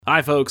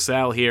Hi folks,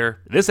 Sal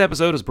here. This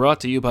episode is brought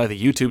to you by the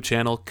YouTube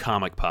channel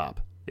Comic Pop.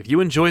 If you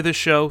enjoy this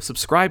show,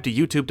 subscribe to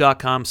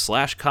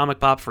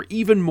youtube.com/comicpop for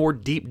even more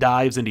deep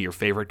dives into your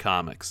favorite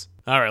comics.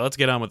 Alright, let's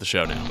get on with the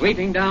show now.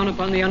 Sweeping down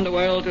upon the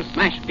underworld to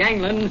smash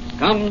gangland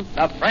comes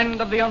the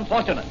friend of the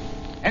unfortunate,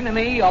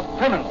 enemy of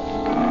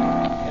criminals.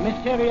 A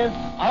mysterious,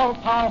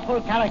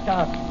 all-powerful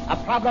character, a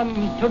problem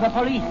to the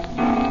police,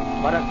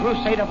 but a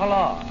crusader for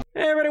law.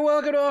 Hey everybody,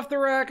 welcome to Off the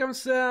Rack, I'm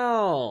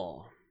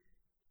Sal.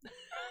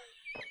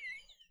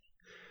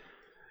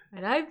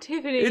 And I'm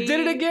Tiffany. It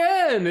did it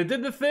again! It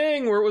did the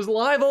thing where it was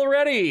live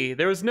already.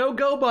 There was no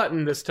go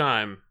button this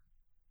time.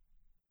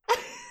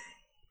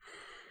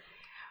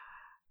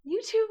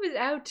 YouTube is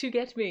out to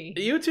get me.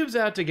 YouTube's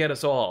out to get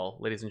us all,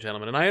 ladies and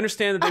gentlemen. And I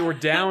understand that they were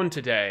down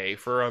today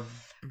for a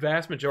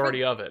vast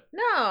majority of it.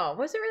 No,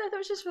 was it really? That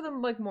was just for the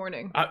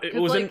morning.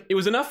 It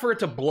was enough for it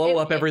to blow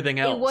up everything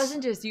else. It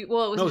wasn't just you.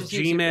 Well, it wasn't just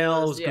YouTube.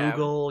 Gmail, it was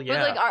Google,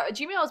 yeah. But like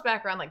Gmail was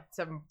back around like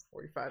 7:45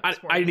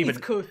 this morning. I didn't even.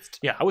 East Coast.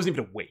 Yeah, I wasn't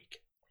even awake.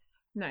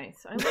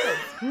 Nice. I was.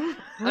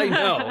 I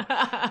know.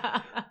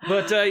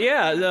 But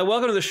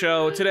welcome to the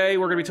show. Today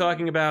we're going to be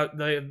talking about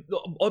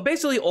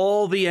basically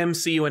all the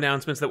MCU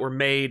announcements that were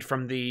made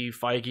from the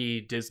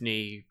Feige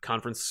Disney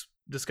conference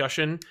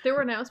discussion. There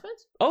were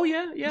announcements? Oh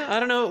yeah. I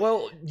don't know.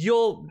 Well,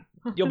 you'll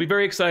be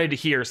very excited to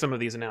hear some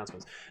of these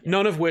announcements.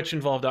 None of which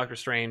involve Doctor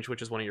Strange,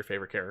 which is one of your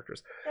favorite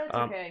characters. That's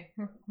okay.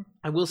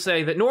 I will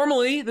say that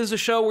normally this is a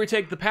show where we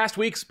take the past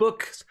week's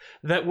books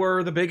that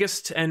were the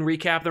biggest and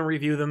recap them,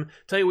 review them,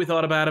 tell you what we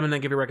thought about them, and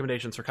then give you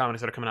recommendations for comics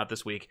that are coming out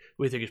this week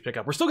we think you should pick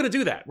up. We're still going to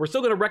do that. We're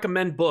still going to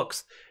recommend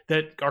books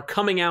that are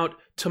coming out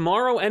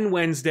tomorrow and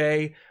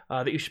Wednesday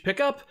that you should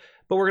pick up.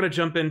 But we're going to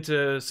jump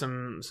into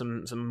some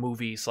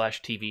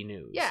movie/TV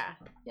news. Yeah.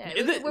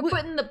 We're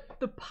putting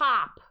the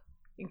pop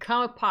in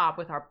Comic Pop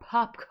with our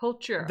pop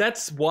culture.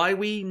 That's why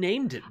we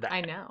named it that.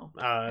 I know.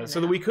 So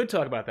that we could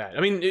talk about that.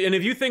 I mean, and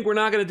if you think we're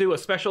not going to do a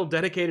special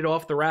dedicated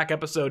Off the Rack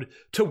episode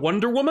to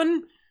Wonder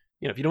Woman,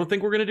 if you don't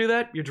think we're going to do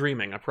that, you're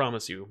dreaming. I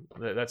promise you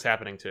that's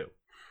happening too.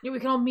 Yeah, we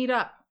can all meet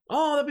up.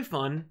 Oh, that'd be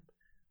fun.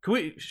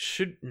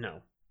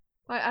 No.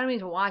 I don't mean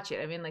to watch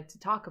it. I mean, like, to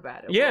talk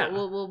about it. Yeah.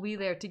 We'll be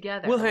there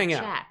together. We'll hang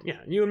out. Chat. Yeah,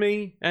 you and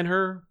me and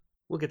her,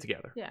 we'll get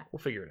together. Yeah. We'll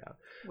figure it out.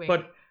 Wink.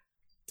 But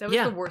that was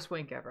the worst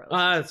wink ever.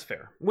 That's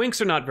fair. Winks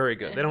are not very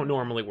good. They don't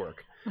normally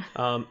work.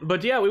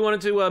 But yeah, we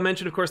wanted to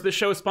mention, of course, this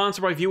show is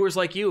sponsored by viewers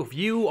like you. If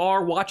you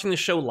are watching the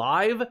show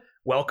live,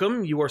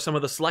 welcome. You are some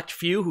of the select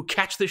few who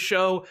catch this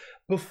show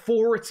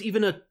before it's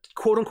even a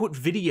quote-unquote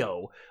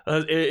video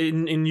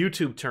in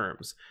YouTube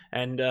terms.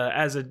 And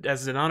as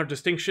an honor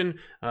distinction,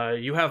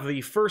 you have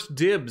the first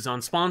dibs on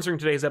sponsoring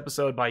today's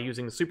episode by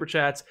using the super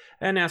chats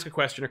and ask a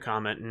question or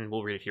comment, and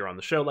we'll read it here on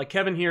the show. Like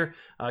Kevin here,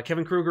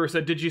 Kevin Kruger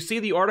said, "Did you see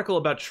the article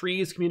about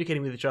trees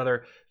communicating with each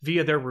other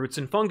via their roots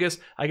and fungus?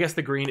 I guess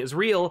the green is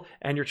real,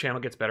 and your channel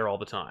gets better all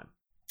the time."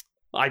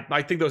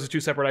 I think those are two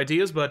separate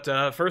ideas, but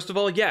first of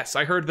all, yes,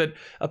 I heard that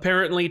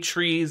apparently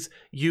trees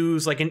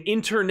use like an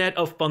internet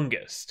of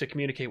fungus to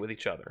communicate with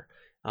each other,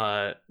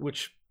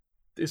 which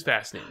is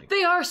fascinating.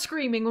 They are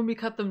screaming when we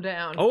cut them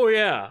down. Oh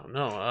yeah,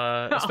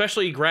 no,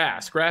 especially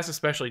grass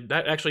especially.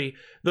 That actually,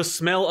 the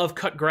smell of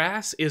cut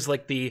grass is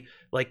like the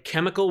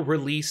chemical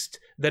released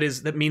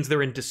that means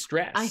they're in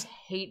distress. I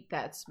hate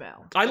that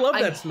smell. I love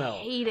that smell. I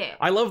hate it.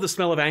 I love the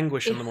smell of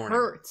anguish in the morning.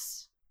 It hurts.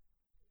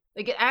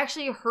 Like, it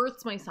actually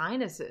hurts my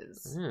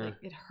sinuses. Like,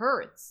 it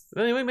hurts.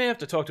 Then we may have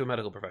to talk to a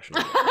medical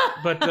professional.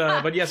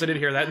 But yes, I did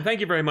hear that. And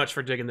thank you very much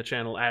for digging the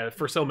channel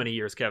for so many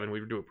years, Kevin.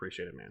 We do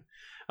appreciate it, man.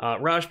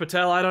 Raj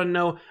Patel, I don't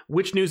know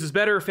which news is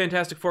better.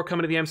 Fantastic Four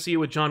coming to the MCU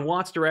with John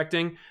Watts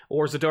directing,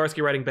 or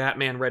Zdarsky writing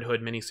Batman Red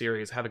Hood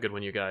miniseries. Have a good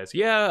one, you guys.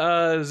 Yeah,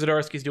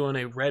 Zdarsky's doing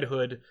a Red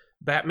Hood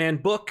Batman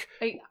book.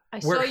 I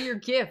saw your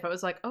GIF. I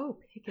was like, oh,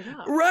 pick it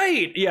up.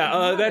 Right.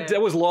 Yeah,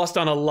 that was lost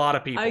on a lot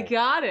of people. I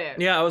got it.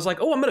 Yeah, I was like,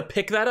 oh, I'm going to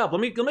pick that up.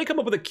 Let me come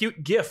up with a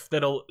cute GIF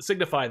that'll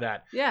signify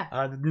that.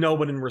 Yeah.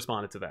 Nobody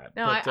responded to that.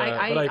 No, but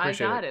I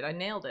appreciate got it. I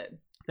nailed it.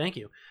 Thank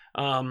you.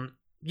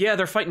 Yeah,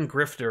 they're fighting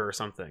Grifter or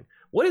something.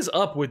 What is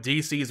up with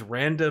DC's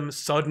random,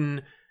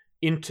 sudden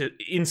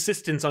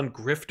insistence on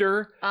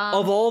Grifter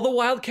of all the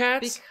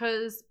Wildcats?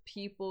 Because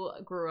people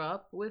grew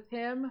up with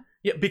him.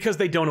 Yeah, because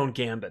they don't own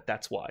Gambit,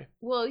 that's why.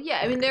 Well, yeah,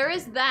 I mean, there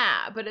is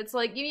that, but it's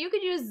like, you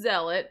could use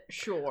Zealot,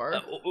 sure.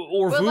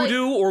 Or but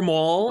Voodoo, or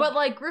Maul. But,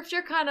 like,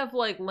 Grifter kind of,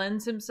 like,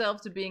 lends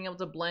himself to being able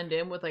to blend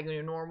in with, like,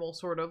 a normal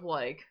sort of,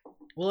 like,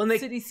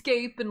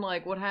 cityscape and,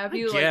 like, what have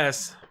you.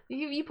 Yes. Like,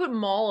 you put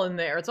Maul in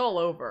there, it's all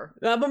over.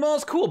 But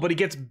Maul's cool, but he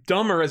gets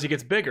dumber as he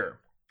gets bigger.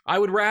 I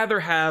would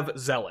rather have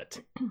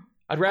Zealot.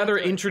 I'd rather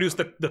introduce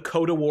the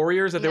Coda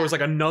Warriors, that there was,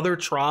 like, another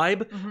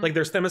tribe. Like,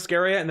 there's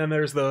Themyscira, and then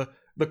there's the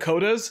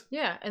Codas.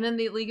 Yeah, and then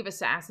the League of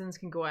Assassins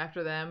can go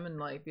after them and,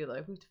 like, be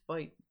like, we have to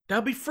fight.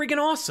 That'd be freaking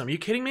awesome. Are you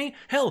kidding me?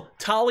 Hell,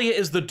 Talia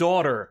is the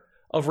daughter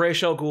of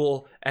Ra's al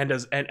Ghul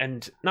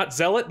and not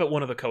Zealot, but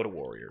one of the Coda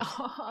Warriors.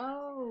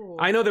 Oh.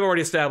 I know they've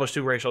already established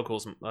who Ra's al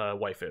Ghul's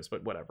wife is,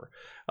 but whatever.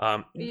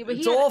 But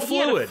it's all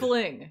fluid. He had a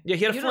fling. Yeah,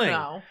 he had a fling. Don't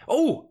know.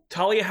 Oh,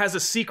 Talia has a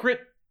secret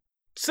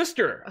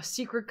sister. A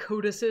secret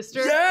Coda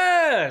sister?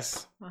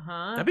 Yes!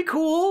 Uh-huh. That'd be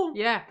cool.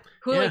 Yeah.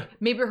 Who, like,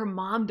 maybe her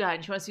mom died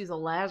and she wants to use a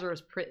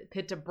Lazarus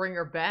pit to bring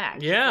her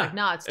back. Yeah. Like,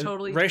 nah, it's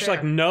totally Rachel's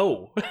like,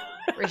 no.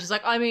 Rachel's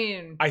like, I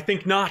mean... I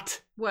think not.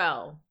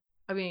 Well,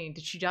 I mean,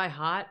 did she die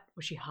hot?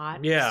 Was she hot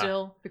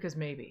still? Because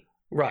maybe.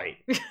 Right.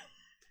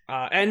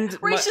 And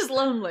Rachel's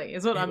lonely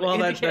is what I'm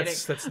indicating.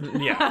 That's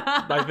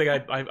yeah. I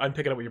think I'm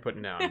picking up what you're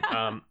putting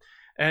down.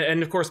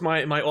 And of course,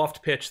 my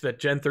oft pitch that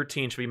Gen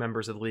 13 should be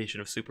members of the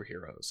Legion of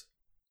Superheroes.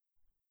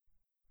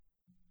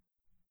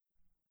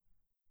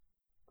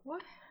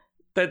 What?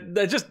 That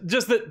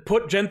just that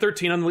put Gen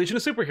 13 on the Legion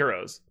of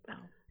Superheroes.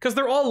 Because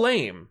they're all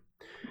lame.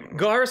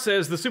 Gar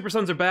says the Super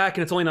Sons are back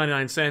and it's only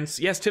 99 cents.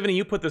 Yes, Tiffany,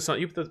 you put this on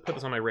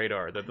my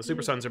radar that the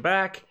Super Sons are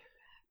back.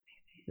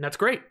 And that's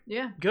great.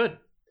 Yeah. Good.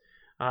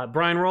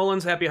 Brian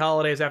Rowlands, happy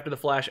holidays after the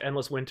Flash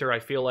Endless Winter. I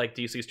feel like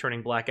DC's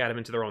turning Black Adam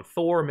into their own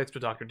Thor mixed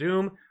with Doctor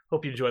Doom.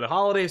 Hope you enjoy the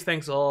holidays.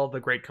 Thanks all the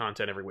great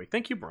content every week.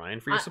 Thank you, Brian,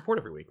 for your support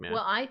every week, man.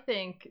 Well, I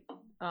think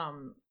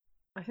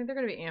they're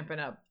going to be amping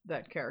up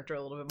that character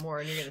a little bit more,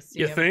 and you're going to see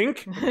you him.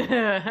 Think?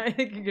 I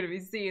think you're going to be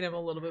seeing him a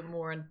little bit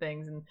more in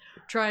things and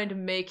trying to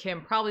make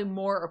him probably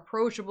more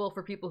approachable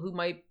for people who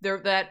might...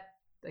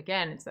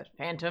 Again, it's that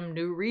phantom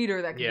new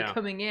reader that can be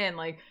coming in,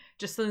 like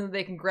just something that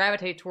they can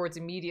gravitate towards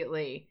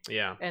immediately.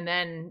 Yeah. And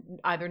then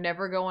either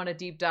never go on a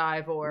deep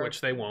dive or...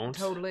 Which they won't.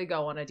 Totally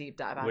go on a deep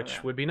dive.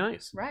 Which would be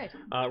nice. Right.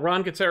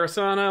 Ron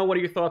Katsarasana, what are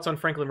your thoughts on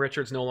Franklin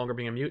Richards no longer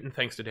being a mutant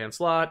thanks to Dan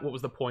Slott? What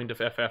was the point of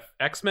FF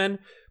X-Men?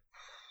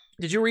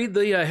 Did you read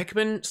the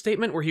Hickman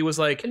statement where he was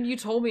like... And you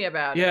told me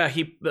about it. Yeah,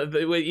 he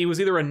was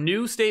either a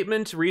new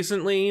statement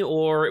recently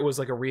or it was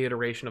like a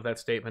reiteration of that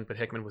statement, but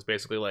Hickman was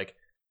basically like,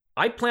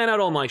 I plan out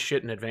all my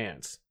shit in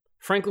advance.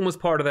 Franklin was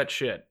part of that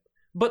shit.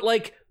 But,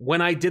 like, when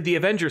I did the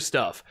Avengers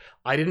stuff,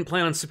 I didn't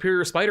plan on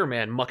Superior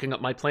Spider-Man mucking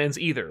up my plans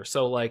either.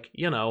 So, like,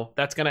 you know,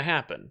 that's gonna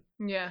happen.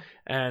 Yeah.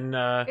 And,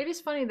 it is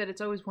funny that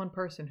it's always one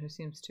person who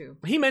seems to...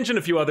 He mentioned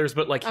a few others,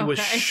 but, like, he was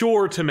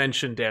sure to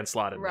mention Dan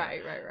Slott in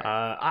there. Right.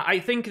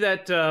 I think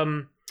that,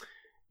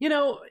 you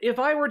know, if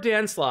I were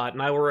Dan Slott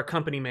and I were a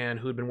company man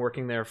who'd been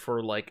working there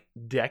for, like,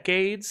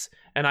 decades,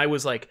 and I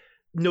was, like,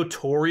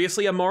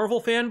 notoriously a Marvel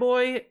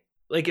fanboy...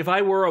 Like, if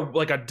I were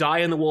a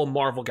die-in-the-wool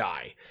Marvel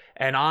guy,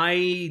 and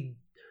I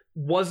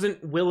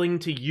wasn't willing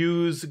to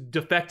use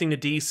defecting to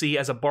DC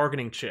as a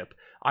bargaining chip,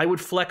 I would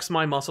flex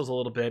my muscles a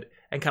little bit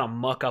and kind of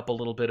muck up a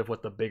little bit of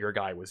what the bigger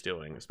guy was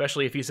doing.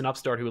 Especially if he's an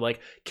upstart who, like,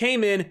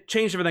 came in,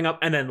 changed everything up,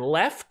 and then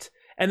left,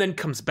 and then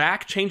comes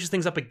back, changes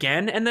things up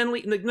again, and then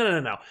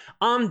no.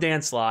 I'm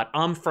Dan Slott.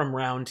 I'm from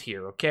round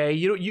here, okay?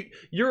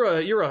 You're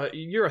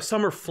a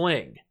summer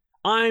fling.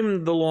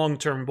 I'm the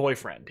long-term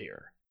boyfriend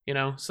here, you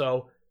know?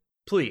 So...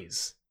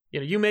 Please, you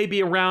know, you may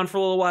be around for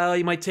a little while.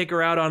 You might take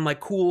her out on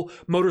like cool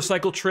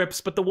motorcycle trips,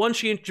 but the one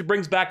she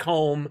brings back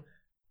home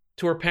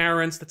to her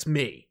parents, that's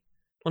me.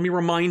 Let me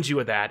remind you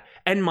of that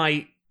and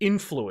my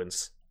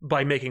influence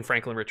by making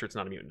Franklin Richards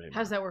not a mutant anymore.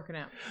 How's that working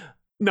out?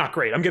 Not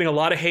great. I'm getting a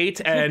lot of hate,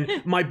 and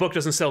my book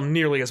doesn't sell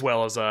nearly as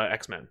well as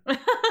X-Men.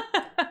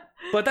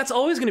 But that's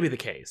always going to be the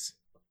case.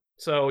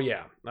 So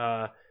yeah.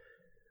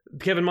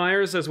 Kevin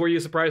Myers says, were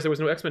you surprised there was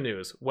no X-Men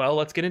news? Well,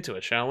 let's get into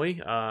it, shall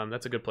we?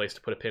 That's a good place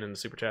to put a pin in the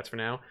Super Chats for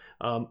now.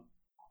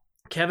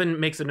 Kevin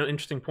makes an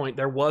interesting point.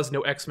 There was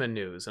no X-Men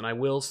news, and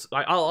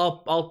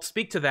I'll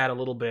speak to that a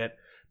little bit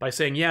by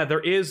saying, yeah, there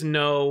is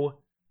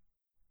no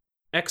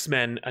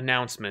X-Men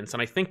announcements,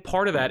 and I think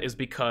part of that is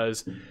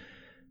because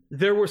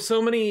there were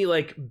so many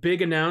like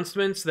big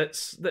announcements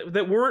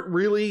that weren't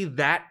really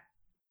that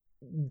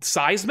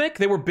seismic.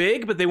 They were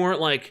big, but they weren't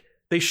like,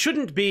 they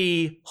shouldn't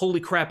be,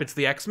 holy crap, it's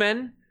the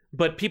X-Men.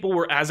 But people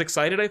were as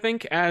excited, I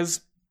think, as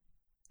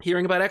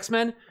hearing about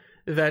X-Men,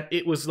 that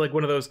it was like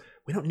one of those,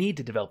 we don't need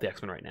to develop the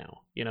X-Men right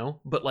now, you know?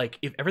 But like,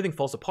 if everything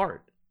falls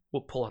apart,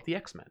 we'll pull out the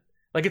X-Men.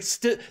 Like, it's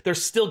still,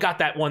 there's still got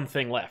that one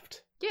thing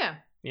left. Yeah.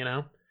 You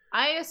know?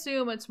 I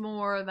assume it's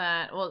more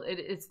that, well,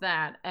 it's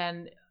that,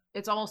 and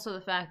it's also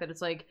the fact that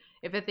it's like,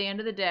 if at the end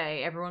of the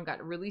day, everyone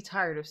got really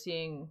tired of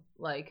seeing,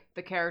 like,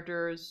 the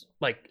characters...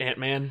 Like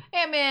Ant-Man?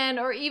 Ant-Man,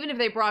 or even if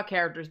they brought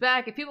characters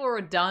back, if people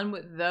were done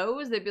with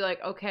those, they'd be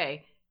like,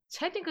 okay...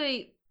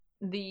 Technically,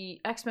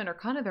 the X-Men are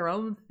kind of their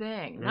own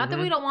thing. Mm-hmm. Not that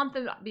we don't want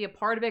them to be a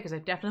part of it, because I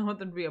definitely want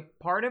them to be a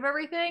part of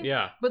everything.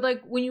 Yeah. But,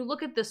 like, when you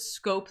look at the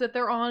scope that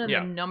they're on and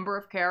the number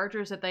of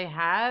characters that they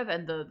have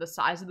and the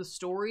size of the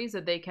stories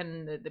that they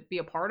can be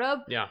a part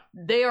of,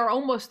 they are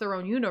almost their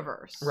own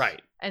universe.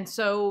 Right. And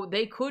so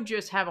they could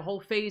just have a whole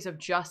phase of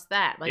just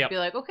that. Like, be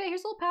like, okay,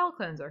 here's a little palate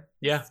cleanser.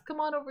 Yeah. Just come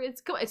on over.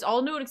 It's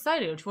all new and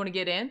exciting. Don't you want to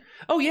get in?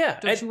 Oh, yeah.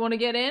 Don't you want to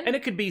get in? And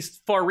it could be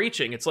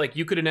far-reaching. It's like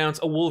you could announce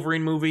a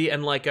Wolverine movie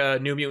and, like, a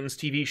New Mutants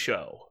TV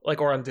show.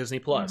 Like, or on Disney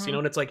Plus, you know?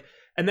 And it's like,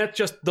 and that's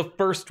just the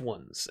first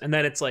ones. And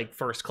then it's, like,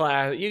 First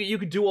Class. You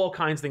could do all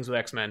kinds of things with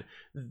X-Men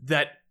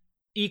that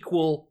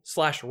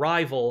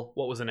equal/rival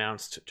what was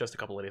announced just a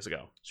couple of days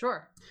ago.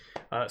 Sure.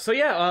 So,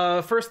 yeah,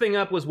 first thing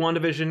up was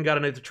WandaVision got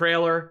another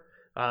trailer.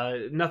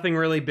 Nothing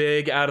really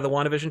big out of the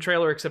WandaVision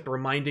trailer except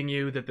reminding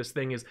you that this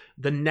thing is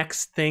the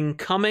next thing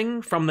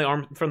coming from the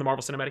Marvel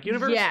Cinematic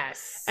Universe.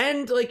 Yes.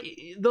 And like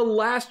the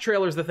last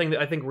trailer is the thing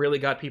that I think really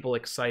got people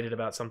excited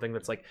about something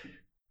that's like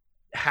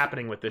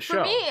happening with this show.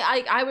 For me,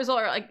 I was all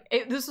like,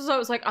 I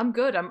was like, I'm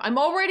good. I'm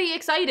already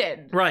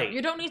excited. Right.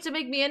 You don't need to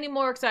make me any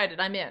more excited.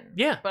 I'm in.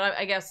 Yeah. But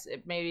I guess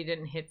it maybe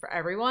didn't hit for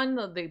everyone,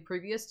 the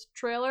previous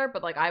trailer,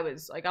 but like I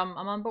was like, I'm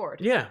on board.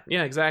 Yeah,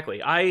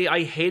 exactly.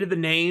 I hated the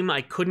name.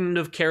 I couldn't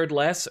have cared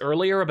less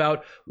earlier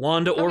about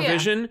Wanda or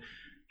Vision.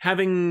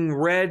 Having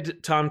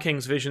read Tom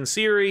King's Vision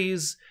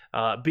series,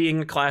 being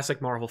a classic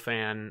Marvel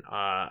fan,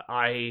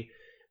 I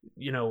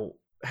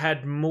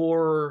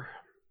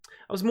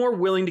was more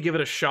willing to give it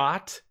a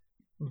shot,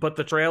 but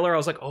the trailer, I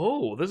was like,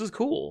 "Oh, this is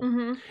cool,"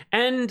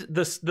 and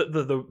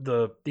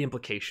the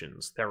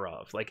implications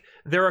thereof. Like,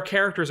 there are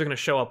characters that are going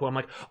to show up where I'm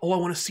like, "Oh, I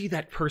want to see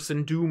that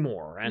person do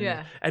more,"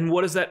 and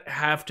what does that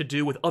have to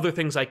do with other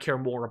things I care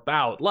more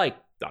about, like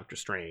Doctor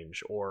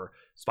Strange or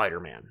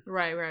Spider-Man,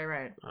 right,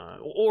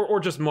 or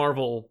just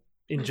Marvel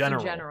in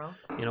general.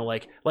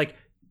 Like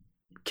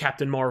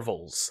Captain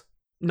Marvels.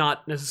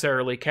 Not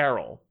necessarily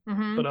Carol,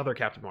 but other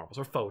Captain Marvels,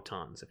 or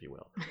photons, if you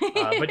will.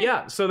 But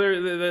yeah, so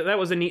that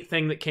was a neat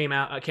thing that came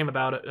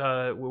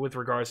about with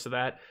regards to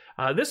that.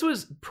 This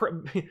was,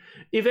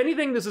 if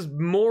anything, this is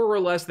more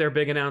or less their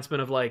big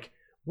announcement of like,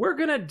 we're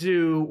gonna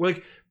do,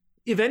 like,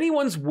 if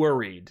anyone's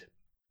worried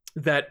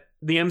that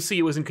the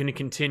MCU isn't going to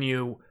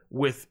continue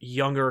with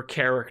younger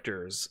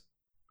characters,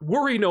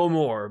 worry no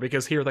more,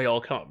 because here they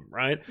all come,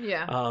 right?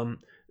 Yeah.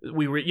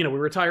 We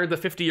retired the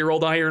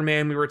 50-year-old Iron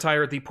Man. We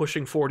retired the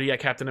pushing 40 at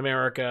Captain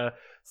America.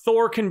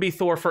 Thor can be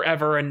Thor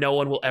forever, and no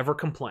one will ever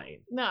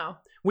complain. No.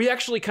 We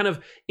actually kind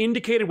of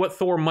indicated what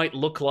Thor might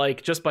look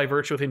like just by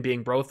virtue of him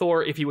being Bro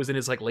Thor if he was in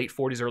his like late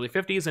 40s, early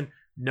 50s, and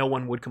no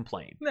one would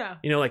complain. No.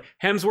 Like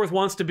Hemsworth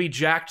wants to be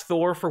jacked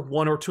Thor for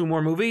 1 or 2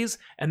 more movies,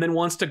 and then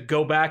wants to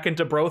go back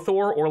into Bro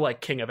Thor or like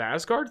King of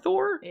Asgard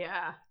Thor.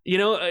 Yeah.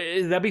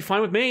 That'd be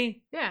fine with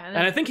me. Yeah. And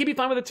I think he'd be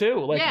fine with it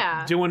too.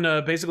 Like doing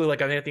basically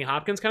like an Anthony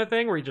Hopkins kind of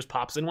thing where he just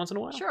pops in once in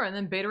a while. Sure, and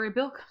then Beta Ray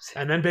Bill comes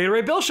in. And then Beta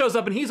Ray Bill shows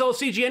up and he's all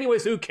CG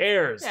anyways, who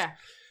cares? Yeah.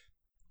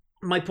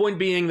 My point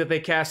being that they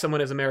cast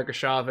someone as America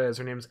Chavez.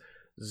 Her name's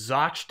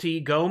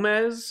Xochitl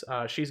Gomez.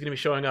 She's going to be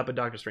showing up in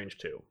Doctor Strange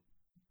 2.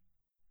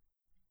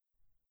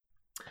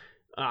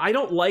 I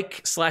don't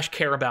like /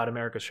 care about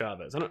America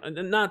Chavez.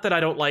 Not that I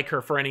don't like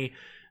her for any,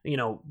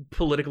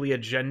 politically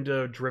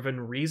agenda-driven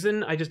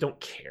reason. I just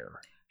don't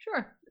care.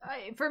 Sure.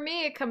 For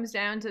me, it comes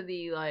down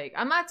to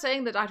I'm not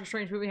saying the Doctor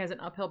Strange movie has an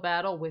uphill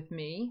battle with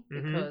me,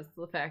 because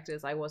the fact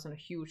is I wasn't a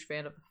huge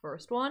fan of the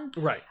first one.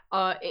 Right.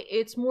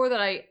 It's more that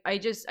I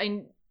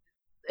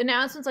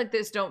announcements like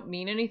this don't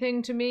mean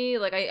anything to me.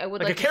 Like I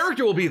would like a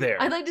character will be there.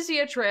 I'd like to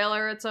see a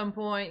trailer at some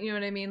point. You know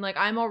what I mean? Like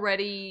I'm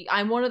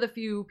one of the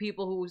few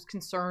people who's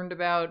concerned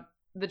about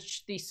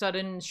the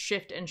sudden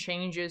shift and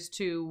changes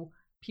to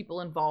people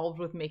involved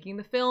with making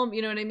the film.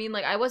 You know what I mean?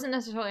 Like I wasn't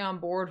necessarily on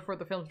board for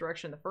the film's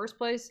direction in the first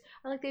place.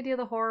 I like the idea of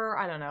the horror.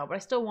 I don't know, but I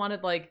still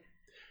wanted like.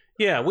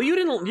 Yeah, well,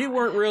 you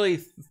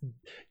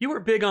were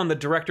big on the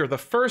director of the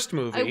first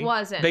movie. I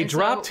wasn't. They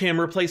dropped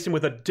him, replaced him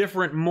with a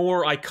different,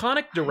 more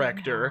iconic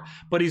director,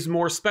 but he's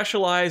more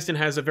specialized and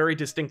has a very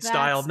distinct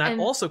style, and that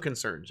also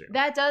concerns you.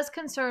 That does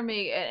concern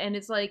me, and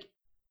it's like,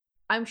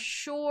 I'm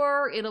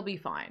sure it'll be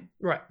fine.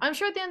 Right. I'm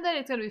sure at the end of the day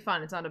it's going to be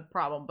fine. It's not a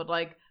problem, but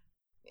like,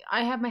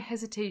 I have my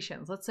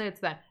hesitations. Let's say it's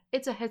that.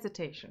 It's a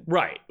hesitation.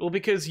 Right. Well,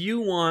 because you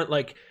want,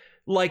 like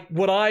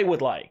what I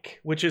would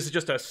like, which is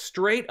just a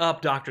straight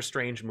up Doctor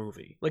Strange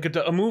movie. Like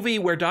a movie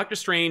where Doctor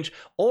Strange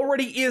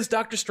already is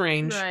Doctor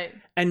Strange, right,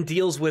 and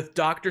deals with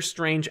Doctor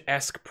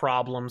Strange-esque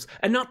problems.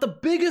 And not the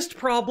biggest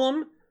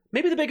problem.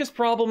 Maybe the biggest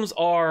problems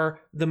are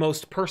the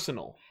most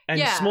personal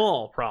and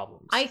small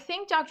problems. I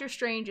think Doctor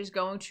Strange is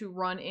going to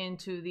run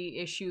into the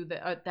issue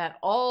that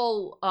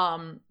all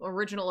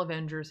original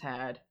Avengers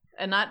had.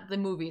 And not the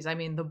movies, I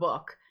mean the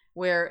book.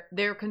 Where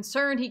they're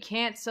concerned he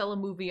can't sell a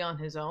movie on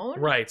his own.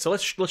 Right. So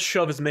let's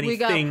shove as many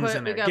things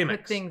in there. We gotta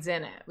put things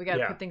in it. We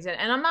gotta put things in it.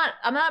 And I'm not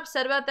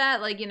upset about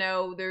that. Like,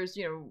 there's,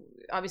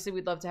 obviously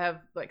we'd love to have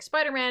like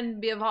Spider-Man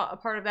be a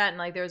part of that, and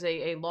like there's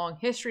a long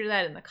history to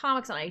that in the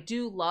comics, and I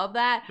do love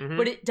that.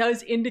 But it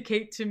does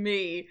indicate to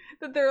me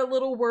that they're a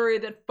little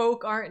worried that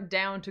folk aren't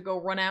down to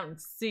go run out and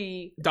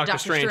see Doctor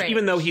Strange,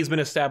 even though he's been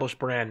an established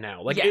brand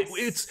now. Like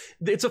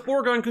it's a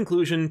foregone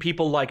conclusion.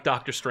 People like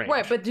Doctor Strange,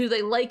 right? But do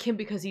they like him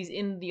because he's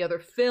in the other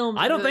films?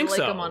 I don't think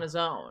so. Like him on his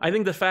own. I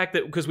think the fact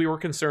that, because we were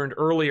concerned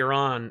earlier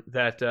on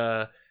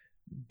that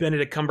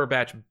Benedict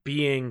Cumberbatch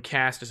being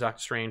cast as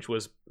Doctor Strange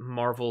was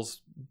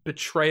Marvel's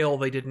betrayal.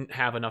 They didn't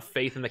have enough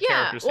faith in the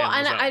character. Well,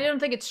 and I don't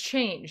think it's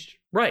changed.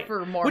 Right.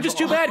 For Marvel. Which is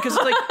too bad, because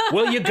it's like,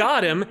 well, you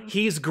got him.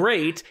 He's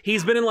great.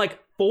 He's been in like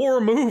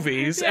 4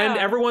 movies and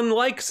everyone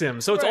likes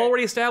him. So it's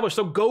already established.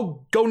 So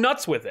go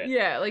nuts with it.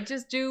 Yeah, like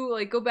just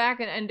go back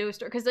and do a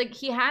story. Because like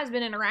he has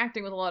been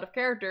interacting with a lot of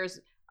characters.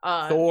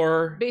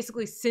 Thor,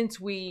 basically since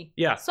we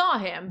saw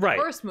him the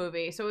first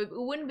movie, so it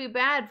wouldn't be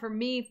bad for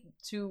me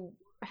to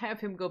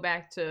have him go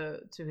back to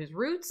his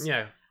roots.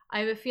 I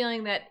have a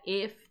feeling that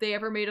if they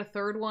ever made a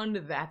third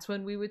one, that's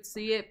when we would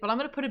see it. But I'm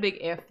going to put a big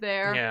if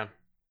there. Yeah.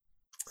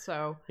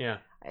 So, yeah.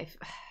 I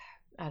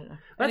don't know.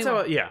 That's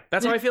Anyway.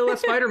 that's how I feel about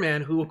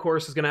Spider-Man, who of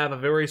course is going to have a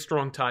very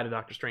strong tie to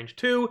Doctor Strange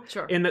 2,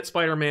 Sure. in that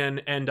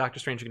Spider-Man and Doctor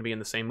Strange are going to be in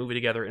the same movie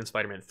together in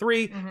Spider-Man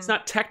 3. Mhm. It's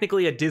not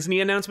technically a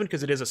Disney announcement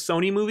because it is a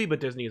Sony movie, but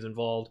Disney is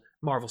involved,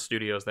 Marvel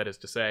Studios, that is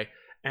to say,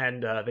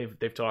 and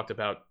they've talked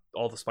about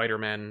all the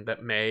Spider-Man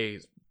that may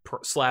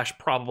 /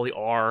 probably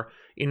are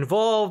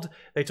involved.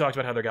 They talked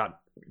about how they got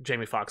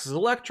Jamie Foxx's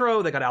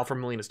Electro, they got Alfred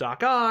Molina's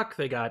Doc Ock,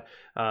 they got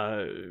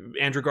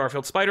Andrew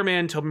Garfield's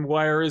Spider-Man, Tobey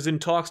Maguire is in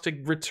talks to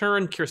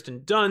return,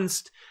 Kirsten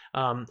Dunst,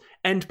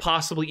 and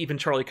possibly even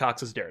Charlie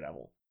Cox's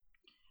Daredevil.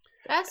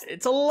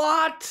 It's a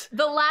lot.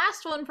 The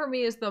last one for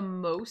me is the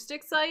most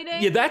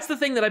exciting. Yeah, that's the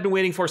thing that I've been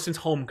waiting for since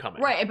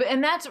Homecoming. Right,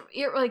 and that's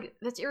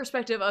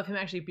irrespective of him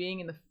actually being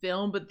in the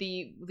film, but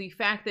the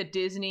fact that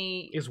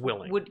Disney is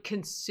willing would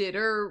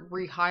consider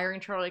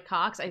rehiring Charlie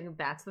Cox, I think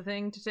that's the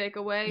thing to take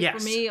away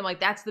Yes. for me. I'm like,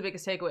 that's the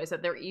biggest takeaway, is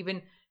that they're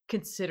even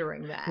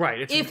considering that.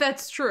 Right. If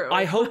that's true.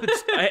 I hope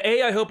it's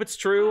I hope it's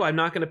true. I'm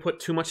not going to put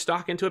too much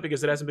stock into it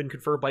because it hasn't been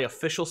confirmed by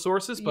official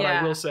sources, but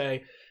I will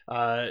say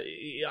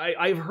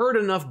I've heard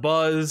enough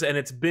buzz and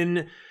it's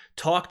been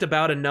talked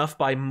about enough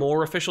by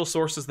more official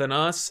sources than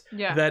us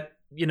that,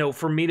 you know,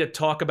 for me to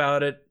talk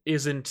about it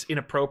isn't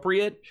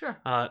inappropriate. Sure.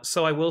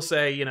 So I will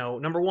say, you know,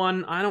 number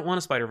one, I don't want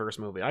a Spider-Verse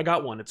movie. I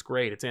got one. It's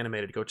great. It's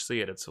animated. Go see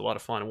it. It's a lot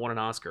of fun. It won an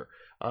Oscar.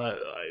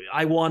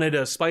 I wanted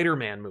a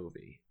Spider-Man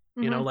movie.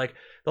 You know, like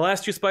the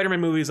last 2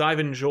 Spider-Man movies I've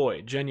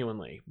enjoyed,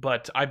 genuinely.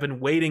 But I've been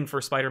waiting for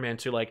Spider-Man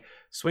to, like,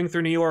 swing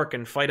through New York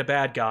and fight a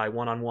bad guy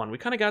one-on-one. We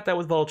kind of got that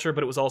with Vulture,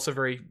 but it was also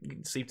very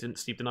steeped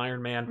in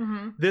Iron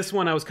Man. This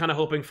one I was kind of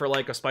hoping for,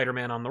 like, a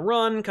Spider-Man on the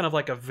run, kind of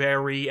like a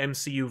very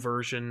MCU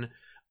version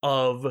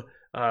of...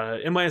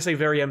 and when I say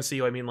very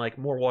MCU, I mean, like,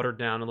 more watered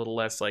down, a little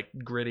less, like,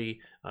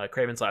 gritty,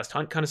 Kraven's Last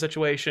Hunt kind of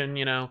situation,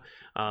 you know?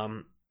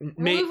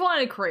 We've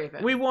wanted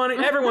Kraven.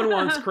 Everyone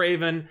wants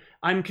Kraven.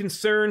 I'm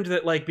concerned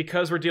that, like,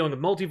 because we're dealing with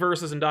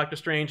multiverses and Doctor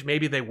Strange,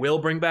 maybe they will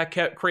bring back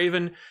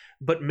Kraven,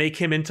 but make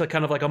him into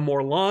kind of like a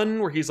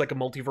Morlun, where he's like a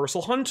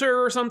multiversal hunter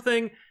or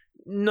something.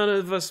 None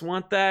of us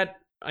want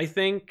that, I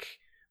think.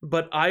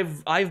 But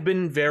I've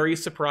been very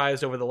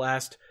surprised over the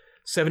last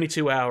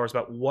 72 hours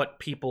about what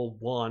people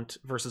want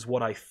versus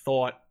what I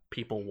thought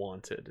people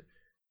wanted.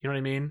 You know what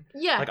I mean?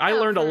 Yeah. Like, I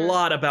learned a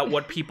lot about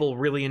what people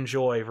really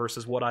enjoy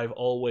versus what I've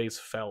always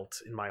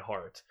felt in my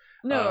heart.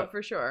 No,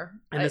 for sure.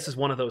 And this is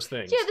one of those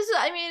things. Yeah,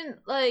 I mean,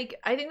 like,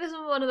 I think this is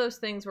one of those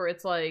things where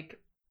it's like,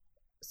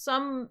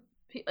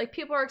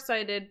 people are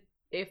excited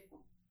if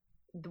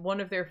one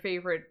of their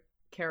favorite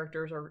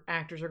characters or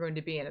actors are going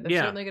to be in it.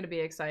 They're certainly going to be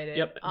excited.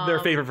 Yep, their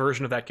favorite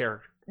version of that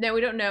character. Now,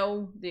 we don't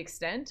know the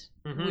extent.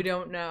 We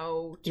don't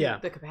know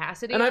the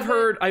capacity. And I've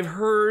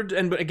heard,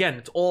 and again,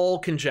 it's all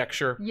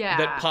conjecture. Yeah.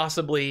 That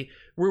possibly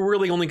we're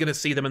really only going to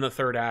see them in the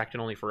third act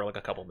and only for like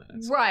a couple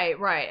minutes. Right,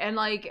 and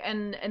like,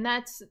 and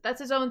that's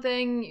his own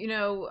thing. You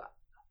know,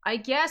 I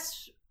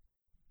guess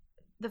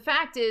the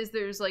fact is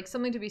there's like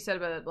something to be said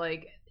about it,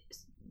 like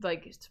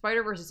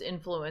Spider-Verse's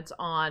influence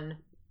on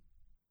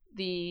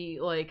the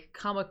like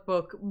comic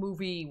book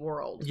movie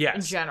world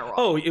in general.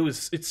 Oh,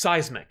 it's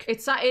seismic. It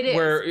is.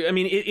 Where I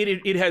mean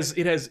it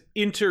has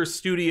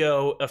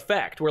inter-studio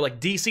effect where like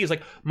DC is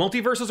like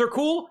multiverses are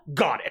cool,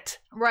 got it.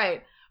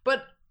 Right.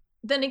 But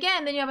then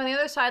again, then you have on the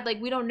other side,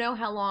 like, we don't know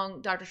how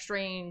long Doctor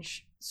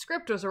Strange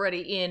script was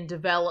already in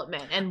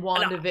development and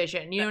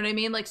WandaVision. You know what I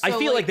mean? Like, so, I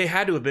feel like they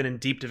had to have been in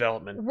deep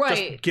development,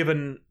 just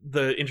given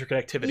the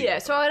interconnectivity. Yeah,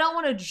 so I don't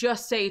want to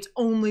just say it's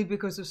only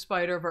because of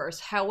Spider-Verse.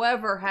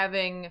 However,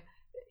 having,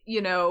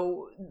 you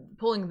know,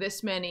 pulling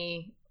this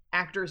many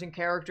actors and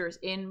characters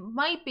in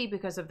might be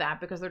because of that,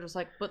 because they're just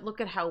like, but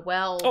look at how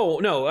well... Oh,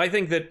 no, I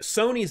think that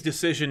Sony's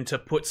decision to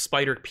put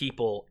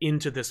Spider-People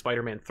into this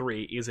Spider-Man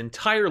 3 is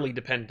entirely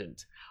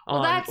dependent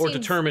on, or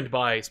determined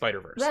by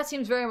Spider-Verse. That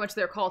seems very much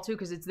their call, too,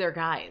 because it's their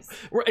guys.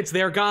 It's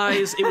their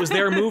guys. It was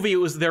their movie.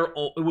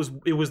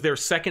 It was their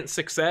second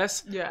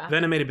success. Yeah.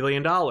 Then it made $1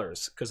 billion,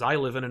 because I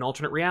live in an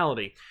alternate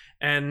reality.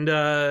 And,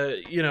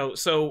 you know,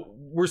 so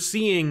we're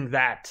seeing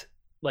that,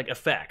 like,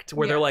 effect,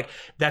 where they're like,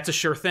 that's a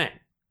sure thing.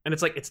 And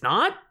it's like, it's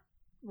not.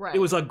 Right. It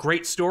was a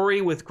great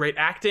story with great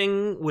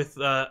acting, with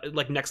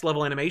like next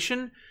level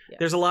animation. Yes.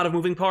 There's a lot of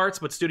moving parts,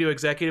 but studio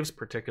executives,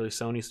 particularly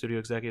Sony studio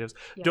executives,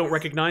 don't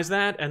recognize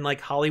that. And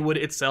like Hollywood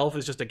itself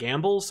is just a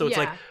gamble. So it's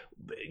like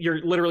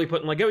you're literally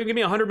putting like, give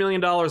me $100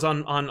 million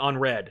on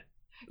red.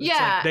 It's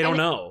like, they don't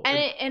know.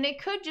 And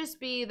it could just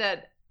be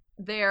that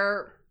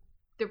they're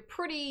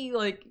pretty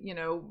like, you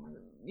know,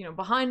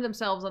 behind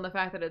themselves on the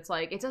fact that it's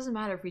like, it doesn't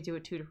matter if we do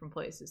it two different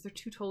places. They're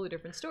two totally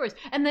different stories.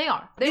 And they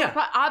are.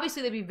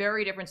 Obviously, they'd be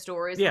very different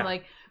stories. Yeah. And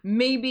like,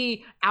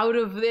 maybe out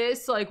of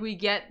this, like, we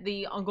get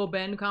the Uncle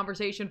Ben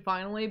conversation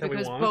finally,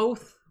 because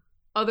both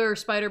other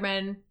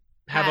Spider-Men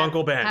have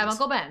Uncle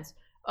Bens.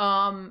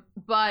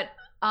 But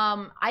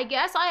I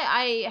guess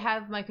I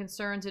have my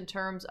concerns in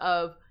terms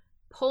of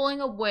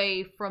pulling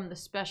away from the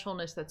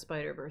specialness that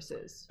Spider-Verse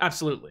is.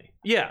 Absolutely.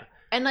 Yeah.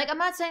 And like, I'm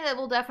not saying that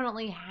will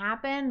definitely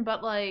happen,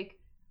 but like,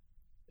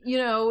 you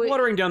know,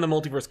 watering down the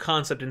multiverse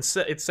concept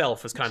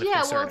itself is kind of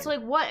concerning. Well, it's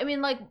like, what I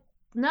mean, like,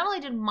 not only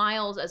did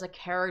Miles as a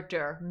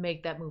character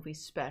make that movie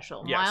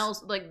special, yes.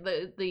 Miles, like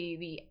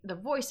the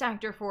voice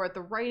actor for it,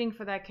 the writing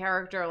for that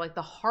character, like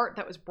the heart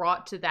that was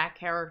brought to that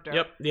character.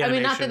 Yep. The I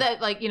mean, not animation.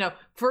 that like, you know,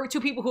 for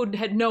two people who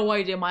had no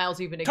idea Miles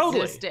even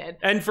existed,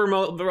 and for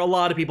a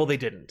lot of people they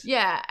didn't.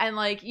 Yeah, and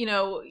like, you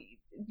know,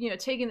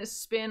 taking the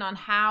spin on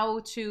how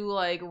to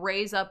like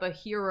raise up a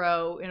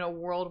hero in a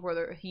world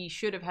where he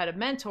should have had a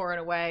mentor in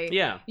a way.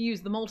 Yeah. Use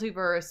the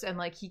multiverse, and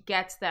like he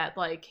gets that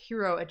like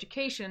hero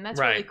education, and that's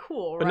right. really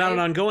cool. But right? not an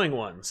ongoing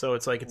one. So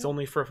it's like it's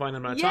only for a finite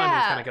amount of time.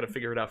 He's kind of got to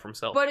figure it out for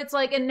himself. But it's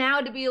like, and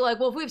now to be like,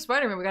 well, if we have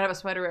Spider-Man, we gotta have a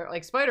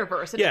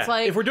Spider-Verse. And yeah. It's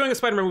like, if we're doing a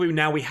Spider-Man movie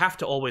now, we have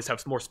to always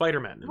have more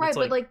Spider-Man. Right,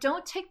 but like,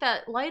 don't take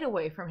that light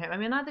away from him. I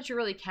mean, not that you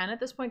really can at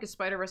this point, because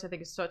Spider-Verse I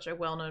think is such a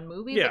well-known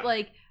movie. Yeah. But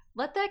like,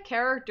 let that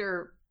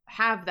character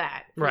have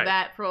that for right.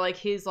 that for like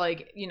his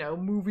like, you know,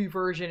 movie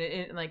version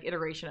and like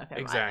iteration of him.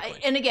 Exactly.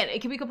 And again,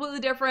 it could be completely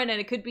different, and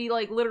it could be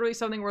like literally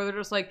something where they're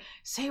just like,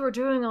 say we're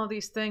doing all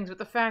these things, but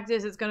the fact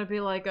is it's going to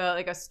be like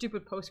a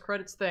stupid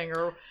post-credits thing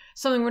or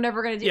something we're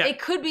never going to do. Yeah. It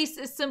could be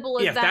as simple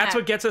as that. that. That's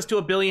what gets us to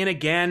 $1 billion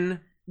again.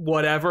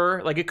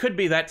 Whatever. Like, it could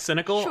be that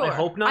cynical. Sure. I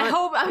hope not. I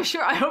hope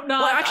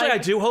not. Well, actually, I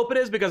do hope it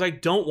is, because I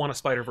don't want a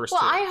Spider-Verse 2.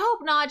 Well, I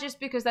hope not,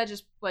 just because that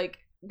just like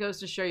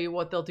goes to show you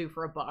what they'll do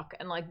for $1,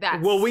 and like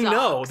that. Well, we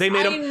know they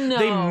made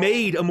they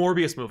made a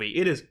Morbius movie.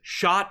 It is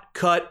shot,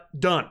 cut,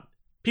 done.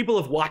 People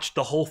have watched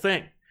the whole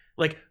thing.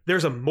 Like,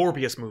 there's a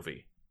Morbius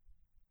movie.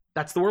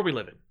 That's the world we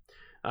live in.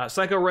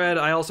 Psycho Red,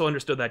 I also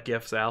understood that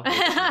gif, Sal.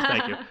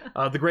 Thank you.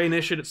 The Grey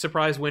Initiative,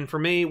 surprise win for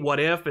me. What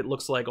If? It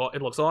looks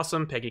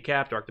awesome. Peggy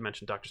Cap, Dark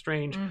Dimension, Doctor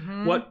Strange.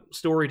 Mm-hmm. What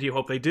story do you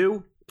hope they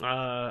do?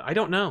 I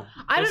don't know.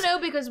 I don't know,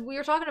 because we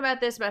were talking about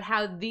this, about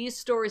how these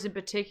stories in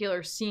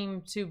particular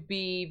seem to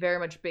be very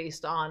much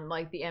based on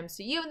like the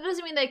MCU. It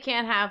doesn't mean they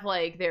can't have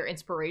like their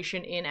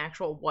inspiration in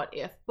actual What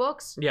If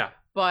books. Yeah.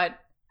 But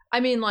I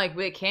mean, like,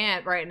 we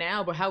can't right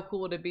now, but how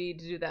cool would it be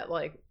to do that?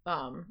 Like,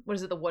 what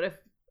is it? The What If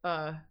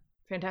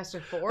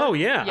Fantastic Four? Oh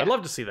yeah, I'd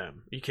love to see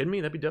them. Are you kidding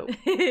me? That'd be dope.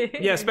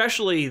 Yeah,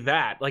 especially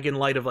that, like in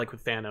light of like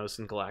with Thanos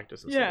and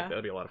Galactus and stuff.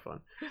 That'd be a lot of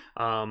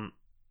fun.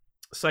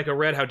 Psycho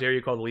Red, how dare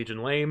you call the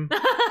Legion lame?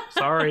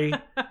 Sorry.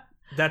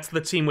 That's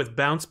the team with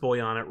Bounce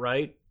Boy on it,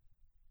 right?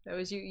 That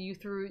was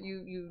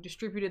you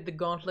distributed the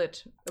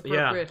gauntlet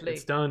appropriately. Yeah,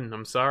 it's done.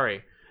 I'm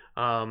sorry.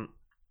 Right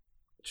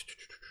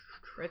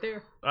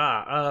there.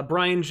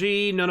 Brian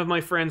G. None of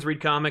my friends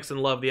read comics and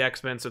love the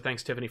X-Men, so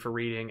thanks, Tiffany, for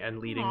reading and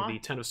leading the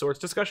Ten of Swords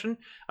discussion.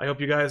 I hope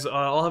you guys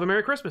all have a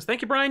Merry Christmas.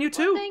 Thank you, Brian. You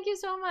too. Well, thank you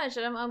so much.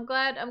 I'm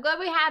glad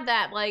we had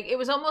that. Like, it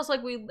was almost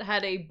like we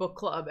had a book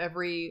club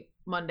every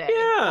Monday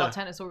while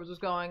Ten of Swords was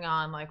going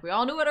on. Like, we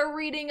all knew what our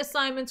reading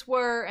assignments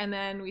were, and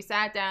then we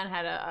sat down,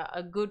 had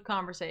a good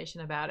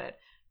conversation about it.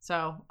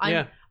 So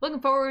I'm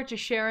looking forward to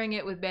sharing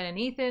it with Ben and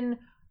Ethan,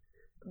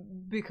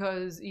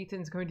 because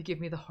Ethan's going to give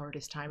me the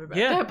hardest time about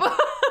that book.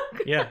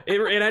 Yeah,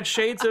 it had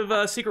shades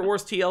of Secret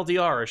Wars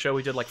TLDR, a show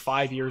we did like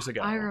 5 years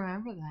ago. I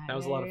remember that. That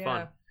was a lot of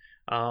fun.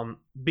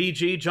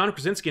 BG, John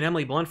Krasinski and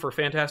Emily Blunt for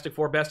Fantastic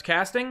Four Best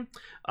Casting?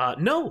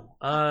 No.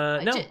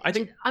 I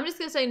think I'm just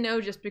gonna say no,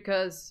 just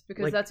because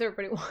like, that's what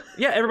everybody wants.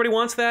 Yeah, everybody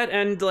wants that,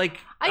 and like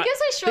I guess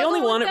I struggle.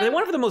 They want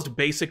it for the most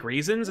basic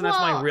reasons, and that's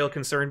my real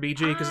concern,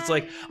 BG, because it's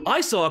like,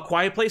 I saw A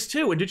Quiet Place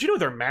too, and did you know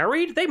they're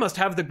married? They must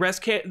have the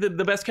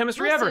best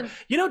chemistry ever.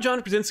 You know,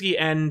 John Krasinski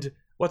and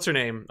what's her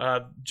name,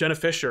 Jenna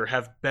Fisher,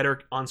 have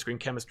better on-screen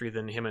chemistry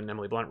than him and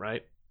Emily Blunt,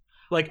 right?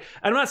 Like,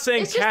 I'm not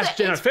saying cast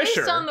Jenna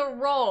Fisher. Based on the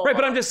role. Right,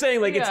 but I'm just saying,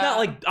 like, it's not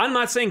like, I'm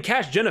not saying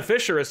cast Jenna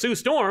Fisher as Sue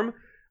Storm.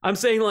 I'm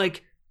saying,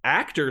 like,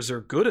 actors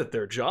are good at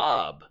their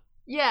job.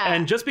 Yeah.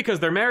 And just because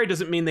they're married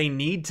doesn't mean they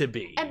need to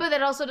be. But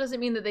that also doesn't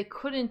mean that they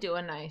couldn't do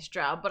a nice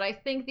job. But I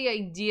think the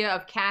idea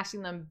of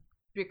casting them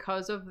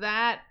because of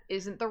that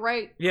isn't the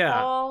right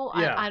call.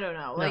 Yeah. I don't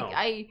know. Like,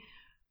 I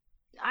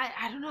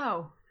don't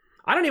know.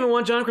 I don't even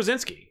want John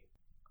Krasinski.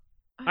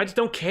 I just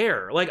don't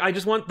care. Like, I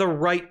just want the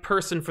right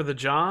person for the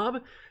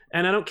job.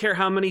 And I don't care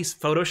how many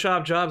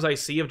Photoshop jobs I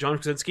see of John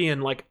Krasinski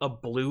in, like, a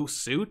blue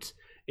suit.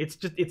 It's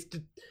just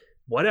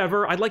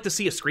whatever. I'd like to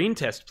see a screen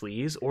test,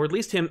 please. Or at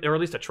least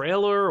a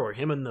trailer, or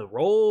him in the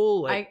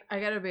role. Like, I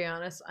gotta be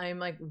honest, I'm,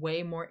 like,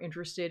 way more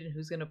interested in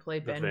who's gonna play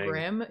Ben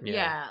Grimm.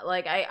 Yeah.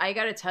 Like, I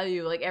gotta tell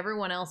you, like,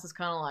 everyone else is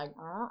kind of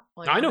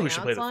like I know who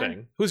should play the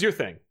Thing. Who's your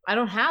Thing? I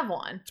don't have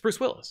one. It's Bruce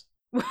Willis.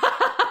 In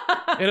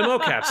a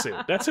mocap suit.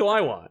 That's who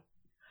I want.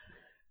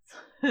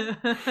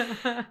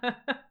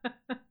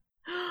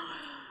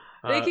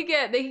 They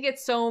could get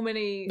so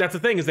many. That's the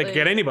thing, is they could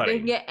get anybody. They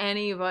can get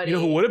anybody. You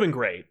know who would have been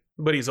great,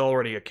 but he's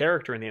already a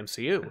character in the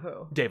MCU.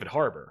 Who? David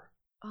Harbour.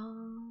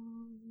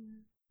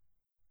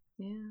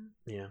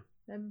 Yeah.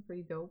 That'd be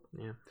pretty dope.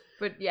 Yeah.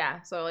 But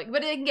yeah, so like,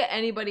 but they can get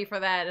anybody for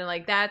that, and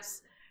like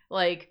that's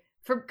like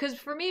because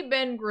for me,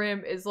 Ben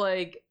Grimm is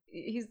like,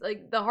 he's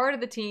like the heart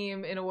of the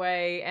team in a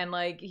way, and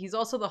like he's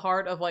also the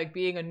heart of like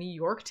being a New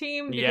York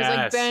team, because like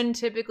Yes. Ben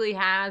typically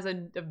has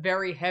a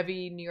very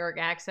heavy New York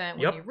accent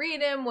when Yep. you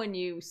read him, when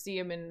you see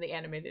him in the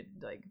animated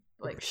like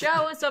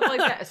show and stuff like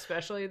that,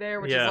 especially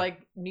there, which Yeah. is like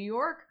New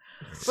York.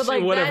 But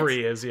like whatever that's-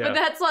 he is, yeah. But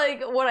that's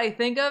like what I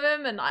think of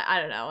him, and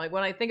I don't know. Like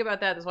when I think about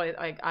that, that's why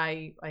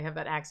I have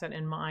that accent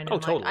in mind. Oh,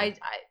 and, totally. I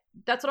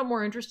that's what I'm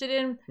more interested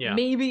in. Yeah.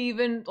 Maybe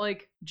even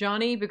like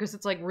Johnny, because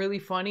it's like really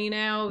funny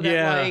now. That,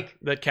 yeah, like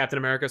that Captain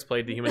America's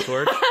played the Human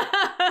Torch.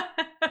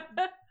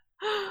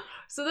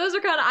 so those are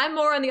kind of. I'm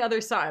more on the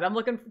other side. I'm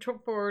looking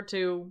forward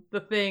to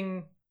the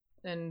Thing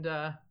and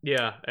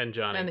Yeah, and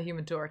Johnny. and the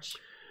Human Torch.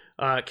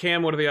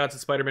 Cam, what are the odds that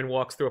Spider-Man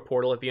walks through a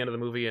portal at the end of the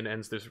movie and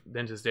ends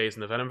his days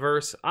in the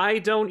Venomverse? I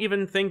don't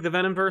even think the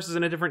Venomverse is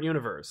in a different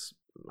universe.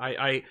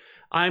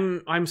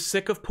 I'm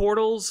sick of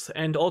portals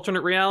and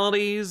alternate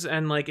realities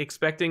and like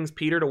expecting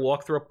Peter to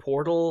walk through a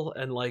portal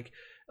and like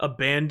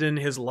abandon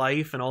his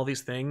life and all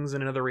these things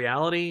in another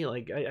reality.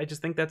 Like I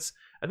just think that's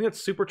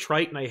super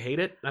trite and I hate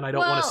it and I don't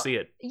want to Well, see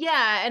it.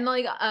 Yeah, and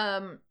like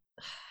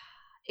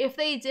if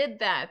they did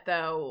that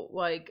though,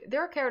 like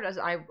there are characters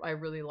I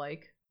really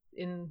like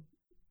in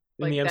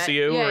In the that-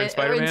 MCU or in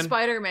Spider-Man? in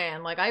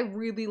Spider-Man, like I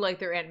really like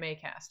their Aunt May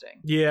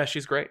casting. Yeah,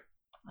 she's great.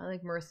 I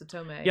like Marissa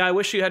Tomei. Yeah, I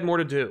wish she had more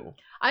to do.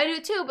 I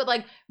do too, but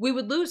like we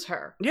would lose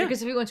her. Yeah.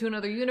 Because if we went to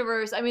another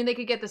universe, I mean, they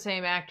could get the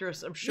same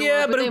actress, I'm sure,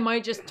 Yeah, but but they it-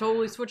 might just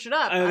totally switch it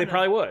up. I They don't know.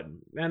 probably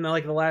would. And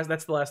like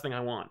that's the last thing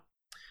I want.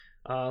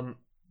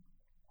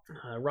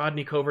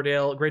 Rodney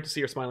Coverdale, great to see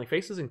your smiling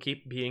faces and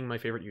keep being my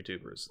favorite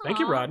YouTubers. Thank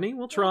you, Aw. Rodney.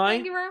 We'll Well, try.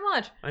 thank you very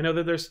much. I know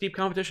that there's steep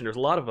competition. There's a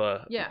lot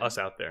of Yeah. us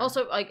out there.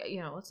 Also, like,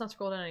 let's not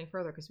scroll down any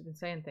further because we've been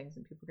saying things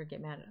and people are gonna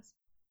get mad at us.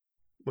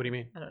 What do you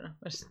mean? I don't know.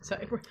 I just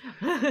say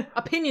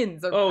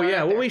opinions. Oh are yeah, out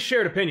well there. we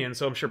shared opinions,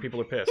 so I'm sure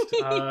people are pissed.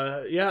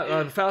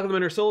 The Falcon and the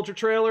Winter Soldier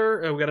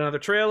trailer. We got another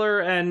trailer,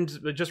 and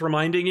just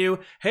reminding you,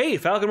 hey,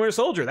 Falcon and Winter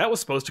Soldier, that was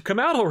supposed to come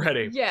out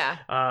already. Yeah.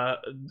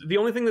 The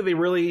only thing that they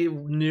really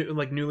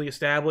newly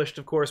established,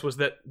 of course, was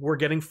that we're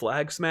getting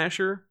Flag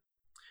Smasher,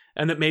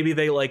 and that maybe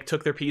they like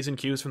took their P's and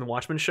Q's from the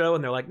Watchmen show,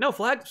 and they're like, no,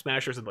 Flag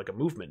Smasher's like a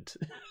movement.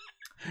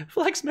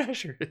 Flag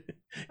Smasher.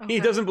 He Okay.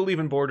 doesn't believe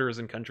in borders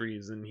and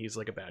countries, and he's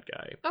like a bad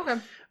guy.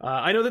 Okay.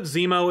 I know that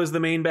Zemo is the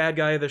main bad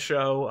guy of the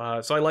show,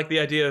 so I like the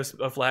idea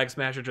of Flag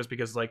Smasher just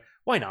because, like,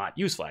 why not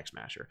use Flag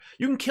Smasher?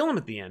 You can kill him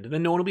at the end, and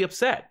then no one will be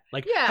upset.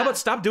 Like, Yeah. how about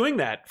stop doing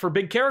that for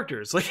big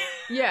characters? Like,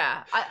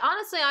 Yeah.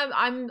 Honestly,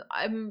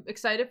 I'm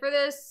excited for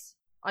this.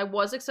 I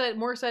was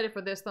more excited for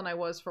this than I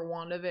was for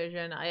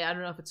WandaVision. I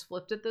don't know if it's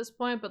flipped at this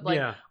point, but like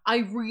yeah, I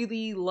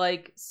really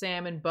like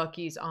Sam and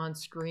Bucky's on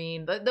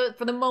screen.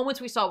 For the moments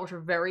we saw, which were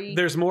very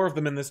there's more of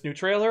them in this new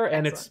trailer,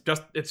 and it's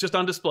Excellent. just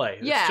on display.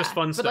 yeah, It's just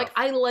fun but stuff. like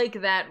I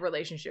like that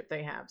relationship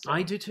they have. So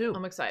I do too.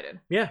 I'm excited.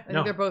 Yeah, I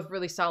think they're both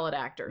really solid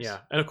actors. Yeah,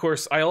 and of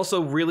course, I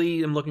also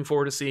really am looking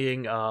forward to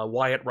seeing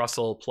Wyatt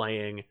Russell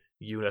playing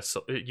U.S.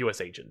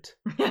 agent.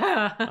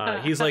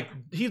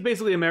 He's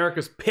basically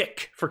America's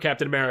pick for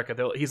Captain America.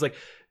 He's like,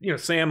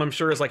 Sam, I'm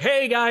sure is like,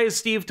 hey guys,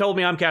 Steve told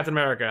me I'm Captain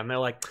America, and they're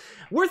like,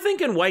 we're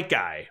thinking white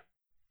guy,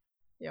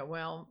 Yeah.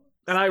 Well.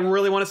 and I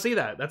really want to see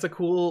that. That's a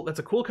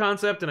cool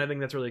concept, and I think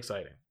that's really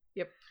exciting.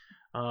 Yep.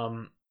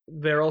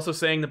 They're also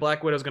saying the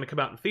Black Widow is going to come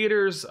out in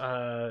theaters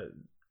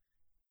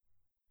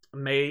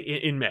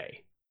in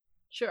May.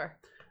 Sure.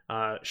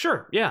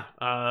 Sure, yeah.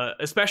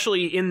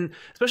 Especially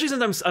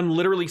since I'm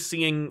literally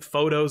seeing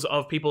photos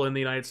of people in the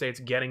United States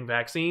getting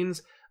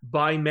vaccines.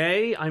 By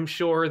May, I'm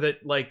sure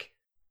that like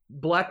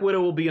Black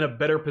Widow will be in a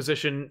better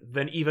position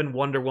than even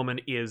Wonder Woman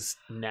is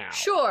now.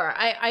 Sure.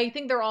 I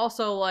think they're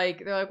also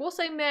like we'll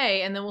say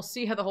May and then we'll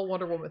see how the whole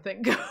Wonder Woman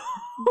thing goes.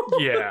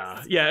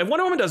 Yeah. If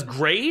Wonder Woman does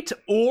great,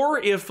 or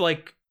if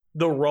like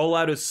the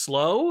rollout is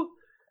slow,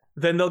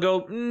 then they'll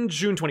go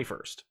June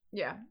 21st.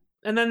 Yeah.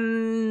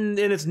 And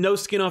it's no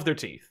skin off their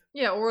teeth.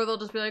 Yeah, or they'll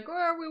just be like,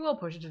 well, we will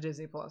push it to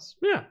Disney Plus.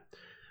 Yeah.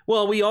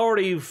 Well, we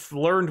already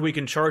learned we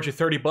can charge you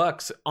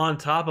 $30 on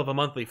top of a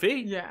monthly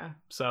fee. Yeah.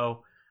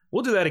 So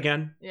we'll do that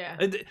again. Yeah.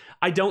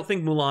 I don't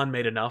think Mulan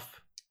made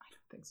enough, I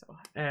don't think so.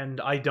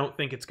 and I don't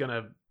think it's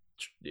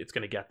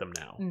gonna get them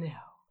now. No.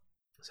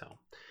 So,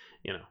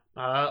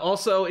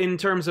 also in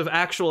terms of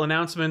actual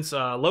announcements,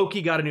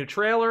 Loki got a new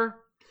trailer.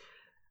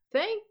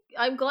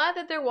 I'm glad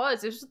that there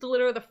was. This was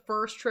literally the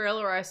first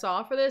trailer I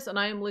saw for this, and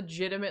I am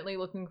legitimately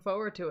looking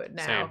forward to it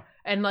now. Same.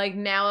 And like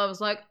now I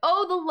was like,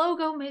 oh, the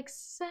logo makes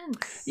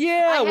sense.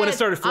 Yeah, when it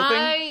started flipping.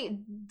 I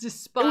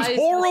despise It was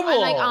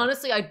horrible.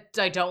 Honestly, I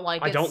don't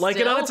like it. I don't like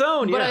it still, on its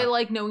own, But yeah. I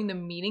like knowing the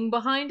meaning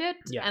behind it.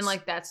 Yes. And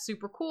like that's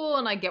super cool,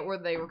 and I get where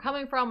they were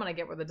coming from, and I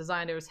get where the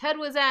designer's head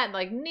was at.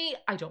 Like, neat.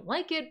 I don't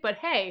like it, but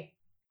hey.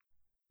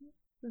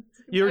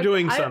 You're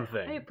doing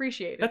something. I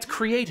appreciate it. That's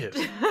creative.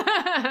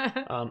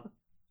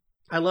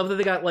 I love that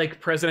they got like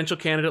presidential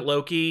candidate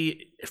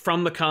Loki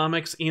from the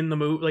comics in the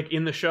movie, like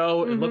in the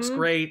show. It looks Mhm.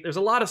 great. There's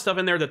a lot of stuff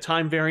in there. The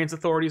Time Variance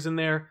Authority's in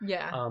there.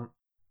 Yeah.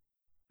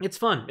 It's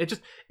fun.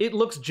 It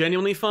looks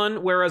genuinely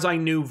fun, whereas I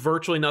knew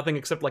virtually nothing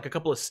except like a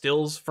couple of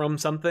stills from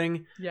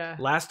something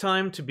last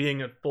time to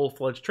being a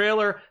full-fledged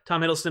trailer.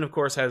 Tom Hiddleston, of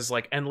course, has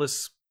like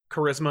endless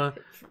charisma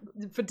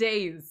for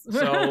days.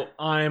 So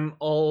I'm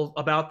all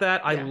about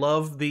that. I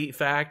love the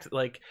fact,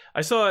 like, I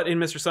saw it in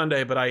Mr.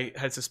 Sunday, but I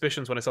had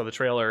suspicions when I saw the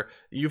trailer.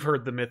 You've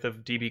heard the myth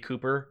of D.B.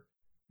 Cooper,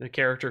 the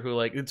character who,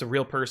 like, it's a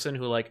real person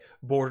who, like,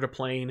 boarded a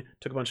plane,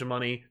 took a bunch of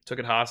money, took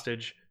it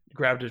hostage,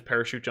 grabbed his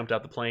parachute, jumped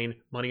out the plane,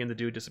 money and the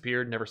dude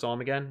disappeared, never saw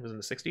him again. It was in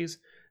the 60s.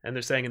 And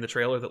they're saying in the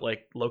trailer that,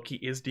 like, Loki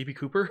is D.B.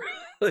 Cooper.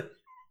 I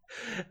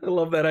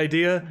love that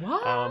idea.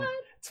 What?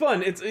 It's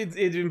fun.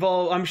 It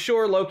involves. I'm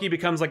sure Loki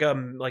becomes like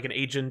an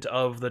agent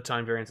of the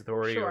Time Variance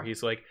Authority, or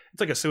he's like, it's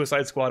like a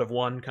Suicide Squad of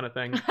one kind of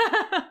thing.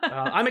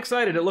 I'm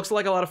excited. It looks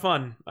like a lot of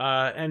fun.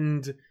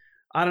 And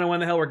I don't know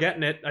when the hell we're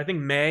getting it. I think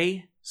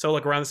May. So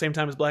like around the same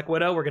time as Black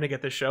Widow, we're gonna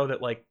get this show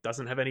that like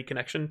doesn't have any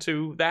connection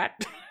to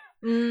that.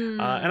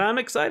 And I'm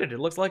excited. It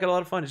looks like a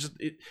lot of fun. It's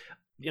just.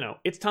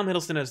 It's Tom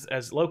Hiddleston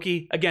as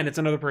Loki. Again, it's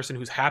another person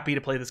who's happy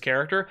to play this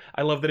character.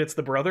 I love that it's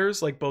the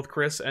brothers, like both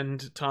Chris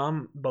and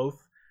Tom,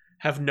 both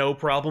have no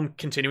problem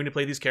continuing to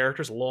play these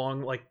characters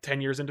long, like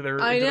 10 years into their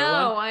run. I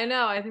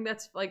know. I think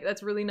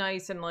that's really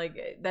nice, and like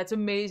that's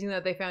amazing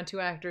that they found two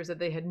actors that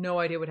they had no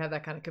idea would have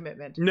that kind of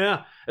commitment.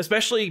 Yeah,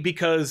 especially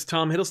because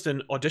Tom Hiddleston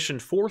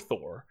auditioned for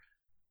Thor,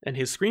 and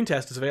his screen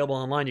test is available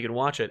online. You can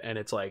watch it, and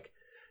it's like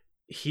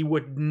he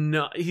would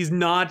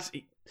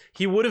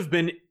have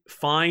been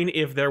fine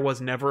if there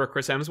was never a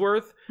Chris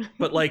Hemsworth,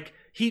 but like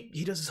he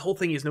does this whole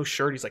thing. He has no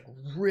shirt. He's like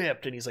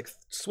ripped, and he's like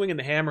swinging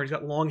the hammer. He's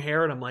got long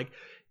hair, and I'm like,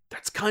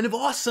 that's kind of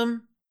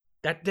awesome.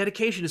 That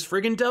dedication is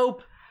friggin'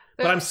 dope.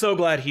 But I'm so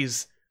glad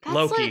he's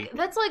Loki.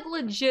 That's like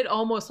legit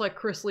almost like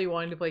Chris Lee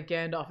wanting to play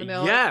Gandalf. And they're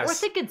like, we're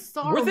thinking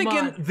Saruman. We're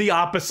thinking the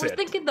opposite. We're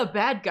thinking the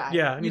bad guy.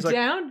 Yeah. And he's like,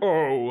 down?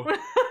 Oh,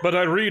 but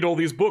I read all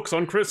these books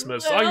on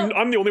Christmas.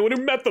 I'm the only one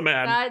who met the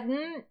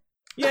man.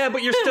 Yeah,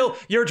 but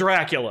you're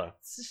Dracula.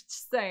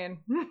 Just saying.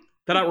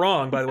 They're not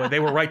wrong, by the way. They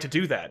were right to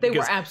do that. They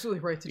were absolutely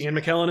right to do that. Ian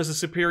McKellen is a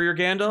superior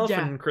Gandalf,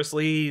 and Chris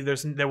Lee,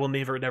 there will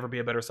never be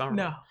a better Saruman.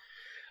 No.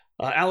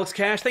 Alex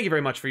Cash, thank you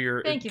very much for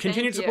your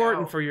continued support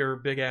and for your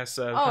big-ass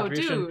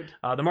contribution. Dude.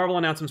 The Marvel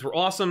announcements were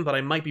awesome, but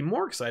I might be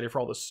more excited for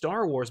all the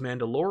Star Wars.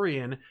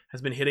 Mandalorian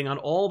has been hitting on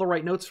all the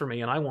right notes for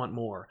me, and I want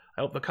more.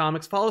 I hope the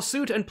comics follow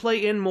suit and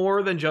play in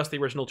more than just the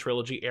original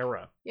trilogy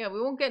era. Yeah,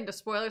 we won't get into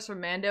spoilers for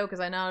Mando, because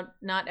I know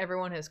not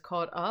everyone has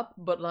caught up,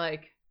 but,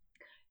 like,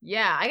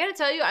 yeah, I gotta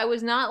tell you, I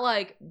was not,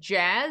 like,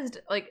 jazzed.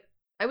 Like,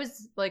 I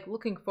was, like,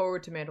 looking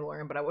forward to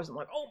Mandalorian, but I wasn't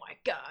like, oh my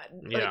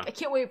god. Like, I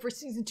can't wait for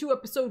season 2,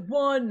 episode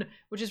 1,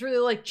 which is really,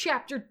 like,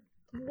 chapter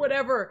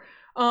whatever.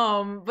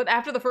 But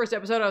after the first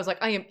episode, I was like,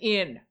 I am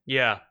in.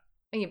 Yeah.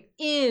 I am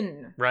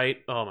in. Right?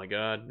 Oh my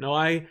god. No,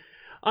 I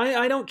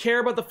don't care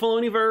about the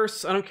full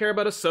universe. I don't care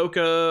about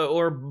Ahsoka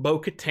or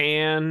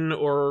Bo-Katan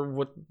or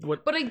what.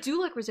 But I do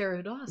like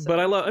Rosario Dawson.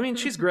 But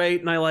she's great,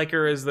 and I like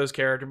her as those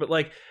characters. But,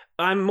 like,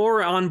 I'm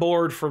more on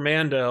board for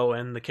Mando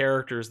and the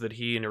characters that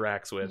he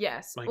interacts with.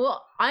 Yes. Like,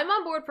 well, I'm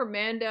on board for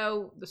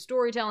Mando, the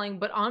storytelling,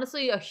 but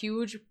honestly, a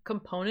huge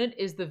component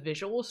is the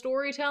visual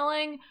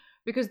storytelling,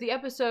 because the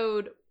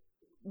episode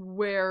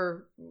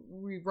where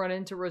we run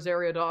into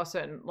Rosario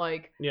Dawson,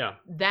 like,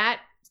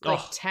 that,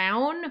 like,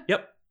 town.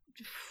 Yep.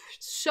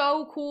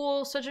 So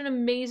cool. Such an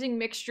amazing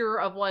mixture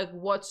of, like,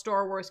 what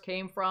Star Wars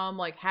came from,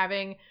 like,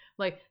 having,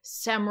 like,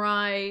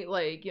 samurai,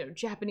 like, you know,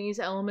 Japanese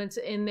elements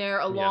in there,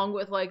 along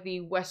with, like, the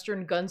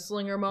Western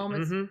gunslinger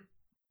moments. Mm-hmm.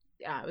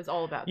 Yeah, it was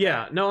all about that.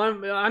 Yeah, no,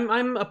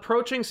 I'm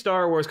approaching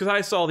Star Wars, because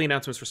I saw the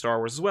announcements for Star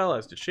Wars as well,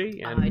 as did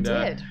she. And, I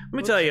did. Let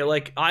me tell you,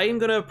 like, I am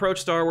going to approach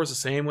Star Wars the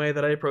same way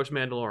that I approach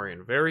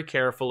Mandalorian. Very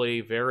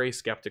carefully, very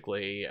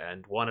skeptically,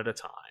 and one at a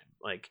time.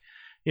 Like,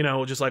 you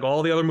know, just like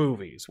all the other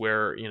movies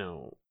where, you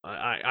know,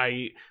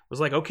 I was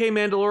like, okay,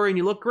 Mandalorian,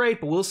 you look great,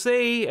 but we'll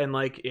see. And,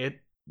 like, it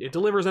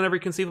delivers on every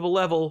conceivable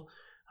level.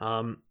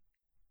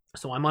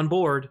 So I'm on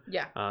board.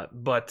 Yeah.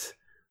 But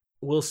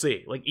we'll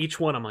see. Like, each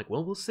one, I'm like,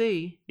 well, we'll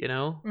see, you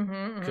know?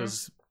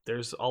 Because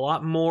there's a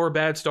lot more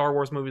bad Star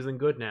Wars movies than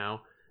good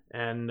now.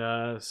 And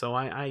so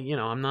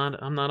I'm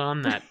not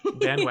on that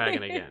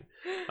bandwagon again.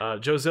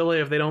 Joe Zilla,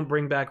 if they don't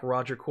bring back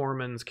Roger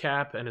Corman's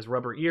cap and his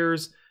rubber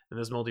ears, and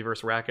this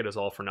multiverse racket is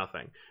all for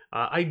nothing.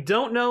 I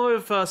don't know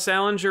if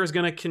Salinger is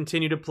going to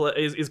continue to play,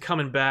 is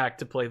coming back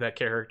to play that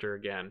character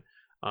again.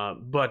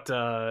 But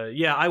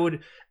yeah, I would,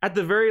 at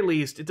the very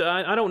least,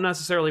 I don't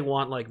necessarily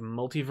want, like,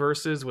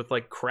 multiverses with,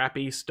 like,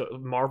 crappy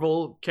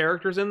Marvel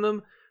characters in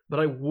them, but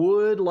I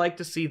would like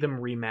to see them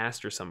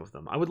remaster some of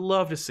them. I would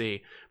love to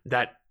see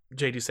that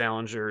J.D.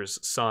 Salinger's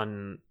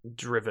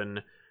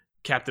son-driven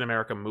Captain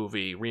America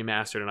movie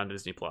remastered and on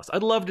Disney+.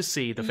 I'd love to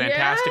see the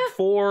Fantastic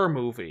Four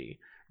movie,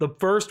 the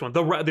first one,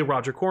 the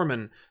Roger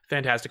Corman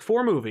Fantastic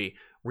Four movie,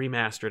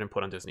 remastered and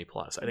put on Disney+.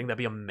 I think that'd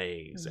be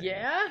amazing.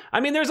 Yeah?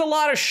 I mean, there's a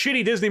lot of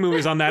shitty Disney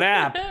movies on that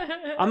app.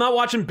 I'm not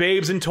watching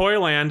Babes in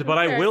Toyland, but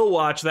I will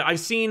watch that. I've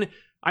seen,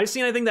 I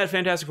think, that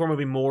Fantastic Four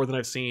movie more than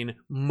I've seen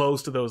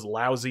most of those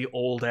lousy,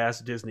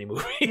 old-ass Disney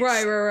movies.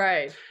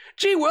 Right.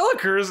 Gee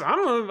Willikers,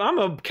 I'm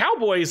a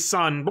cowboy's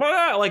son.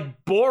 Blah,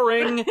 like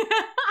boring.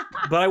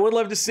 But I would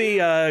love to see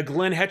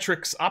Glenn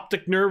Hetrick's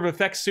Optic Nerve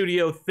Effects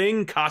Studio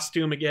Thing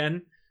costume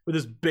again with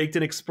his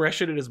baked-in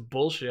expression and his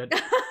bullshit.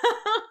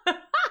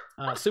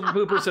 Super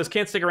Pooper says,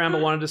 can't stick around,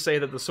 but wanted to say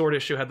that the sword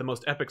issue had the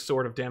most epic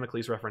Sword of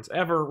Damocles reference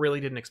ever. Really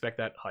didn't expect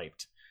that.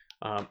 Hyped.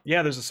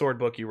 Yeah, there's a sword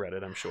book. You read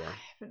it, I'm sure.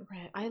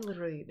 I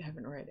literally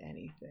haven't read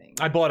anything.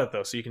 I bought it,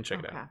 though, so you can check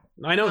it out.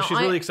 I know, she's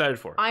really excited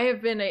for it.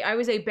 I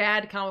was a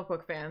bad comic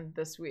book fan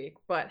this week,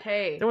 but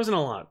hey. There wasn't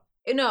a lot.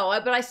 No,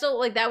 but I still,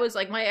 like, that was,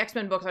 like, my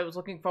X-Men books, I was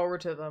looking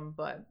forward to them,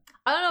 but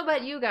I don't know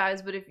about you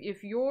guys, but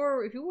if you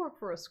work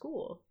for a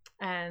school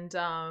and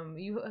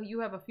you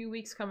have a few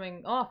weeks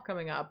coming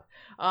up,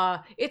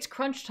 it's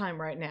crunch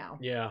time right now.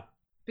 Yeah.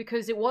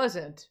 Because it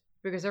wasn't.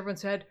 Because everyone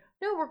said,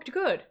 no, we're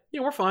good.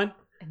 Yeah, we're fine.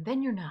 And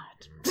then you're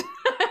not.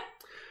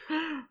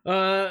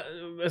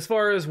 As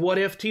far as What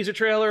If teaser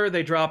trailer,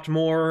 they dropped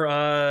more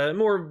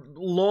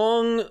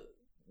long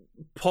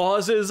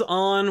pauses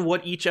on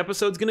what each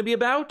episode's going to be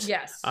about.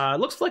 Yes.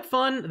 Looks like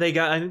fun.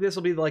 I think this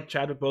will be like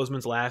Chadwick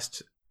Boseman's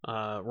last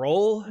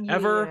role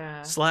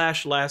ever /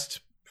 last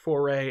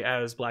foray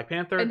as Black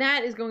Panther. And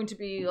that is going to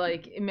be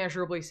like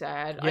immeasurably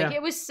sad. Yeah. Like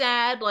it was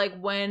sad like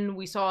when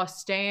we saw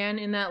Stan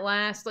in that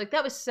last, like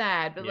that was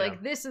sad, but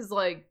like this is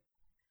like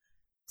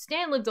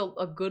Stan lived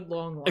a good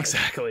long life.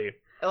 Exactly.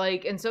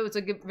 Like, and so it's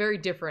a very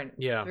different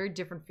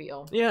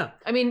feel. Yeah.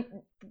 I mean,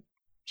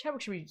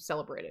 Chadwick should be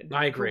celebrated.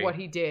 I agree. For what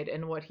he did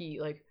and what he,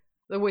 like,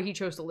 the way he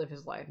chose to live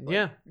his life. Like,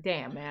 yeah.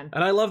 Damn, man.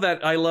 And I love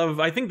that.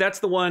 I think that's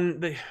the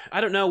one,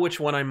 I don't know which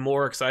one I'm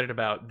more excited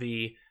about.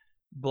 The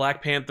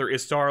Black Panther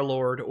is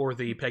Star-Lord or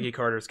the Peggy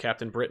Carter's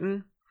Captain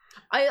Britain.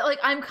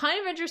 I'm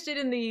kind of interested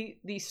in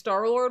the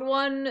Star-Lord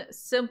one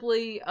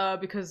simply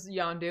because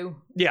Yondu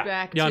is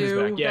back Yondu's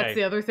too. Back. Yeah. That's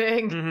the other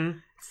thing. Mm-hmm.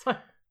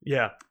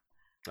 Yeah.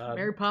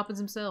 Mary Poppins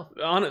himself.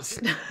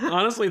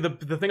 Honestly,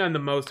 the thing I'm the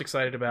most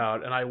excited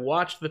about, and I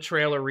watched the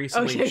trailer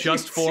recently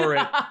just for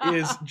it,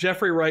 is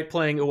Jeffrey Wright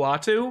playing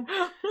Uatu.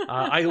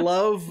 I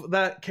love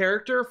that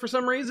character for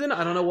some reason.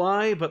 I don't know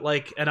why, but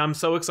like, and I'm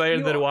so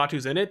excited that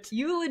Uatu's in it.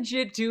 You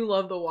legit do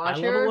love the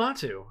Watcher. I love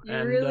Uatu.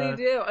 You really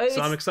do.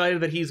 So I'm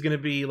excited that he's going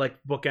to be like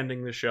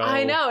bookending the show.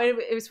 I know.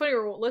 It was funny. We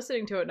were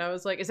listening to it, and I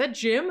was like, "Is that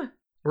Jim?"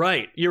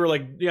 Right. You were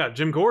like, yeah,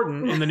 Jim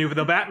Gordon in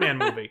the Batman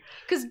movie.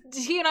 Because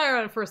he and I are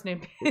on a first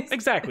name basis.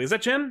 Exactly. Is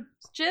that Jim?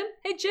 Jim?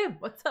 Hey, Jim.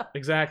 What's up?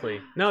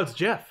 Exactly. No, it's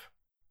Jeff.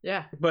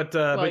 Yeah. But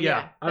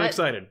yeah, I'm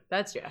excited.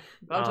 That's Jeff.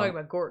 I'm talking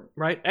about Gordon.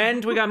 Right.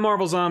 And we got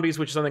Marvel Zombies,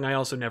 which is something I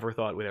also never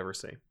thought we'd ever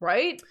see.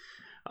 Right?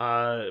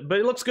 But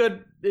it looks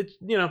good.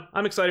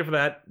 I'm excited for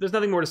that. There's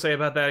nothing more to say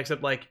about that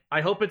except like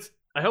I hope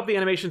the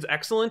animation's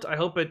excellent. I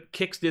hope it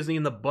kicks Disney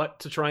in the butt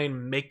to try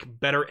and make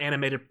better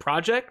animated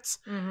projects.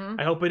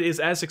 Mm-hmm. I hope it is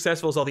as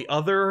successful as all the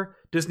other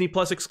Disney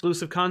Plus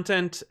exclusive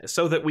content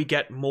so that we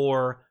get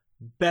more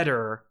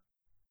better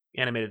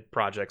animated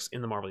projects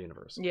in the Marvel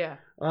Universe. Yeah.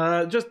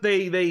 Just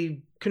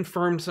they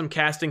confirmed some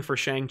casting for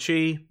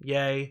Shang-Chi.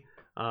 Yay.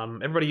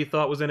 Everybody you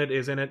thought was in it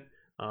is in it.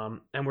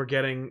 And we're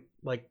getting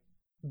like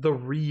the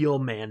real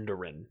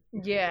Mandarin.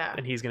 Yeah.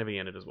 And he's going to be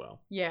in it as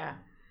well. Yeah.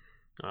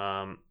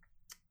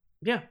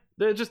 Yeah,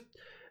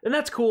 and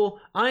that's cool.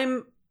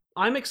 I'm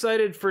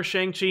excited for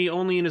Shang-Chi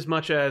only in as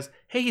much as,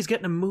 hey, he's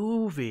getting a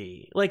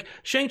movie. Like,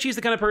 Shang-Chi's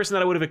the kind of person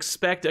that I would have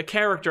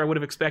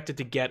expected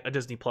to get a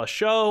Disney Plus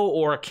show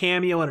or a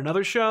cameo in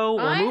another show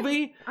or a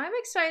movie. I'm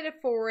excited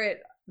for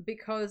it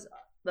because,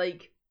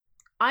 like,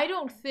 I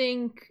don't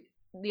think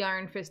the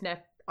Iron Fist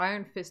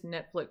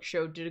Netflix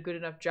show did a good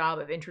enough job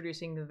of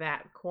introducing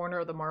that corner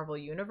of the Marvel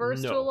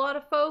Universe to a lot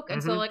of folk,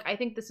 and so like I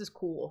think this is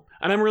cool.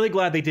 And I'm really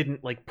glad they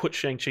didn't like put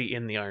Shang-Chi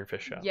in the Iron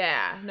Fist show.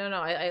 Yeah, no,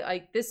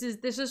 I this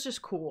is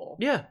just cool.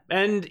 Yeah,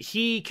 and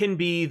he can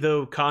be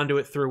the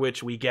conduit through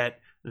which we get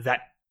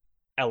that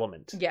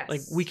element. Yes,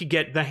 like we could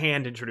get the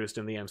Hand introduced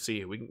in the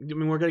MCU.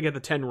 We're gonna get the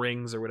 10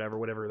 rings or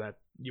whatever that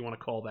you want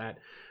to call that.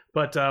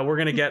 But we're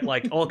gonna get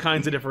like all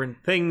kinds of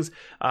different things.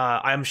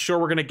 I'm sure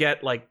we're gonna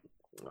get like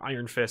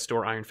Iron Fist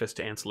or Iron Fist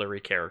ancillary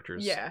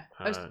characters. Yeah.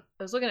 I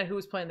was looking at who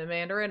was playing the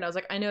Mandarin, and I was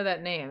like, I know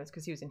that name. It's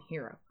because he was in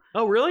Hero.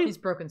 Oh, really? He's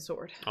Broken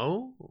Sword.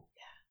 Oh.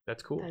 Yeah.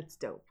 That's cool. That's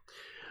dope.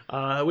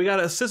 We got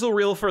a sizzle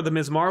reel for the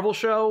Ms. Marvel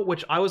show,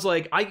 which I was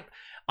like,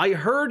 I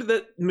heard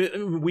that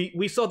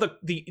we saw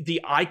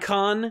the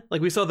icon,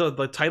 like we saw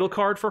the title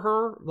card for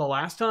her the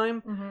last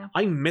time. Mm-hmm.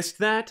 I missed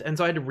that, and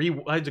so I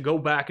had to go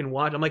back and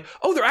watch. I'm like,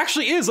 oh, there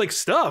actually is like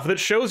stuff that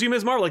shows you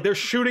Ms. Marvel. Like they're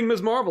shooting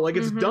Ms. Marvel. Like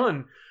it's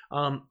done.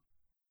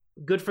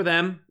 Good for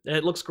them.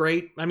 It looks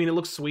great. I mean, it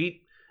looks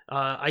sweet.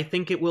 I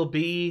think it will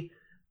be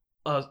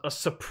a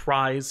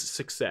surprise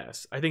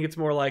success. I think it's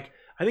more like,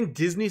 I think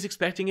Disney's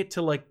expecting it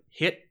to like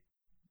hit,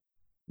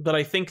 but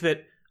I think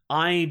that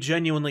I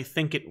genuinely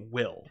think it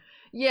will.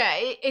 Yeah,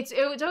 it's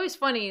always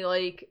funny,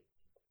 like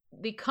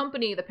the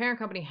parent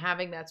company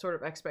having that sort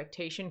of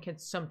expectation can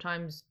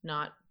sometimes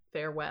not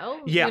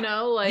farewell. Yeah. You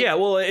know, like yeah,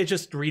 well, it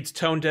just reads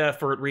tone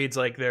deaf, or it reads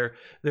like they're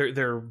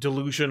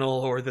delusional,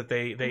 or that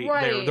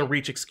their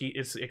reach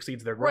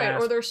exceeds their grasp.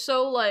 right, or they're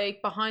so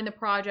like behind the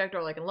project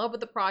or like in love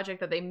with the project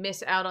that they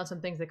miss out on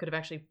some things that could have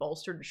actually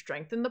bolstered and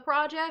strengthened the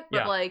project. But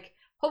Yeah. like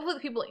hopefully the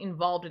people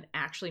involved in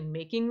actually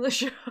making the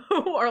show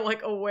are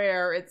like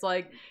aware. It's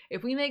like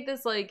if we make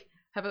this like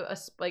have a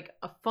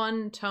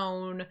fun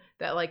tone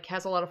that like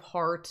has a lot of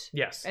heart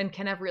Yes. and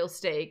can have real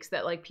stakes,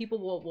 that like people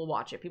will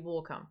watch it, people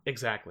will come.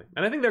 Exactly.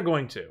 And I think they're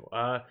going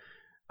to.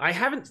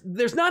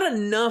 There's not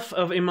enough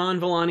of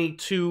Iman Vellani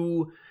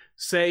to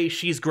say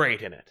she's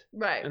great in it.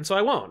 Right. And so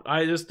I won't.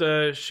 I just,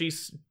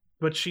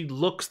 but she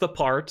looks the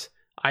part.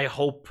 I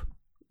hope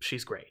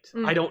she's great.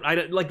 I don't,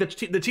 like the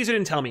teaser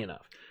didn't tell me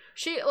enough.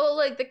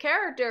 Like the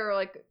character,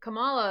 like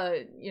Kamala,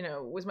 you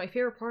know, was my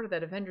favorite part of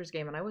that Avengers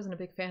game, and I wasn't a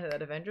big fan of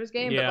that Avengers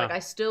game, Yeah. but like I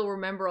still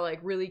remember like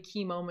really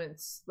key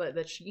moments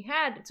that she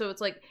had. So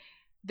it's like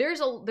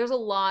there's a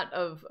lot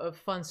of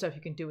fun stuff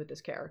you can do with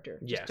this character.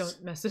 Just Yes.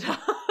 don't mess it up.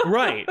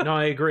 Right. No,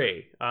 I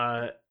agree.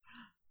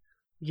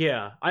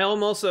 Yeah. I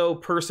am also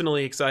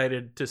personally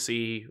excited to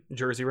see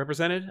Jersey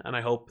represented, and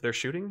I hope they're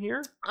shooting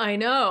here. I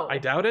know. I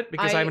doubt it,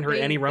 because I haven't heard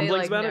any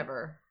rumblings about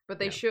never, but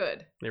they Yeah.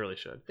 should. They really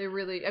should. They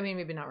really. I mean,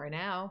 maybe not right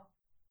now.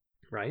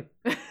 Right.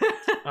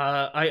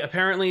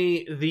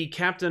 Apparently the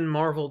Captain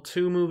Marvel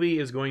 2 movie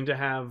is going to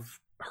have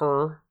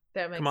her,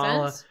 That makes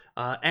Kamala, sense.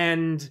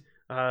 and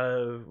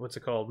what's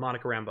it called,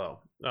 Monica Rambeau,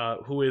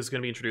 who is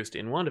going to be introduced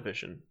in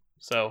WandaVision.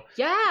 So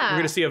Yeah. we're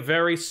going to see a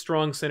very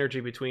strong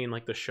synergy between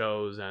like the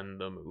shows and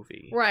the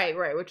movie. Right,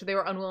 which they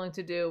were unwilling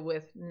to do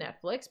with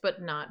Netflix,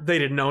 but not. They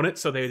didn't own it,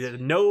 so they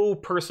had no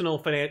personal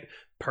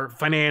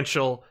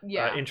financial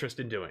Yeah. interest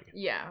in doing it.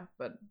 Yeah,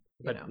 but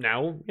But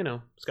now,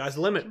 sky's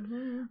the limit.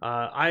 Mhm.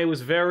 I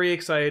was very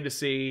excited to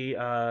see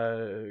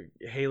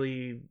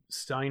Haley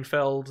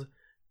Steinfeld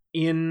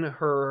in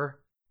her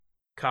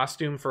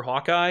costume for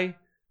Hawkeye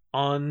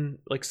on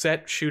like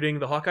set shooting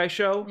the Hawkeye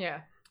show.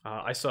 Yeah.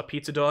 I saw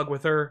Pizza Dog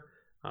with her.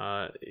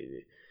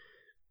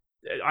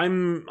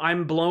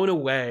 I'm blown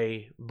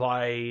away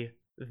by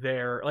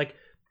their like.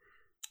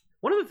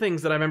 One of the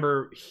things that I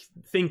remember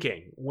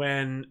thinking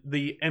when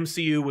the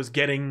MCU was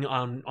getting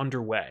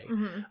underway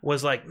Mhm.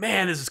 was like,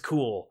 man, this is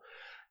cool.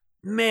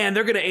 Man,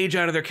 they're going to age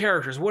out of their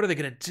characters. What are they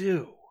going to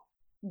do?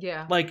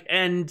 Yeah. Like,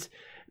 and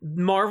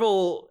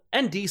Marvel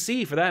and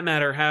DC, for that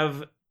matter,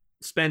 have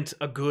spent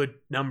a good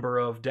number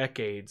of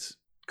decades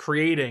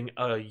creating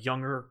a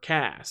younger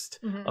cast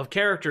Mhm. of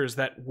characters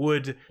that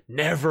would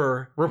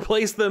never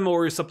replace them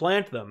or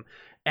supplant them.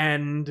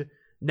 And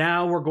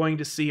now we're going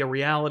to see a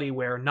reality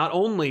where not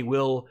only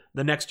will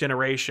the next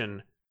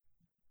generation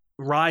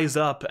rise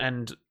up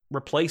and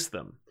replace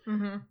them,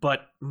 Mhm.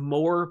 but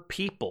more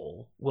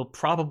people will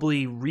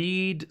probably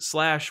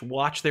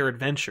read/watch their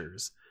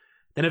adventures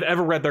than have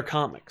ever read their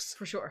comics.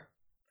 For sure.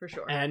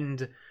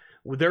 And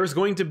there's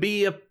going to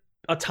be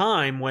a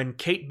time when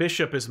Kate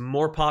Bishop is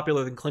more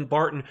popular than Clint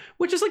Barton,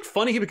 which is like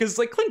funny because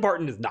like Clint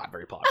Barton is not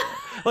very popular.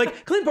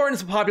 Like Clint Barton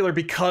is popular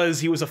because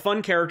he was a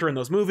fun character in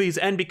those movies,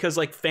 and because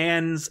like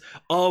fans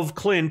of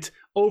Clint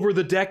over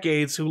the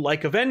decades who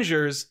like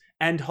Avengers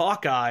and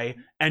Hawkeye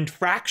and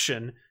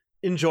Fraction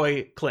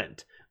enjoy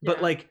Clint. But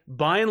Yeah. like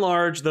by and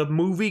large, the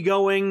movie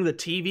going, the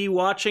TV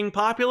watching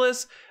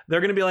populace,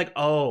 they're gonna be like,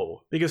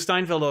 oh, because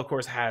Steinfeld of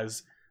course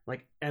has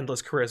like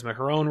endless charisma,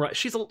 her own right.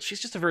 She's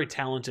just a very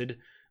talented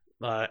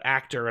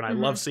actor, and I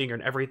love seeing her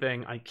in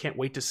everything. I can't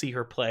wait to see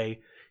her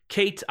play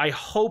Kate. I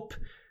hope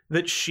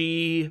that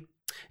she,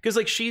 because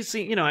like she's,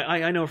 I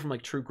know her from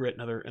like True Grit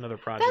and other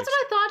projects. That's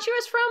what I thought she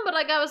was from, but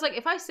like I was like,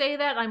 if I say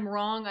that, I'm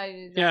wrong.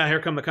 Yeah,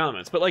 here come the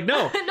comments. But like,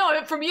 no,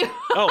 no, from you.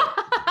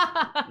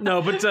 Oh.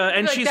 No, but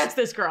and like, she's that's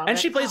this girl, and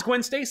she plays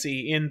Gwen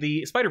Stacy in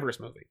the Spider-Verse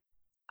movie.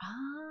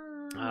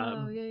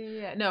 Oh,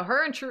 yeah. No,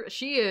 her and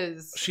she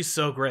is. She's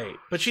so great,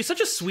 but she's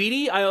such a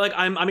sweetie.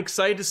 I'm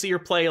excited to see her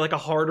play like a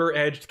harder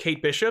edged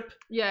Kate Bishop.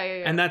 Yeah.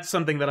 And that's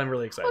something that I'm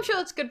really excited. I'm sure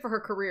that's good for her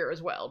career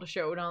as well, to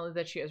show not only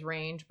that she has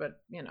range, but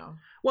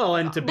Well,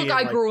 and to be look,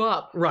 I grew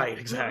up. Right,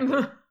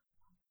 exactly.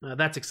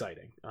 That's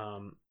exciting.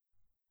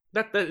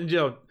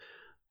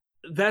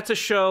 That's a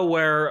show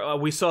where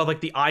we saw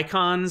like the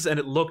icons, and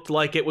it looked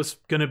like it was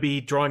going to be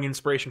drawing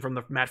inspiration from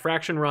the Matt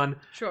Fraction run.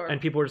 Sure. And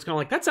people were just kind of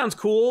like, that sounds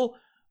cool.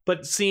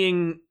 But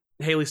seeing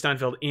Haley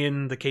Steinfeld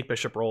in the Kate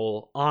Bishop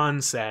role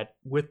on set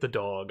with the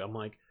dog, I'm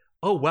like,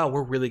 oh, wow,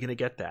 we're really going to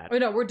get that. Oh,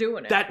 no, we're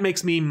doing it. That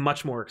makes me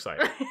much more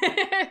excited.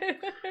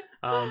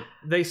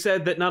 They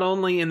said that not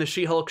only in the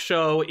She-Hulk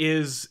show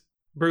is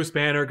Bruce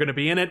Banner going to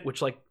be in it,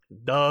 which like,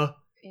 duh.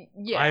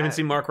 Yeah. I haven't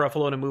seen Mark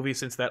Ruffalo in a movie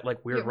since that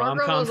like weird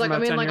rom-com from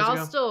about 10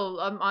 years ago.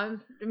 I'm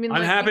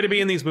happy to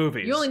be in these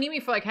movies. You only need me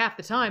for like half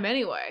the time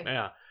anyway.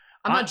 Yeah.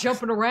 I'm not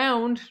jumping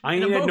around. I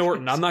need Ed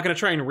Norton. I'm not going to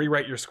try and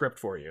rewrite your script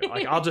for you.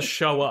 Like I'll just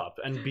show up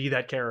and be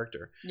that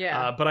character.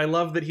 Yeah. But I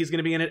love that he's going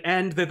to be in it,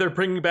 and that they're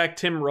bringing back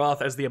Tim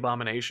Roth as the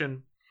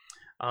Abomination.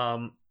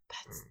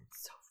 That's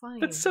so funny.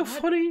 That's so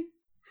funny.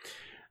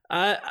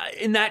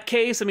 In that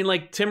case, I mean,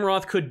 like Tim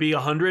Roth could be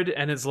 100,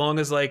 and as long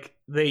as like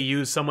they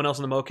use someone else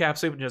in the mocap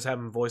suit and just have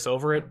him voice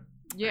over it,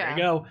 Yeah. There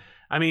you go.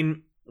 I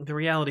mean, the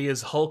reality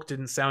is Hulk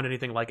didn't sound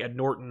anything like Ed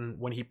Norton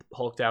when he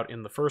hulked out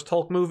in the first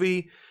Hulk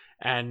movie,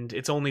 and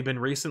it's only been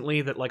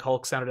recently that like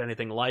Hulk sounded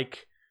anything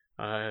like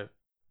Mark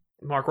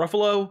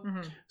Ruffalo.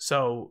 Mm-hmm.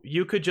 So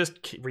you could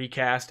just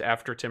recast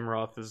after Tim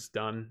Roth is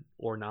done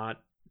or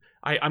not.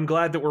 I'm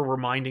glad that we're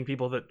reminding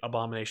people that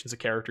Abomination's a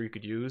character you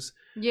could use.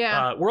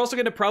 Yeah. We're also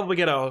going to probably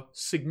get a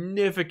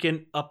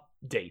significant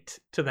update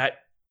to that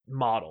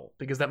model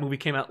because that movie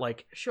came out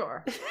like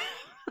Sure.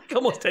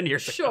 almost 10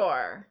 years ago.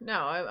 Sure. No,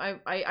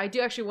 I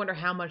do actually wonder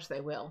how much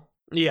they will.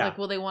 Yeah. Like,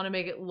 will they want to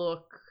make it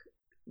look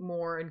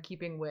more in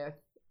keeping with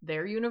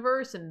their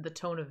universe and the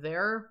tone of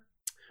their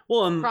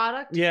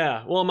product?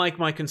 Yeah. Well,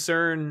 my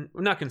concern,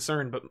 not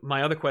concern, but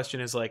my other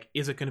question is like,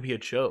 is it going to be a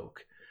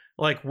joke?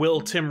 Like, will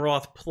Tim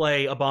Roth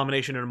play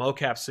Abomination in a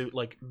mocap suit,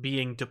 like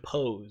being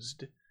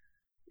deposed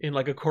in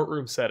like a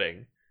courtroom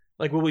setting?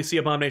 Like, will we see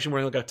Abomination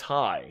wearing like a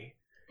tie?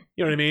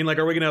 You know what I mean? Like,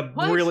 are we going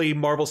to really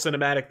Marvel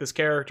Cinematic this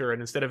character,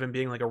 and instead of him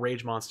being like a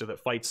rage monster that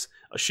fights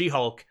a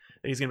She-Hulk,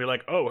 he's going to be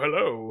like, oh,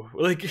 hello.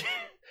 Like,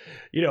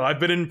 you know, I've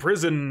been in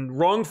prison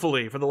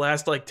wrongfully for the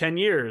last like 10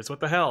 years. What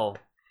the hell?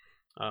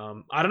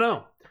 I don't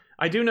know.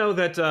 I do know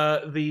that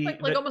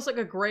almost like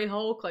a Gray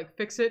Hulk, like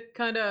fix it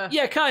kind of.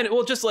 Yeah, kind of.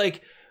 Well, just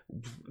like,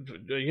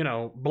 you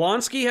know,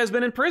 Blonsky has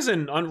been in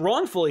prison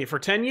wrongfully for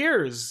 10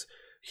 years.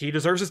 He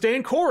deserves to stay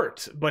in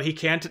court, but he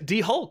can't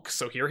de-Hulk,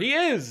 so here he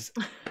is.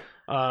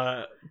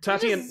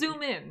 Just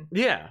zoom in.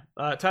 Yeah.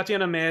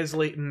 Tatiana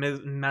Maslany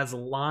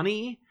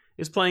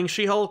is playing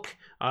She-Hulk,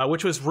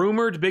 which was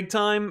rumored big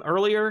time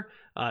earlier.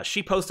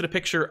 She posted a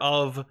picture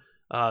of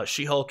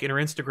She-Hulk in her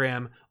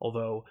Instagram,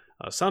 although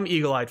some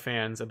eagle-eyed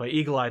fans, and by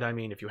eagle-eyed I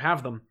mean if you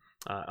have them,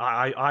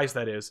 eyes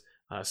that is,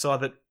 saw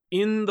that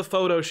in the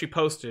photo she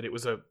posted, it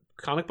was a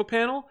comic book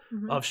panel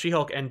of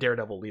She-Hulk and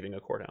Daredevil leaving a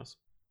courthouse.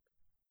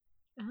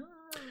 Oh.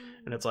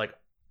 And it's like,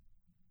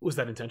 was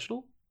that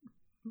intentional?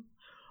 Well,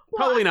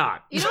 probably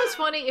not. You know what's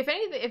funny? If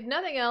anything, if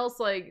nothing else,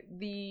 like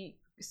the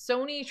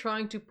Sony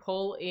trying to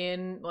pull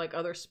in like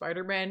other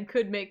Spider-Man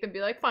could make them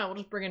be like, fine, we'll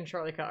just bring in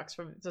Charlie Cox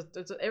from.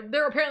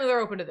 They're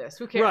open to this.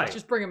 Who cares? Right.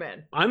 Just bring him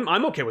in.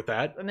 I'm okay with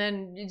that. And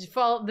then you just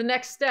follow. The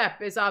next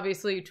step is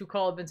obviously to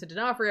call Vincent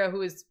D'Onofrio,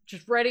 who is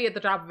just ready at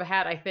the drop of a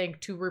hat, I think,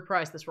 to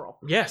reprise this role.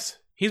 Yes,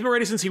 he's been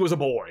ready since he was a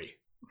boy.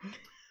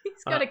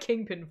 He's got a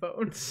Kingpin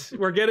phone.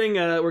 We're getting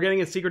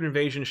a Secret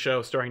Invasion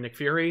show starring Nick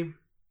Fury.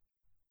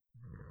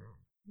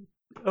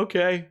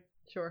 Okay.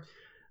 Sure.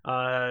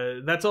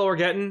 That's all we're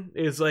getting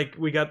is like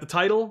we got the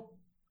title,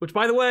 which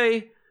by the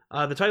way,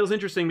 the title's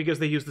interesting because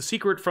they use the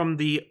secret from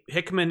the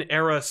Hickman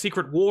era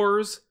Secret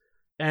Wars,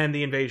 and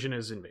the invasion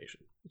is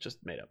Invasion. It's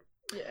just made up.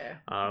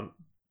 Yeah.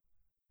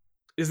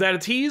 Is that a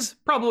tease?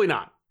 Probably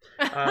not.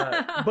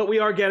 But we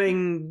are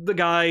getting the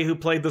guy who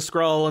played the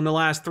Skrull in the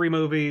last 3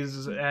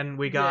 movies, and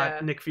we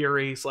got Nick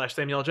Fury /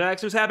 Samuel L.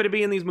 Jackson, who's happy to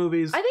be in these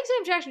movies. I think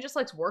Sam Jackson just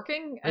likes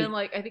working, and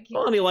like I think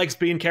and he likes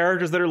being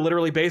characters that are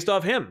literally based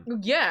off him.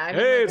 Yeah. I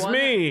mean, hey, it's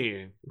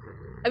me.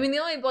 I mean, the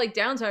only like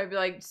downside would be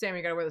like, Sam,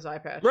 you gotta wear this eye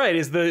patch. Right?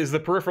 Is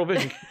the peripheral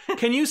vision?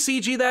 Can you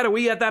CG that? Are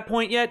we at that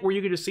point yet where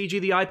you could just CG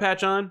the eye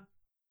patch on?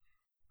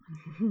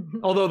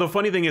 Although the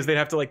funny thing is they'd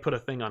have to like put a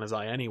thing on his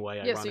eye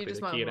anyway. Yeah, so you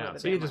just key it out.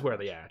 So you just wear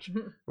the patch,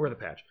 wear the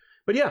patch.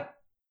 But yeah,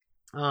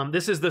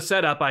 this is the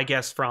setup, I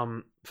guess,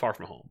 from Far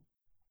From Home.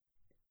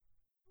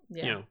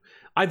 Yeah. You know,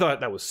 I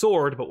thought that was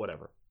Sword, but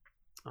whatever.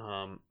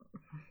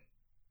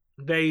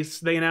 They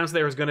announced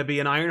there was going to be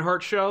an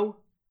Ironheart show,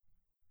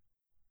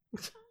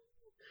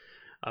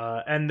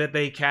 and that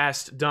they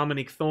cast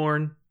Dominique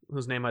Thorne,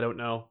 whose name I don't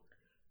know.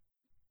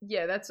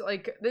 Yeah, that's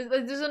like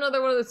there's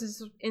another one of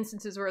those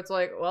instances where it's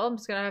like, well, I'm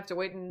just gonna have to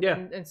wait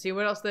and see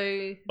what else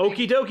they.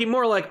 Okie dokie,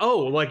 more like, oh,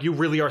 like you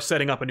really are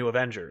setting up a new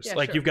Avengers. Yeah,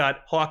 like sure. You've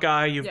got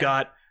Hawkeye, you've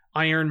got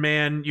Iron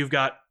Man, you've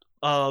got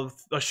a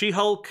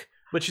She-Hulk,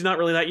 but she's not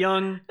really that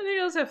young. And then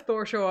you also have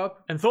Thor show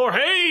up. And Thor,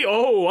 hey,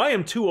 oh, I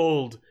am too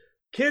old.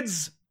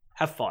 Kids,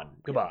 have fun.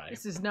 Goodbye.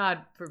 This is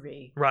not for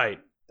me.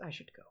 Right. I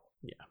should go.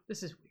 Yeah.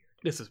 This is weird.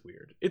 This is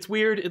weird. It's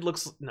weird. It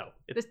looks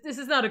This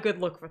is not a good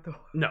look for Thor.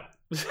 No.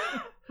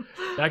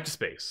 Back to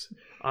space.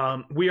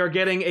 We are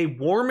getting a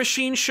War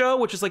Machine show,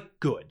 which is like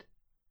good.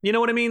 You know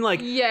what I mean? Like,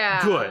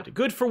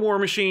 good for War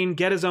Machine.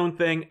 Get his own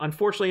thing.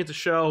 Unfortunately, it's a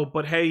show,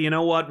 but hey, you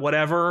know what?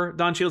 Whatever.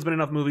 Don Cheadle's been in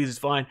enough movies. It's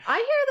fine. I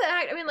hear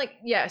that. I mean, like,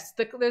 yes,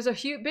 there's a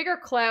bigger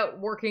clout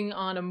working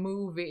on a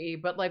movie,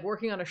 but like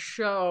working on a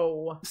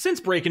show. Since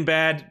Breaking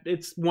Bad,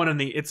 it's one and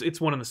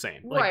the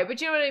same. Like, right,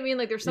 but you know what I mean?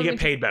 Like, there's something you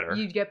get paid better.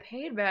 You get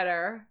paid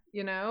better,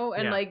 you know,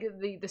 and like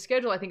the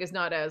schedule, I think, is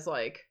not as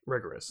like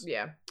rigorous.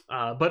 Yeah.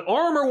 But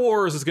Armor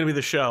Wars is going to be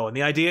the show, and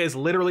the idea is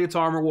literally it's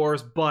Armor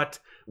Wars, but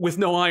with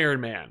no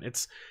Iron Man.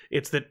 It's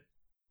that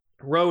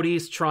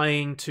Rhodey's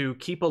trying to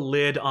keep a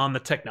lid on the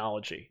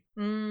technology.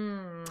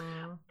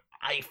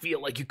 I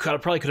feel like you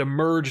probably could have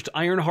merged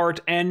Ironheart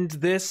and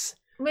this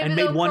and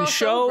made one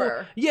show.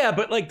 Over. Yeah,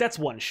 but like that's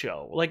one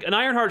show. Like an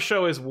Ironheart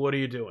show is what are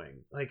you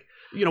doing? Like,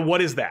 you know,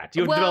 what is that?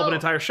 You have to develop an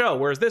entire show.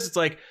 Whereas this, it's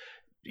like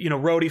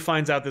Rhodey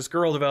finds out this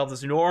girl developed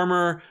this new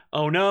armor.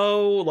 Oh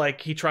no,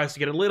 like he tries to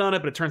get a lid on it,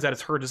 but it turns out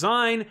it's her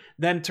design.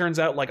 Then it turns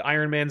out like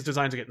Iron Man's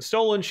designs are getting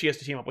stolen. She has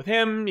to team up with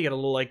him. You get a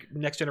little like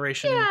next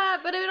generation. Yeah,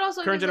 but it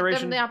also current gives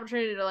generation. them the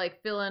opportunity to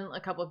like fill in a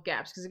couple of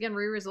gaps. Because again,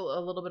 Riri's a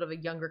little bit of a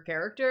younger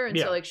character, and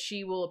Yeah. so like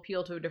she will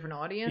appeal to a different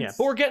audience. Yeah,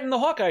 but we're getting the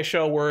Hawkeye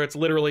show where it's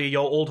literally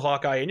old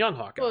Hawkeye and young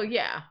Hawkeye. Well,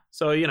 yeah.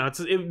 So,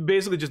 it would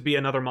basically just be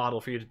another model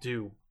for you to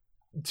do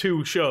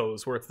 2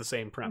 shows where it's the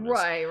same premise.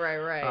 Right.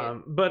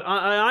 But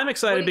I'm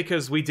excited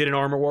because we did an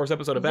Armor Wars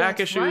episode of Back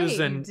That's Issues, right,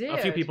 and you a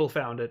few did. people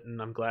found it,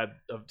 and I'm glad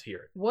to hear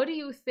it. What do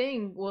you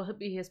think will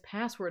be his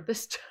password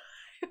this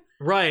time?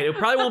 Right. It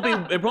probably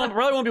won't be. It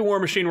probably won't be War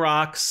Machine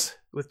Rocks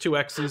with 2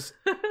 X's,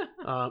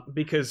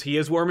 because he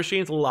is War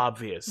Machine. It's a little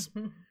obvious.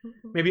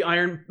 Maybe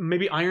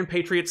Iron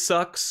Patriot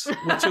sucks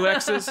with 2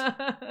 X's.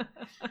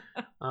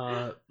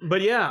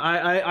 But yeah,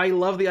 I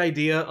love the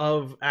idea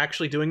of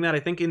actually doing that. I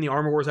think in the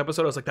Armor Wars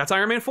episode, I was like, that's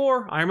Iron Man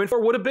 4. Iron Man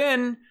 4 would have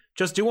been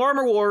just do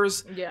Armor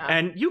Wars. Yeah.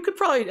 And you could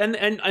probably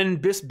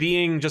and this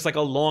being just like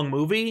a long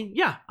movie,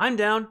 yeah, I'm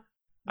down.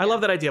 I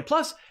love that idea.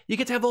 Plus, you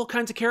get to have all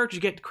kinds of characters.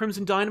 You get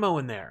Crimson Dynamo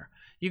in there.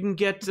 You can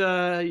get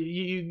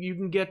you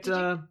can get Did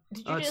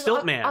you just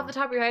Stiltman. off the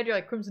top of your head, you're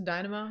like Crimson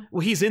Dynamo? Well,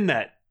 he's in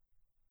that.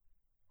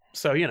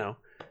 So,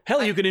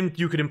 hell, you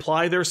could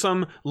imply there's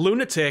some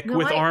lunatic No,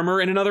 with armor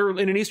in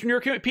an Eastern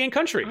European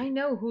country. I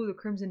know who the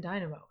Crimson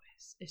Dynamo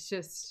is. It's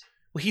just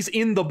Well, he's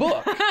in the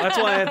book. That's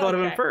why I thought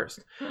of him Okay.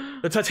 first.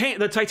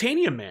 The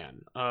Titanium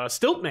Man,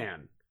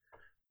 Stiltman,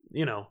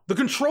 the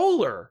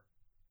Controller.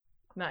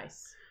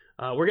 nice.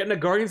 We're getting a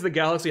Guardians of the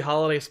Galaxy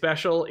holiday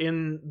special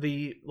in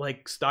the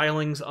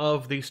stylings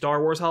of the Star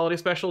Wars holiday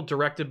special,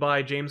 directed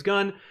by James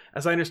Gunn.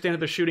 As I understand it,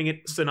 they're shooting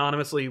it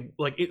synonymously,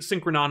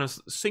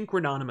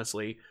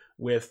 synchrononymously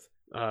with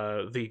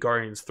the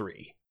Guardians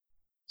 3.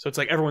 So it's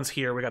like everyone's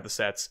here, we got the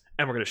sets,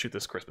 and we're gonna shoot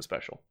this Christmas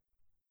special.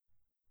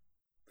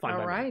 Fine by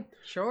All me. right,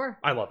 sure.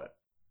 I love it.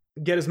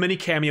 Get as many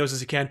cameos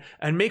as you can,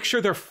 and make sure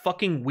they're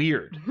fucking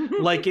weird.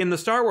 Like in the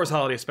Star Wars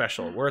holiday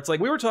special, where it's like,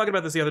 we were talking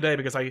about this the other day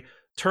because I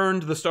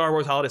turned the Star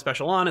Wars holiday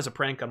special on as a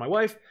prank on my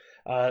wife,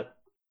 and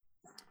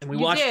we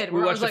You watched did, we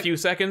where I watched was a few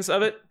seconds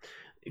of it.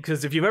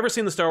 Because if you've ever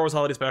seen the Star Wars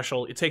holiday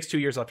special, it takes 2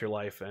 years off your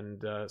life,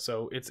 and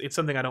so it's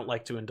something I don't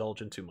like to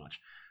indulge in too much.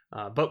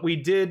 But we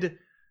did.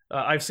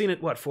 I've seen it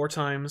 4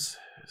 times,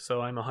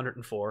 so I'm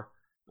 104.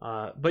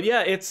 But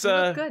yeah, it's You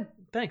look good.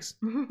 thanks.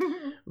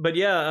 But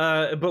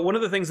yeah, but one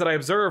of the things that I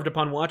observed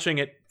upon watching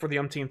it for the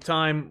umpteenth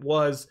time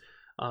was,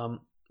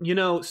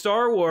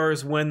 Star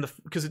Wars,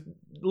 because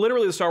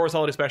literally the Star Wars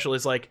holiday special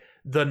is like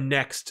the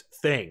next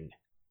thing,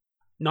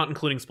 not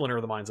including Splinter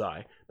of the Mind's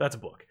Eye. That's a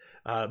book.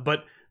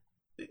 But,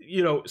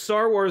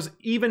 Star Wars,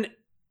 even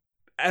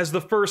as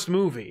the first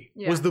movie,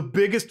 Yeah. was the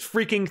biggest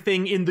freaking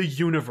thing in the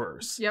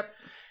universe. Yep.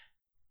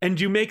 And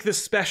you make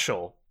this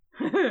special,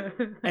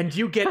 and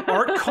you get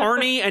Art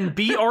Carney and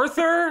B.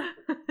 Arthur.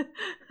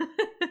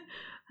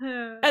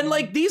 And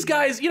like these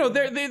guys,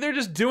 they're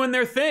just doing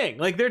their thing.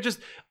 Like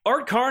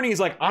Art Carney's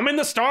like, I'm in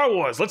the Star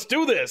Wars. Let's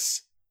do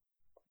this.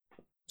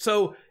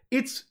 So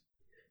it's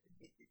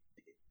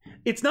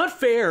not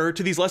fair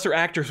to these lesser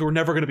actors who are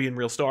never going to be in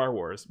real Star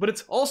Wars. But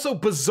it's also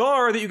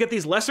bizarre that you get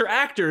these lesser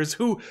actors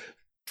who,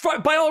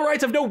 by all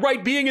rights, have no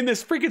right being in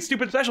this freaking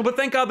stupid special. But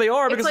thank God they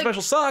are, because the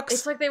special sucks.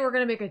 It's like they were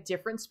gonna make a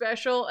different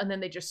special, and then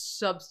they just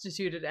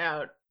substituted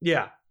out.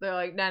 Yeah, They're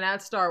like, nah, now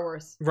it's Star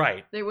Wars.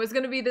 right. There was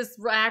gonna be this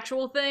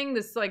actual thing,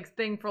 this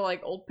thing for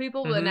old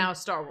people, but Mhm. now it's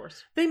Star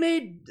Wars. They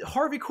made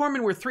Harvey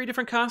Korman wear 3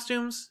 different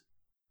costumes.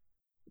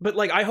 But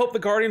I hope the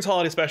Guardians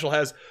holiday special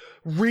has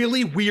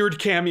really weird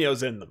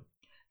cameos in them.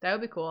 That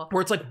would be cool.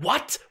 Where it's like,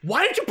 what?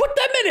 Why did you put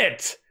them in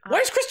it? Why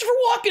is Christopher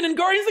Walken in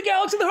Guardians of the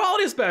Galaxy the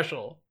holiday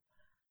special?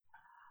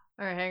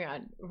 All right, hang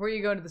on. Before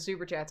you go into the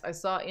super chats, I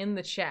saw in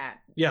the chat,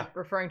 Yeah.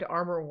 referring to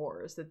Armor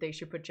Wars, that they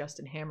should put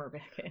Justin Hammer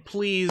back in.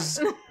 Please.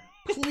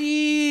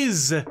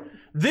 Please.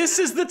 This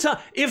is the time.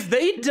 If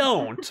they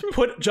don't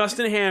put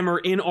Justin Hammer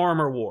in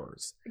Armor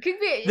Wars, It could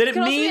be. Then It it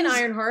could also be an means-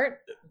 Ironheart.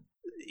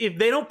 if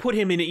they don't put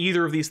him in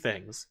either of these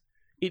things,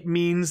 it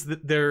means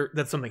that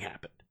that something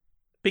happened.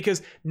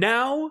 Because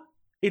now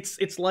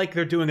it's like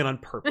they're doing it on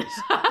purpose.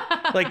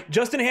 Like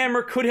Justin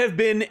Hammer could have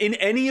been in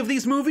any of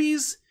these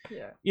movies.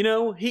 Yeah.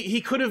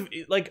 He could have,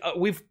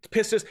 we've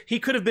pissed us. He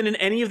could have been in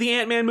any of the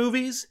Ant-Man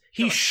movies.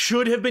 He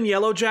Sure. should have been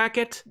Yellow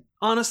Jacket,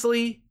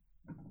 honestly.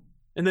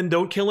 And then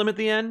don't kill him at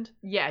the end.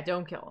 Yeah,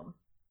 don't kill him.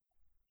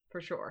 For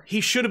sure.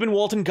 He should have been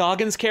Walton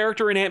Goggins'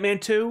 character in Ant-Man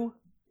 2.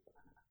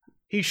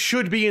 He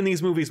should be in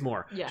these movies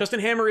more. Yes.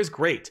 Justin Hammer is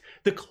great.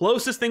 The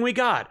closest thing we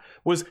got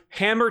was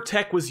Hammer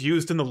Tech was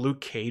used in the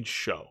Luke Cage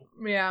show.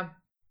 Yeah.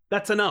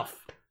 That's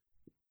enough.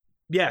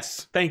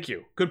 Yes, thank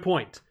you. Good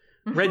point.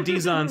 Red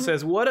Dizon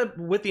says,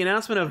 with the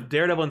announcement of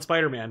Daredevil and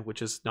Spider-Man,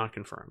 which is not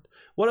confirmed,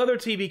 what other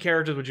TV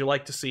characters would you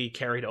like to see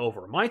carried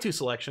over? My 2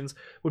 selections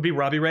would be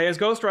Robbie Ray as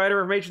Ghost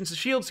Rider of Agents of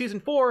S.H.I.E.L.D. Season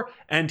 4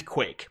 and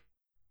Quake.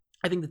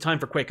 I think the time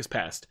for Quake has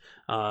passed.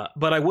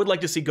 But I would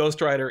like to see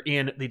Ghost Rider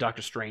in the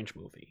Doctor Strange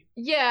movie.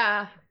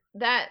 Yeah.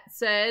 That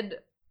said,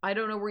 I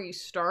don't know where you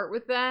start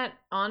with that.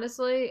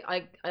 Honestly,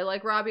 I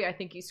like Robbie. I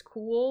think he's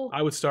cool.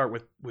 I would start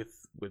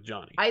with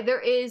Johnny.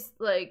 There is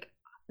like,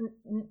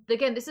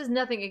 again, this is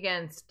nothing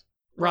against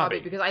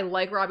Robbie because I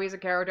like Robbie as a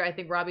character. I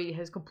think Robbie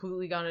has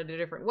completely gone in a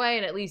different way,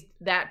 and at least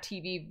that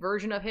TV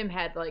version of him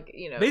had like,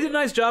 you know, they did a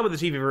nice job with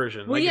the TV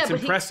version. Well, like, yeah, it's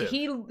but impressive.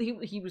 He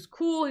was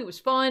cool. He was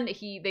fun.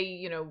 They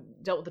you know,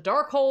 dealt with the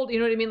Darkhold. You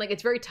know what I mean? Like,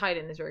 it's very tight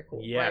and it's very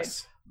cool.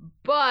 Yes. Right?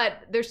 But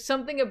there's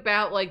something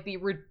about like the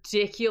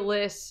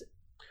ridiculous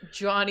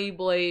Johnny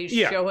Blaze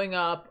showing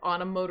up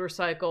on a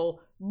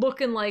motorcycle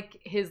looking like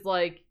his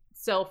like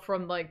self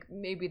from like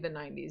maybe the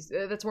 90s.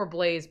 That's more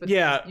Blaze, but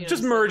yeah, you know,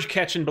 just merge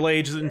Ketch and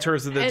Blaze in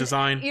terms of the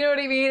design. You know what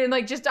I mean? And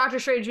like just Doctor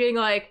Strange being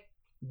like,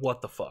 what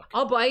the fuck?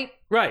 I'll bite.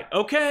 Right.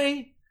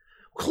 Okay.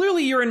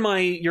 Clearly you're in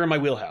my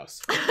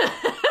wheelhouse.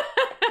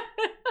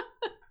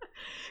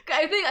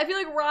 I feel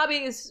like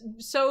Robbie is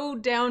so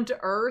down to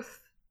earth.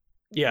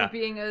 Yeah, for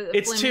being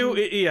it's too.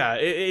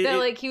 That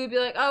like he would be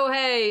like, oh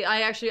hey,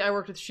 I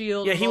worked with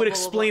Shield. Yeah, he would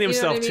explain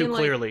himself too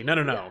clearly.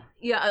 Like, no.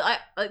 Yeah,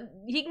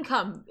 he can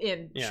come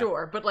in,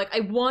 sure, but like I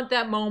want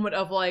that moment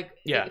of like.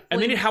 Yeah,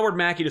 and they need Howard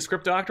Mackie to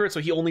script doctor it,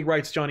 so he only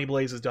writes Johnny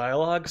Blaze's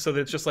dialogue, so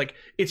that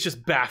it's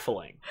just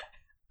baffling.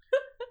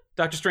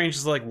 Doctor Strange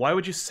is like, why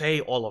would you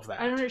say all of that?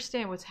 I don't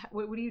understand. What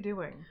are you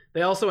doing?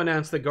 They also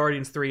announced that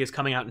Guardians 3 is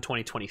coming out in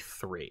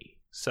 2023,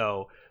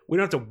 so we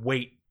don't have to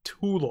wait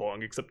too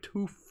long, except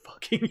 2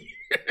 fucking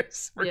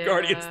years for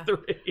Guardians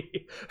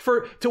 3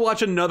 to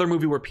watch another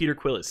movie where Peter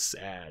Quill is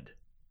sad.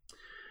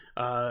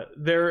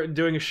 They're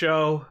doing a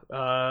show,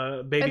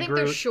 Baby I think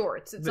Groot. they're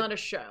shorts. It's not a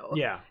show.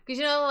 Yeah, because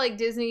you know, like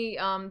Disney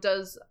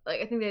does,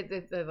 like I think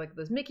they have like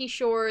those Mickey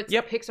shorts.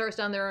 Yep. Pixar's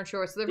done their own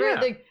shorts. So they're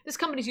very this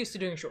company's used to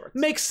doing shorts.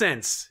 Makes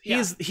sense.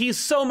 He's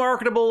so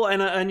marketable,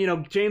 and you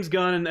know, James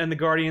Gunn and the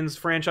Guardians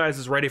franchise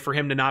is ready for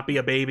him to not be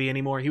a baby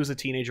anymore. He was a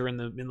teenager in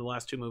the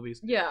last 2 movies.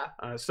 Yeah.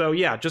 So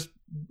yeah, just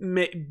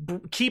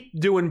keep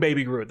doing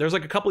Baby Groot. There's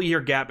like a couple year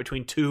gap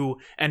between 2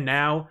 and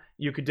now.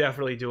 You could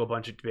definitely do a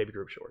bunch of Baby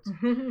Groot shorts.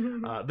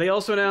 They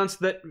also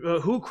announced that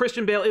who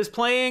Christian Bale is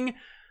playing.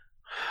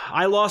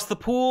 I lost the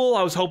pool.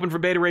 I was hoping for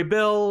Beta Ray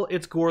Bill.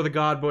 It's Gore the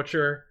God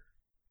Butcher.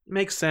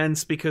 Makes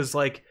sense because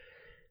like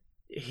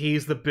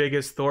he's the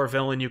biggest Thor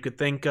villain you could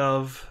think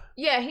of.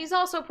 Yeah, he's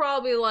also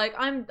probably like,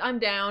 I'm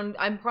down.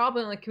 I'm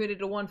probably only committed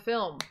to 1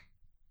 film.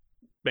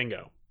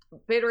 Bingo.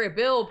 Beta Ray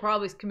Bill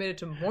probably is committed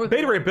to more.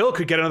 Beta Ray Bill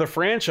could get another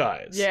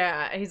franchise.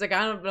 Yeah, and he's like,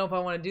 I don't know if I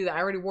want to do that. I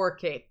already wore a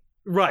cape.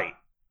 Right.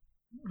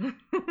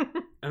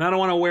 And I don't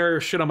want to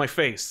wear shit on my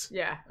face.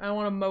 Yeah, I don't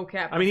want a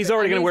mocap. I mean, he's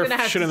already going to wear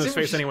shit on his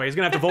face anyway. He's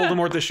going to have to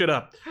Voldemort this shit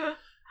up.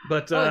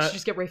 But I should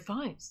just get Ray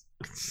Fiennes.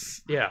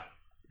 Yeah.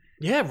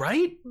 Yeah,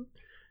 right?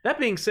 That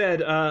being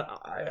said,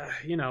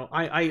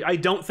 I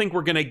don't think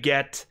we're going to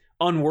get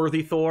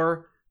Unworthy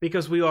Thor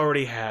because we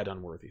already had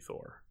Unworthy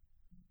Thor.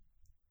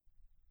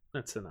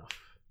 That's enough.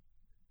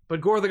 But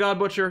Gore the God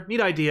Butcher,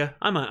 neat idea.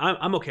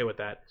 I'm okay with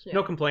that. Yeah.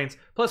 No complaints.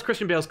 Plus,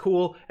 Christian Bale's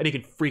cool, and he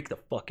can freak the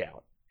fuck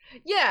out.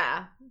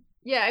 Yeah.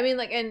 Yeah, I mean,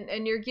 like,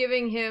 and you're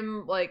giving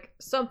him, like,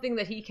 something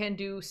that he can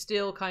do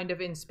still kind of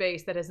in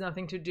space that has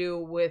nothing to do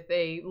with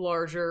a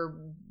larger,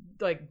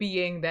 like,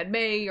 being that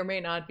may or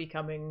may not be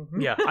coming.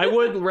 Yeah, I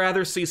would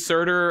rather see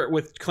Surtur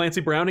with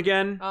Clancy Brown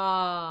again.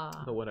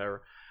 But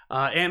whatever.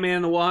 Ant-Man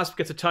and the Wasp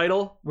gets a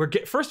title.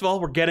 First of all,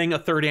 we're getting a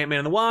 3rd Ant-Man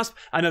and the Wasp.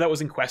 I know that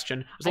was in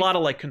question. There's a lot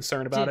of, like,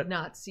 concern about it. I did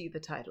not see the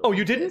title. Oh,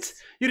 you didn't?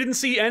 You didn't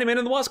see Ant-Man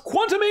and the Wasp?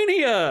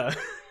 Quantumania!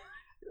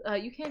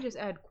 You can't just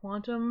add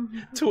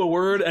quantum to a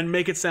word and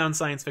make it sound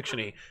science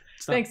fiction-y.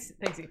 Thanks,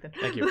 Ethan.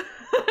 Thank you.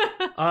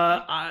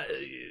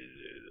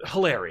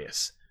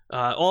 Hilarious.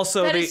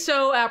 Also, that is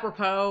so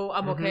apropos.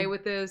 I'm okay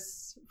with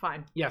this.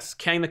 Fine. Yes,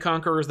 Kang the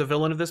Conqueror is the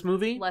villain of this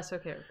movie. Less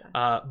okay with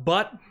that.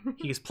 But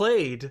he's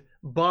played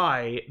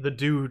by the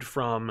dude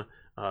from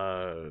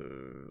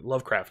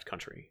Lovecraft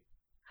Country.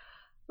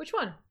 Which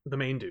one? The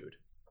main dude.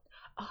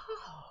 Oh.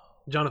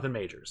 Jonathan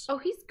Majors. Oh,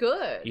 he's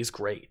good. He's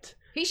great.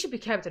 He should be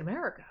Captain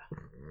America.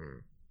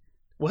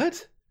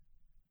 What?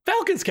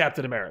 Falcon's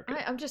Captain America.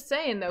 I'm just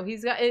saying, though,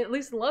 he's got, at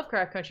least in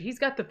Lovecraft Country, he's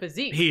got the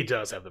physique. He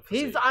does have the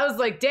physique. I was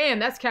like, damn,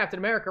 that's Captain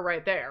America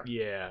right there.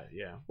 Yeah.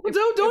 Well,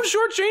 don't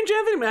shortchange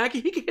Anthony Mackie.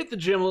 He can hit the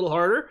gym a little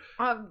harder.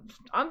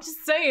 I'm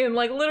just saying,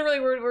 like, literally,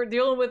 we're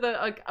dealing with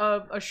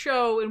a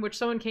show in which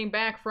someone came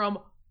back from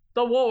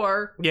the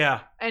war.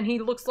 Yeah. And he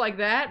looks like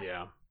that.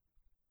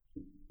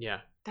 Yeah.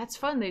 That's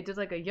fun. They did,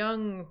 like, a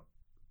young...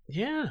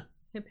 Yeah.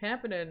 Hip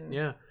happening.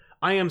 Yeah.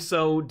 I am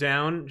so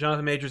down.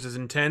 Jonathan Majors is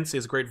intense. He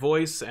has a great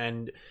voice,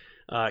 and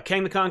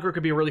Kang the Conqueror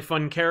could be a really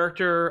fun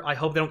character. I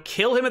hope they don't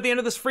kill him at the end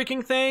of this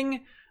freaking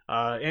thing.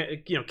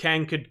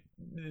 Kang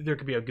there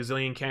could be a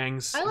gazillion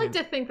Kangs. I like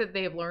to think that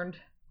they have learned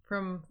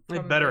from they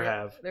better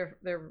have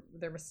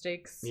their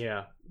mistakes.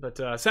 Yeah,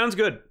 but sounds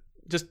good.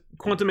 Just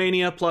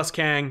Quantumania plus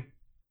Kang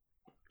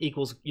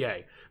equals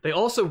yay. They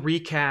also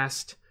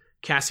recast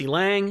Cassie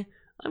Lang,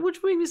 which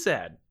made me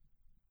sad.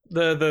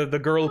 The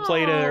girl who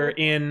played her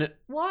in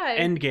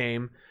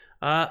Endgame.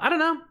 I don't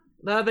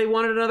know. They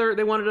wanted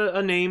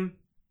a name,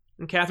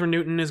 and Catherine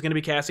Newton is going to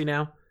be Cassie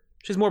now.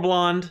 She's more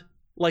blonde.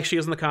 like she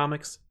is in the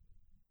comics.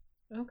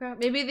 Okay.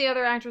 Maybe the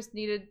other actress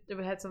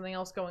had something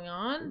else going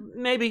on.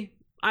 Maybe.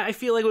 I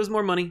feel like it was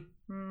more money.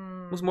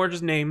 It was more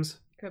just names.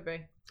 Could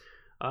be.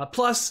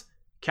 Plus,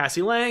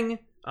 Cassie Lang,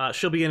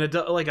 she'll be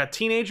a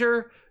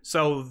teenager.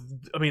 So,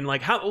 I mean,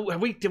 like,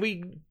 did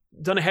we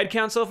done a head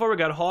count so far? We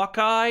got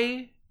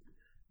Hawkeye.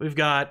 We've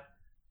got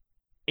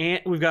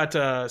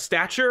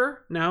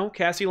Stature now,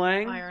 Cassie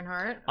Lang.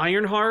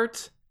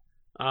 Ironheart.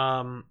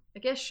 I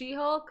guess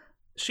She-Hulk.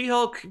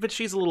 She-Hulk, but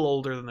she's a little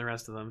older than the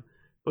rest of them.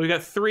 But we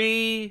got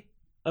 3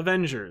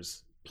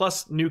 Avengers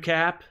plus new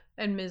Cap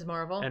and Ms.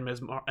 Marvel and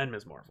Ms.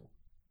 Marvel.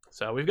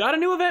 So we've got a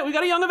new event. We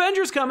got a young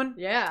Avengers coming.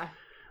 Yeah.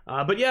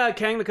 But yeah,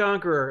 Kang the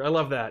Conqueror. I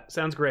love that.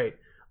 Sounds great.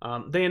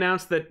 They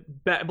announced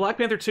that Black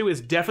Panther 2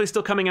 is definitely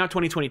still coming out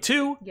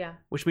 2022. Yeah.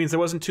 Which means there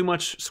wasn't too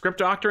much script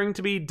doctoring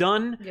to be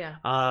done. Yeah.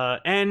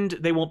 And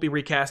they won't be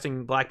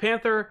recasting Black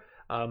Panther.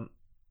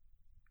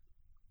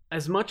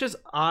 As much as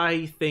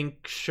I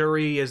think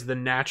Shuri is the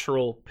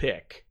natural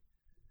pick,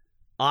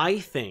 I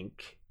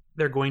think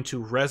they're going to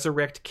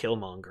resurrect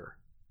Killmonger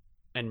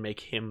and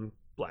make him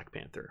Black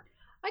Panther.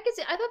 I could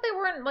see. I thought they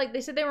weren't, like, they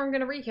said they weren't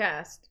going to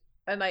recast.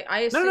 And I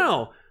assume...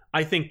 No.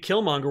 I think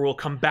Killmonger will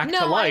come back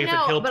to life and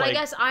he'll play... I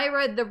guess I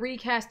read the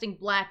recasting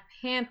Black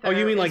Panther. Oh,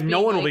 you mean like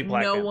no one will be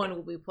Black Panther? No one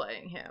will be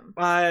playing him.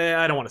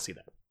 I don't want to see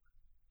that.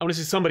 I want to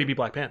see somebody be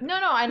Black Panther. No,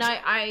 and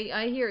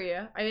I hear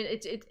you. I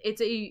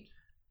mean,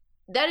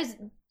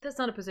 that's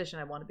not a position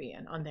I want to be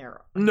in on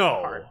their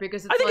part,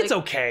 because I think it's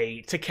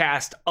okay to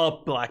cast a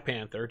Black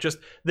Panther, just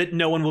that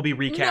no one will be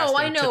recast. No,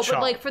 I know, but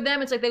like for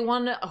them, it's like they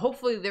want to.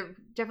 Hopefully, they're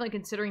definitely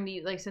considering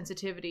the like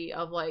sensitivity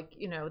of like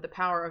the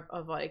power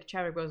of like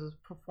Chadwick Boseman's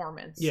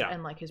performance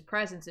and like his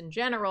presence in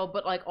general,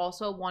 but like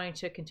also wanting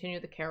to continue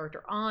the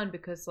character on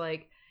because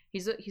like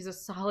he's a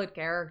solid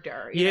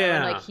character. You know?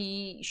 And, like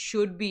he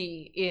should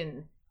be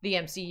in the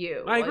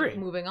MCU. I agree.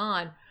 Moving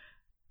on.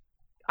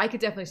 I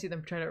could definitely see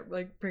them trying to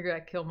like bring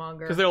back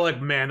Killmonger because they're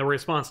like, man, the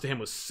response to him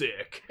was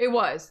sick. It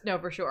was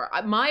for sure.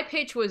 My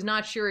pitch was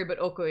not Shuri but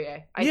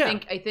Okoye.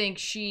 I think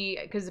she,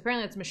 because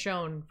apparently it's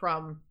Michonne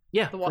from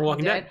The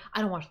Walking Dead.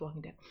 I don't watch The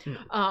Walking Dead.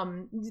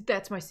 No.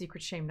 That's my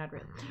secret shame, not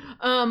really.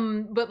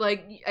 But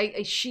like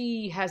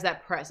she has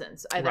that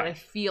presence that I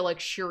feel like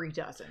Shuri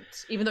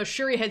doesn't. Even though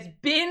Shuri has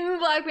been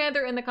Black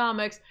Panther in the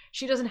comics,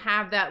 she doesn't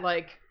have that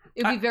like.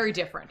 It'd be very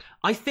different.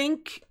 I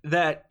think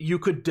that you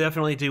could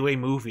definitely do a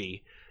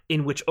movie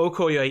in which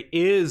Okoye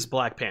is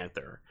Black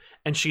Panther,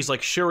 and she's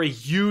like, Shuri,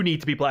 you need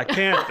to be Black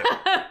Panther.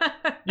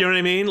 You know what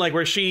I mean? Like,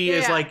 where she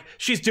is like,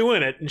 she's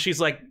doing it, and she's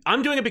like,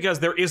 I'm doing it because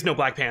there is no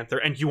Black Panther,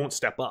 and you won't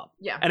step up.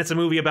 Yeah. And it's a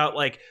movie about,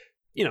 like,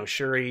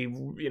 Shuri,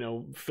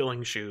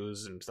 filling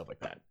shoes and stuff like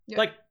that. Yeah.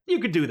 Like, you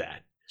could do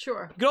that.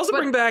 Sure. You could also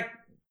bring back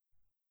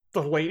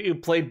the lady who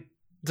played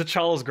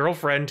T'Challa's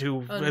girlfriend,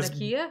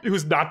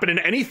 who's not been in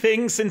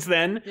anything since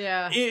then.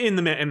 Yeah. In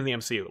the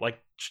MCU. Like,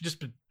 she's just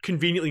been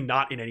conveniently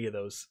not in any of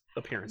those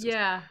appearances.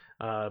 Yeah.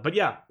 But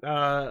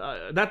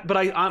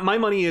my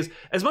money is,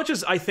 as much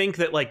as I think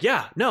that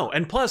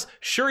and plus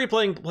Shuri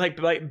playing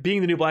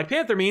being the new Black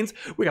Panther means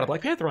we got a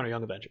Black Panther on our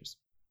Young Avengers.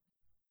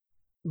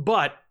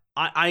 But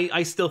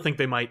I still think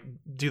they might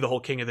do the whole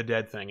King of the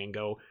Dead thing and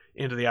go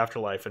into the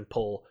afterlife and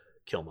pull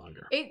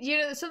Killmonger.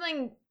 There's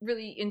something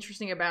really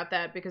interesting about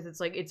that because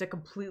it's like it's a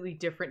completely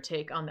different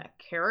take on that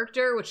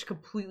character, which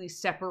completely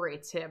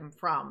separates him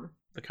from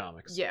the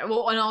comics. Yeah,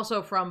 well, and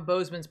also from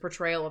Boseman's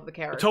portrayal of the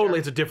character. Totally,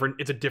 it's a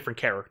different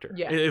character.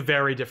 Yeah,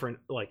 very different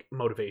like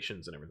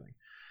motivations and everything.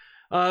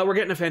 We're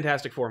getting a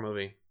Fantastic Four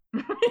movie.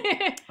 Do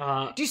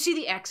you see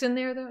the X in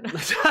there though?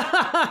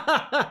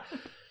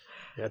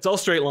 Yeah, it's all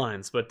straight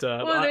lines, but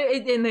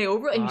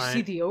and you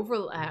see the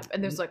overlap,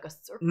 and there's like a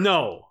circle.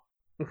 No,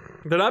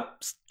 they're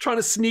not trying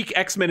to sneak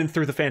X-Men in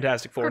through the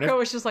Fantastic Four. Kirko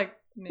was just like,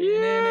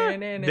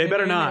 they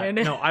better not.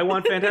 No, I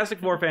want Fantastic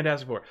Four.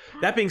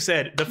 That being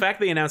said, the fact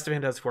they announced the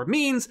Fantastic Four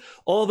means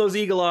all those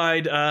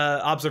eagle-eyed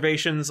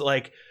observations,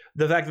 like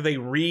the fact that they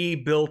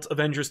rebuilt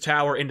Avengers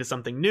Tower into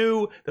something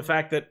new, the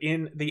fact that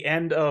in the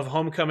end of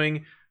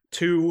Homecoming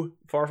 2,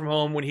 Far From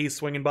Home, when he's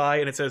swinging by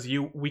and it says,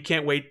 we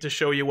can't wait to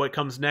show you what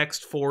comes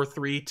next, 4,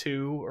 3,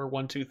 2, or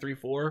 1, 2, 3,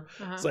 4.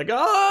 It's like,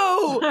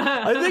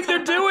 I think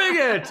they're doing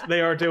it. They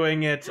are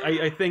doing it.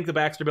 I think the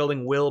Baxter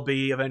Building will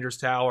be Avengers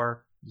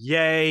Tower.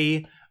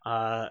 Yay.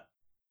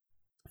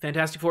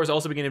 Fantastic Four is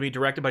also going to be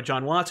directed by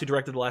John Watts, who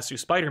directed the last 2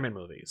 Spider-Man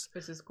movies.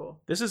 This is cool.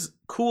 This is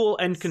cool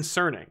and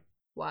concerning.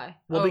 Why?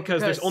 Well,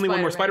 because there's only one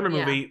more Spider-Man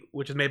movie,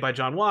 which is made by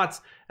John Watts,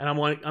 and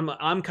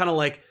I'm kind of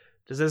like,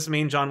 does this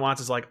mean John Watts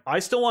is like, I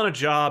still want a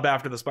job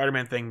after the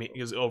Spider-Man thing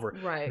is over?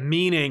 Right.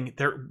 Meaning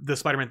the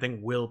Spider-Man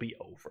thing will be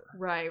over.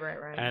 Right.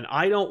 And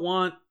I don't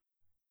want...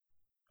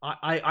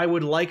 I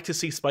would like to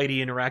see Spidey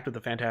interact with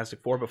the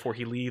Fantastic Four before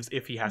he leaves,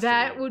 if he has to.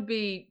 That would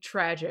be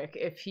tragic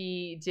if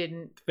he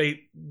didn't.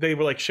 They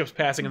were like ships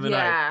passing in the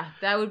night. Yeah,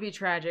 that would be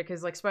tragic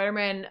because like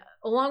Spider-Man,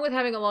 along with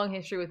having a long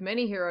history with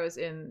many heroes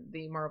in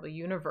the Marvel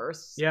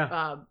Universe,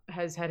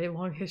 has had a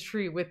long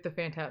history with the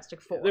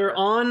Fantastic Four. They're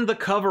on the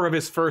cover of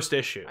his first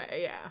issue.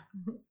 Yeah.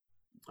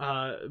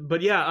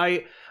 But yeah,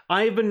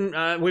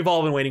 we've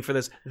all been waiting for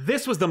this.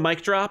 This was the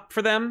mic drop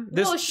for them.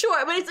 Well, sure.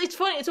 I mean, it's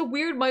funny. It's a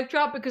weird mic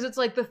drop because it's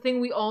like the thing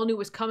we all knew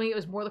was coming. It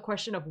was more the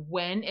question of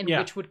when and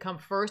which would come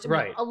first. I mean,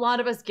 right. A lot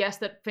of us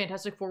guessed that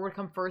Fantastic Four would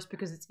come first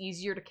because it's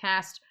easier to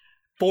cast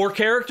 4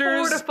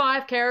 characters, 4 to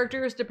 5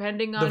 characters,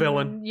 depending on the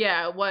villain.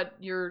 Yeah, what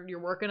you're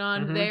working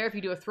on there. If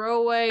you do a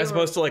throwaway, as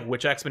opposed to like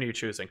which X-Men are you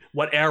choosing?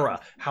 What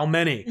era? How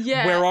many?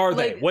 Yeah, where are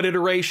like, they? What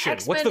iteration?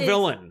 X-Men What's the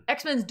villain?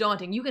 X-Men's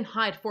daunting. You can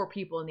hide 4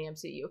 people in the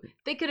MCU.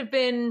 They could have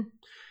been.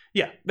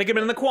 Yeah, they could have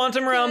been in the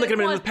quantum realm. They could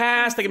have been in the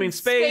past. They could be in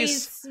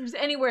space.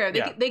 Anywhere.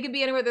 They could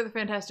be anywhere. They're the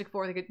Fantastic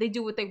Four. They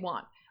do what they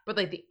want. But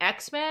like the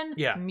X-Men,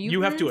 mutants,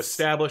 you have to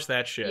establish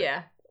that shit.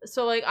 Yeah.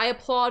 So like I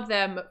applaud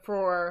them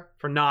for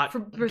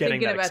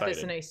thinking about excited.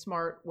 this in a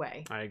smart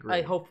way. I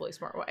agree. Hopefully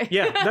smart way.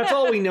 Yeah, that's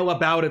all we know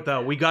about it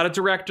though. We got a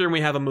director and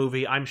we have a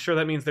movie. I'm sure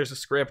that means there's a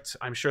script.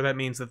 I'm sure that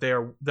means that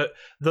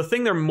the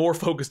thing they're more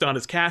focused on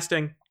is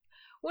casting.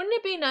 Wouldn't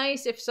it be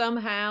nice if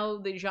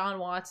somehow the John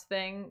Watts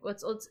thing?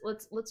 Let's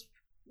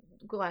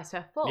glass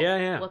half full.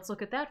 Yeah. Let's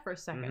look at that for a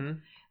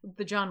second.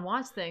 The John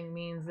Watts thing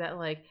means that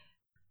like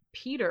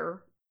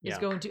Peter is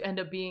going to end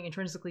up being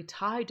intrinsically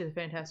tied to the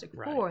Fantastic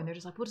Four, and they're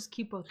just like, we'll just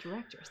keep both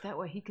directors. That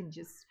way he can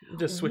just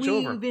switch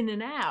weave over in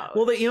and out.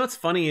 Well, you know what's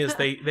funny is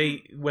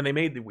they when they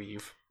made the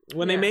weave,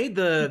 when they made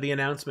the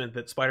announcement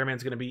that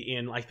Spider-Man's going to be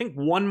in, I think,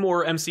 one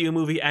more MCU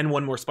movie and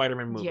one more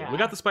Spider-Man movie. Yeah. We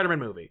got the Spider-Man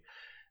movie.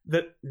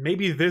 That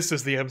maybe this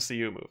is the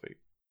MCU movie.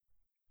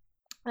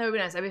 That would be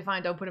nice. I'd be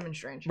fine. Don't put him in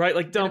Strange. Right?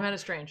 Like, don't. Put him in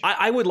Strange.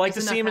 I would like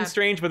to see him in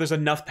Strange, but there's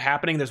enough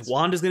happening. There's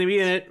Wanda's going to be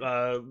in it.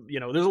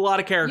 There's a lot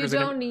of characters. You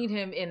don't need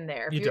him in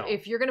there.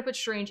 If you're going to put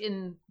Strange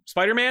in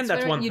Spider-Man,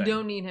 that's one thing. You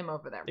don't need him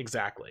over there.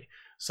 Exactly.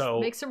 So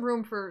make some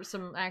room for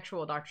some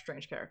actual Doctor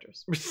Strange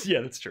characters.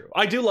 Yeah, that's true.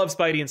 I do love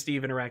Spidey and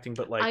Steve interacting,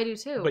 but like I do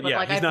too. But yeah,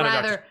 like he's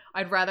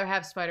I'd rather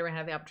have Spider-Man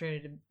have the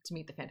opportunity to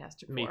meet the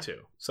Fantastic Four. Me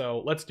too.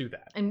 So let's do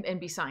that and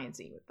be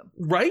sciencey with them.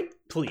 Right?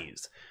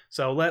 Please.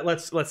 So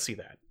let's see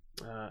that.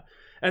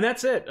 And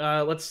that's it.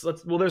 Let's.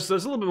 Well, there's a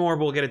little bit more,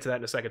 but we'll get into that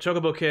in a second.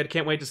 Chocobo Kid,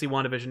 can't wait to see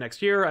WandaVision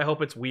next year. I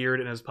hope it's weird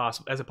and as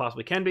it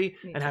possibly can be.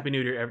 And Happy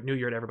New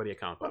Year to everybody at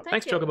Comic Pop.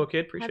 Thanks, Chocobo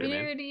Kid. Appreciate it, man.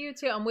 Happy New Year to you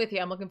too. I'm with you.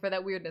 I'm looking for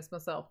that weirdness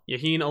myself.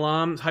 Yaheen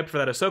Alam, hyped for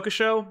that Ahsoka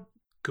show.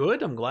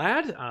 Good. I'm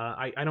glad.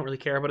 I don't really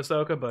care about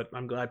Ahsoka, but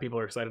I'm glad people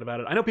are excited about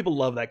it. I know people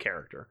love that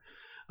character.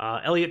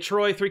 Elliot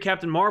Troy, 3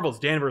 Captain Marvels,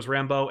 Danvers,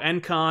 Rambeau,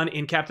 and Khan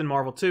in Captain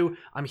Marvel 2.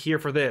 I'm here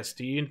for this.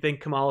 Do you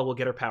think Kamala will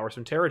get her powers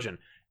from Terrigen?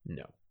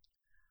 No.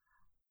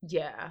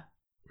 Yeah.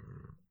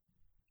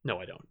 No,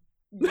 I don't.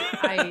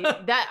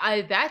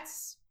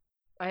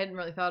 I hadn't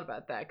really thought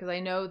about that because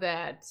I know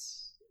that.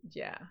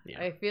 Yeah,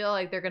 I feel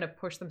like they're gonna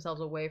push themselves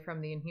away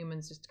from the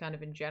Inhumans just kind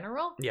of in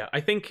general. Yeah,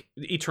 I think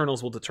the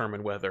Eternals will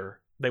determine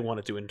whether they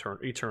want to do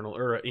Eternal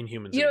or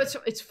Inhumans. You know,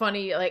 it's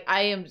funny. Like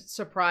I am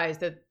surprised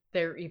that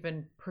they're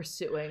even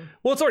pursuing.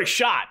 Well, it's already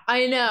shot.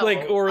 I know.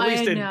 Like, or at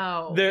least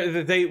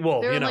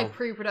they're in like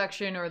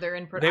pre-production or they're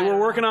in production. They were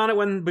working on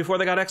it before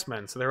they got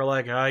X-Men, so they were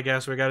like, I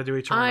guess we got to do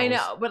Eternals. I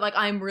know, but like,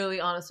 I'm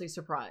really honestly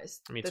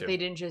surprised Me too. that they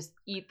didn't just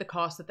eat the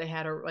cost that they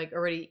had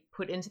already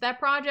put into that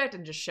project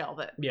and just shelve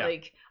it. Yeah.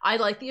 Like, I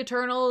like the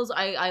Eternals.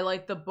 I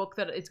like the book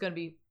that it's going to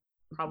be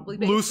probably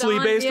loosely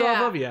based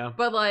off of. Yeah,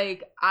 but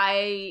like,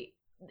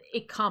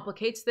 it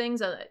complicates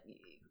things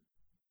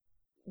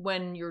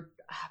when you're.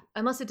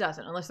 Unless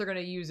they're going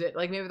to use it.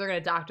 Like, maybe they're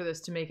going to doctor this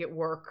to make it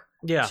work.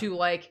 Yeah. To,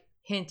 like,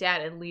 hint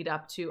at and lead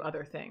up to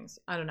other things.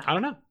 I don't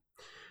know.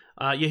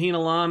 Yaheen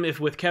Alam, if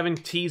with Kevin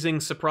teasing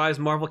surprise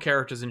Marvel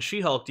characters in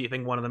She-Hulk, do you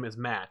think one of them is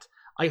Matt?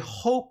 I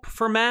hope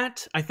for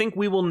Matt. I think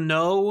we will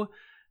know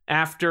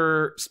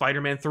after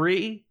Spider-Man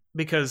 3.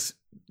 Because,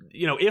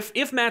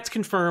 if Matt's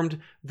confirmed,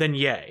 then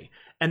yay.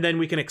 And then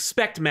we can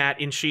expect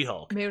Matt in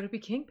She-Hulk. Maybe it'll be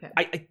Kingpin.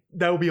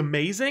 That would be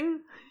amazing.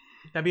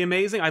 That'd be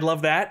amazing. I'd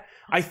love that.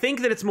 I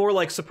think that it's more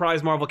like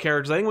surprise Marvel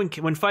characters. I think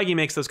when Feige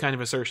makes those kind of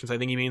assertions, I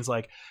think he means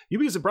like, you'd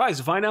be surprised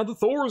to find out that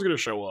Thor is going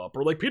to show up,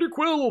 or like Peter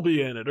Quill will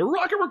be in it, or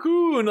Rocket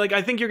Raccoon. Like,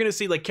 I think you're going to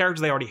see like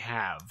characters they already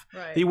have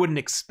that you wouldn't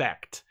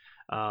expect.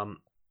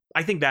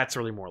 I think that's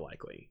really more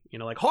likely.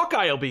 Like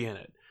Hawkeye will be in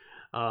it.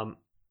 I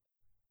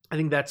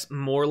think that's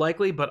more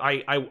likely, but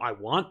I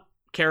want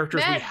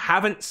characters we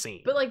haven't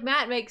seen. But like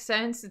Matt makes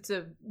sense. It's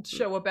a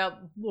show about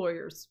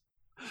lawyers.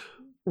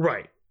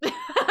 Right.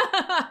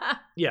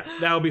 Yeah,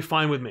 that would be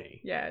fine with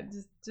me. Yeah,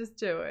 just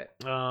do it.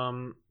 You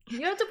don't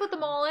have to put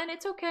them all in.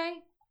 It's okay.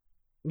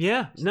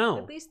 Yeah, no.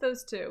 At least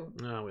those 2.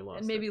 No, we lost.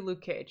 And maybe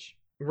Luke Cage.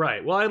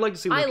 Right. Well, I'd like to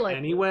see Luke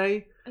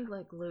anyway. I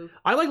like Luke.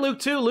 I like Luke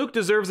too. Luke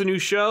deserves a new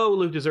show.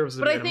 Luke deserves a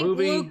movie. But I think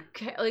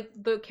Luke, like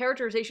the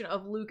characterization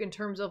of Luke in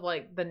terms of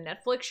like the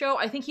Netflix show,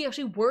 I think he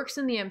actually works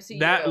in the MCU.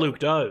 That Luke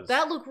does.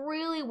 That Luke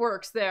really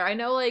works there. I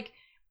know, like,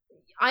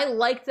 I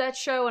liked that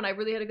show and I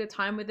really had a good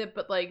time with it,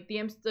 but like the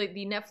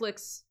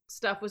Netflix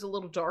stuff was a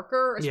little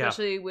darker,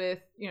 especially with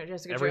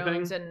Jessica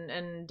Jones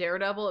and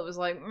Daredevil. It was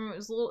like it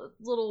was a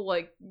little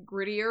like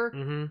grittier.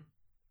 Mm-hmm.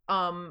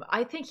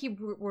 I think he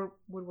would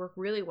work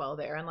really well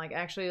there, and like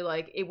actually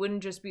like it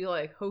wouldn't just be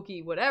like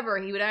hokey whatever.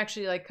 He would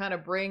actually like kind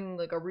of bring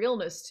like a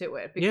realness to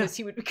it, because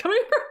he would be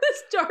coming from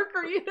this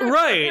darker universe.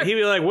 Right. He'd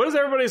be like, what is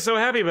everybody so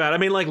happy about? I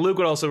mean, like Luke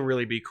would also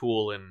really be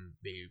cool in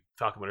the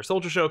Falcon Winter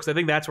Soldier show, because I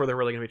think that's where they're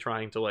really going to be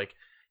trying to like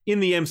in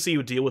the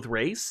MCU deal with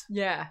race.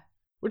 Yeah.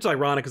 Which is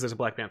ironic because there's a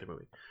Black Panther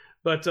movie.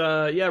 But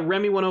yeah,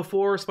 Remy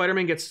 104,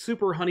 Spider-Man gets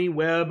super honey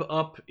web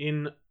up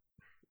in...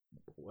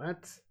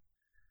 What?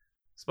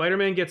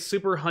 Spider-Man gets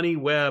super honey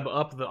web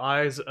up the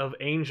eyes of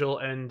Angel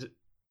and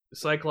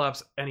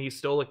Cyclops, and he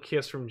stole a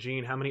kiss from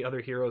Jean. How many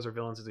other heroes or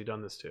villains has he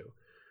done this to?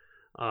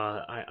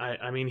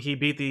 I mean, he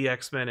beat the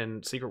X-Men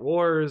in Secret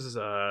Wars.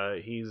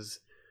 He's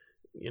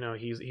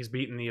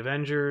beaten the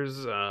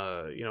Avengers.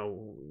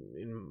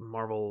 In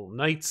Marvel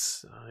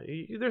Knights.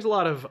 There's a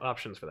lot of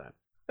options for that.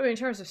 I mean, in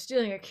terms of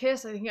stealing a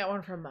kiss, I think he got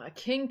one from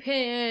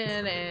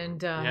Kingpin and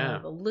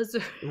the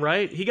Lizard.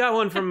 Right? He got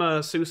one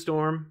from Sue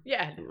Storm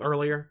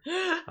earlier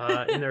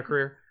in their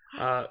career.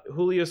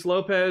 Julius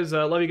Lopez,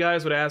 love you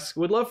guys,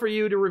 would love for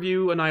you to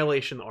review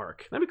Annihilation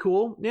arc. That'd be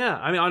cool. Yeah.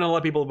 I mean, I know a lot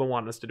of people have been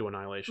wanting us to do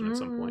Annihilation at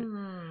some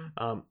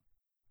point.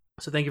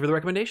 So thank you for the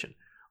recommendation.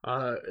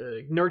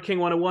 Nerd King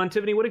 101,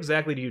 Tiffany, what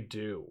exactly do you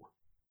do?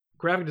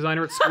 Graphic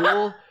designer at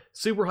school?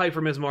 Super hype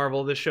for Ms.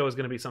 Marvel. This show is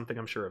going to be something,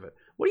 I'm sure of it.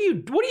 What do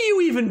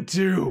you even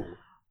do?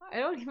 I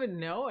don't even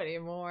know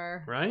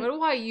anymore. Right? What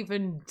do I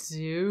even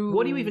do?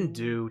 What do you even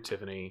do,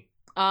 Tiffany?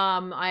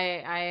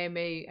 I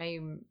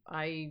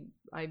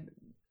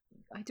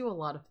do a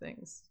lot of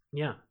things.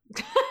 Yeah.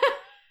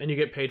 And you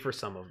get paid for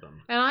some of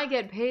them. And I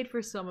get paid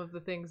for some of the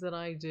things that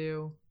I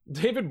do.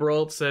 David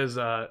Brolt says,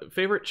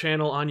 favorite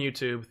channel on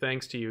YouTube,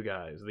 thanks to you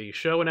guys. The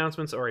show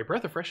announcements are a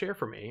breath of fresh air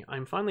for me.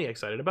 I'm finally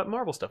excited about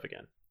Marvel stuff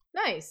again.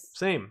 Nice.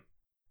 Same.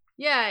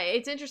 Yeah,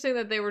 it's interesting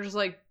that they were just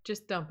like,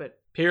 just dump it.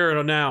 Here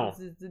or now.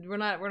 We're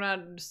not,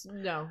 just,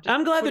 no. Just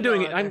I'm glad they're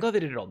doing it. I'm glad they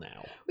did it all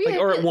now. Like,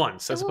 or at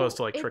once, as opposed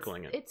to like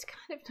trickling it. It's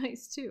kind of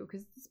nice too,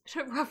 because it's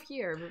been a rough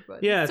year.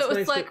 But yeah, so it's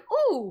nice like,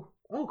 ooh.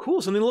 Oh,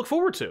 cool. Something to look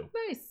forward to.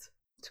 Nice.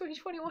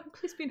 2021,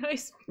 please be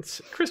nice.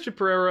 It's Christian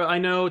Pereira, I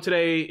know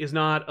today is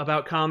not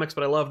about comics,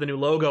 but I love the new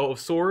logo of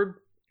Sword.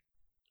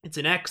 It's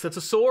an X that's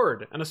a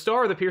sword, and a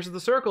star that pierces the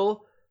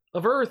circle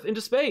of Earth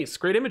into space.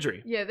 Great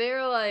imagery. Yeah,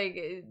 they're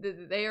like,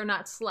 they are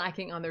not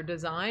slacking on their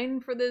design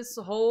for this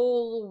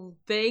whole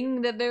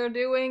thing that they're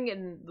doing,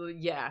 and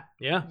yeah,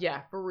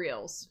 for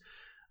reals.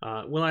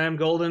 Will.i.am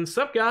Golden,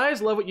 sup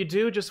guys, love what you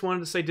do. Just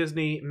wanted to say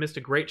Disney missed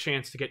a great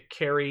chance to get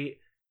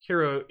Hiroyuki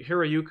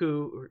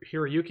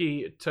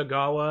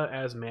Tagawa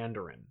as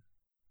Mandarin.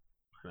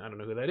 I don't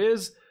know who that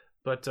is,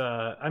 but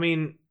I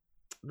mean,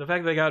 the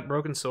fact that they got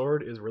Broken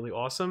Sword is really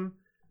awesome.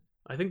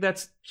 I think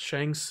that's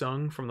Shang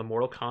Tsung from the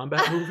Mortal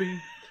Kombat movie.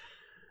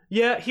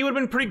 Yeah, he would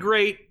have been pretty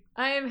great.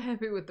 I am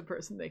happy with the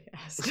person they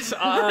cast.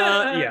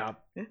 Yeah,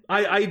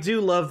 I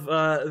do love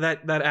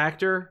that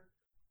actor,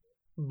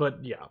 but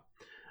yeah.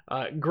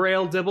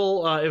 Grail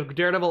Dibble, if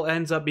Daredevil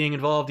ends up being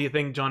involved, do you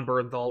think John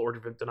Bernthal or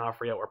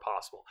D'Onofrio are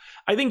possible?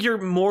 I think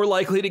you're more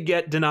likely to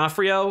get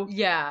D'Onofrio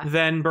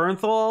than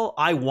Bernthal.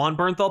 I want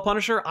Bernthal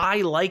Punisher.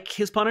 I like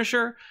his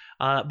Punisher.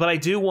 But I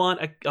do want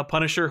a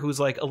Punisher who's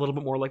like a little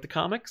bit more like the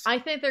comics. I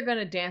think they're going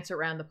to dance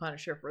around the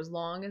Punisher for as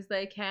long as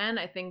they can.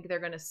 I think they're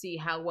going to see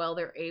how well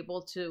they're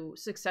able to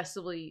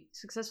successfully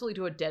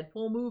do a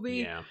Deadpool movie.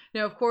 Yeah.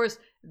 Now, of course,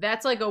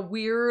 that's like a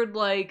weird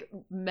like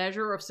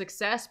measure of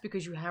success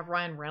because you have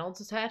Ryan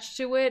Reynolds attached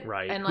to it,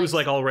 right? And who's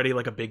like already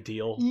like a big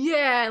deal.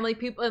 Yeah, and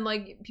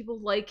people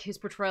like his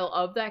portrayal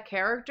of that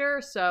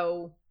character.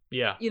 So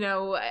yeah, you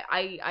know,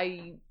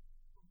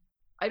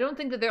 I don't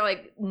think that they're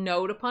like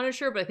no to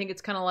Punisher, but I think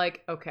it's kind of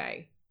like,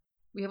 okay,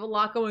 we have a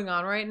lot going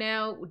on right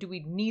now. Do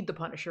we need the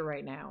Punisher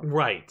right now?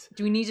 Right.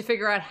 Do we need to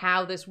figure out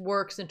how this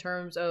works in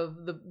terms of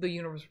the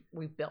universe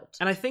we've built?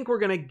 And I think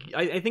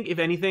I think if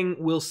anything,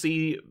 we'll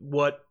see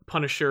what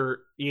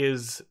Punisher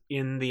is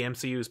in the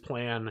MCU's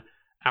plan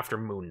after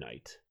Moon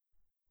Knight.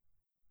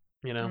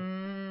 You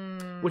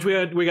know? Which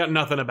we got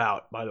nothing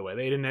about, by the way.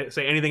 They didn't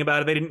say anything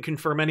about it. They didn't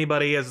confirm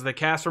anybody as the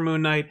cast for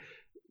Moon Knight.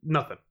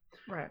 Nothing.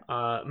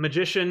 Right.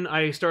 Magician,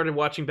 I started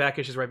watching back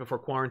issues right before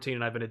quarantine,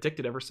 and I've been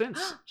addicted ever since.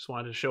 Just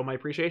wanted to show my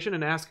appreciation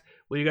and ask,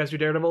 will you guys do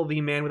Daredevil, The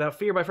Man Without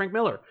Fear by Frank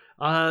Miller?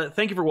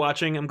 Thank you for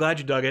watching. I'm glad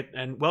you dug it,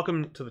 and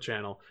welcome to the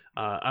channel.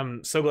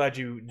 I'm so glad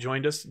you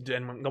joined us,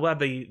 and I'm glad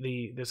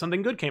there's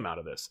something good came out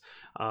of this.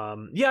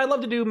 Yeah, I'd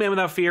love to do Man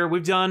Without Fear. We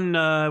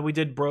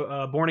did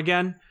Born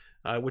Again,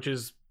 which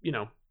is, you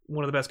know,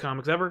 one of the best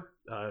comics ever.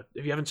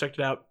 If you haven't checked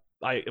it out,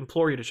 I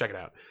implore you to check it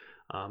out.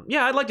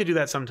 Yeah, I'd like to do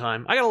that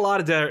sometime. I got a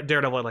lot of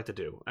Daredevil I'd like to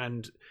do.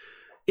 And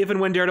if and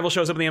when Daredevil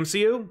shows up in the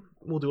MCU,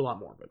 we'll do a lot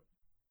more of it.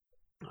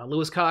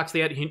 Lewis Cox,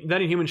 the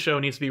Then Inhuman show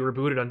needs to be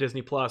rebooted on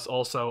Disney Plus.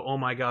 Also, oh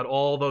my god,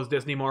 all those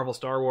Disney, Marvel,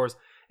 Star Wars,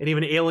 and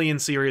even Alien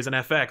series and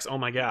FX. Oh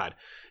my god.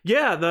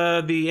 Yeah,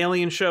 the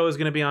Alien show is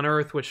going to be on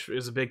Earth, which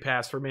is a big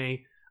pass for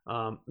me.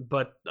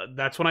 But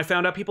that's when I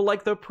found out people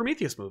like the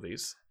Prometheus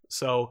movies.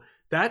 So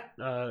that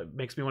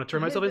makes me want to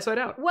turn myself inside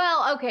out.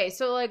 Well, okay,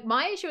 so like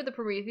my issue with the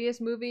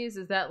Prometheus movies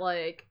is that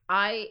like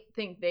I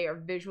think they are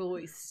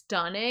visually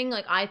stunning.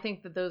 Like I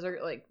think that those are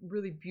like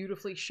really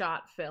beautifully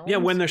shot films. Yeah,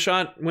 when they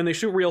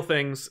shoot real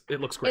things, it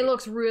looks great. It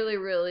looks really,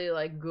 really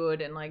like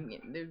good, and like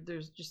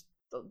there's just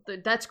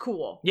that's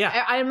cool.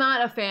 Yeah, I'm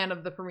not a fan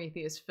of the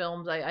Prometheus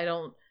films. I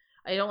don't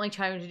like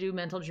trying to do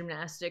mental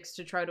gymnastics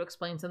to try to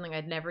explain something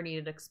I'd never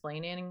needed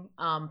explaining.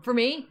 For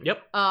me.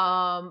 Yep.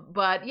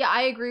 But yeah,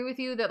 I agree with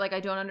you that like I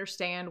don't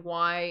understand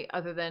why,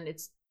 other than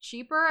it's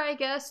cheaper, I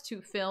guess,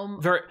 to film.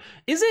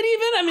 Is it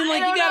even? I mean,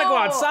 like you gotta go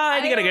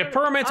outside, you gotta get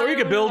permits, or you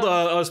could build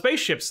a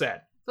spaceship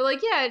set. But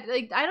like, yeah,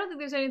 like I don't think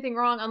there's anything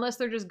wrong unless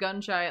they're just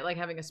gun shy at like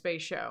having a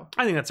space show.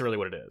 I think that's really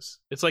what it is.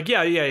 It's like,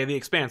 yeah, The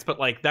Expanse, but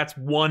like that's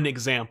one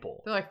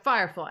example. They're like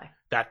Firefly.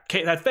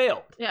 That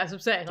failed. Yeah, that's what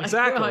I'm saying. Like,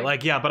 exactly.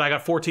 Like, yeah, but I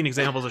got 14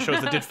 examples of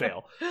shows that did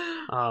fail.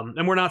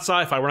 And we're not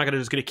sci-fi. We're not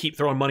just going to keep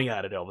throwing money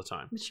at it all the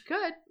time. But you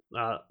could.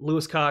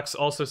 Lewis Cox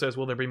also says,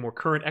 will there be more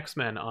current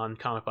X-Men on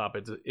Comic Pop?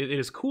 It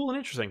is cool and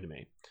interesting to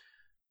me.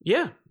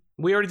 Yeah,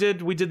 we did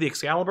the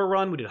Excalibur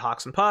run. We did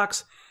Hawks and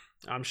Pox.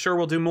 I'm sure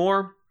we'll do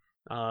more.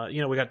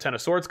 We got Ten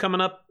of Swords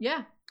coming up.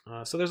 Yeah.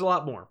 So there's a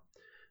lot more.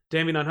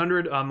 Danby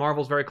 900,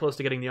 Marvel's very close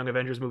to getting the Young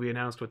Avengers movie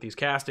announced with these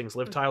castings.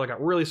 Liv Tyler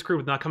got really screwed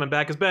with not coming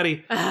back as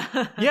Betty.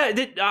 Yeah,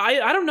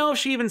 I don't know if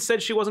she even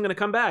said she wasn't going to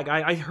come back.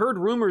 I heard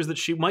rumors that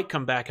she might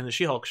come back in the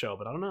She-Hulk show,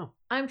 but I don't know.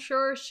 I'm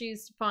sure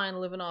she's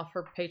fine living off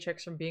her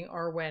paychecks from being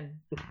Arwen.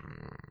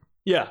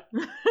 Yeah.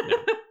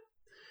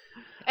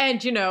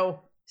 And,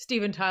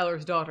 Steven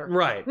Tyler's daughter.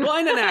 Right. Well,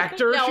 and an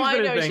actor. No, I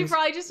know. She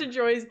probably just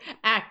enjoys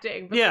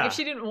acting. But yeah. If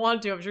she didn't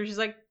want to, I'm sure she's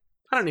like,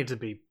 I don't need to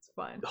be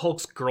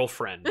Hulk's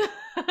girlfriend.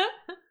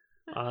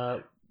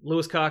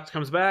 Lewis Cox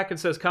comes back and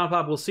says, Comic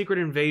Pop, will Secret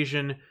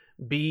Invasion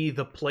be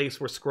the place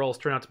where Skrulls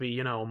turn out to be,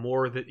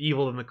 more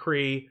evil than the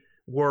Kree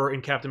were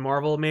in Captain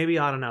Marvel? Maybe?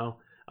 I don't know.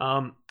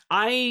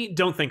 I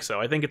don't think so.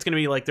 I think it's going to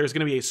be like, there's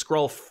going to be a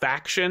Skrull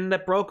faction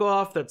that broke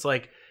off that's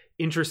like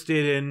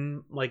interested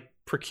in like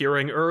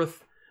procuring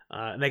Earth.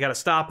 And they got to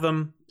stop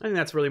them. I think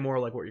that's really more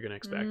like what you're going to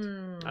expect.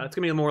 It's going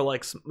to be more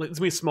like, it's going to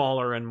be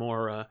smaller and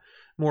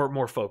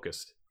more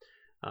focused.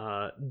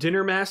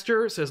 Dinner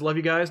Master says, love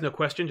you guys, no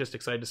question, just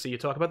excited to see you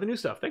talk about the new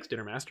stuff. Thanks,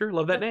 Dinner Master.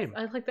 Love that name.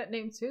 I like that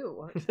name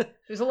too.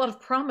 There's a lot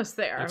of promise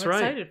there. That's I'm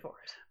excited for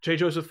it. J.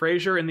 Joseph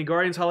Frazier, in the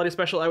Guardians holiday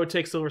special, I would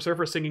take Silver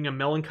Surfer singing a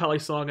melancholy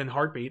song in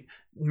Heartbeat.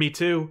 Me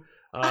too.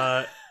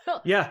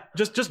 Yeah,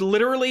 just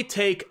literally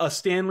take a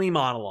Stan Lee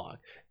monologue,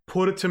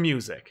 put it to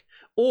music.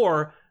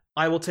 Or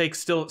I will take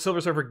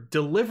Silver Surfer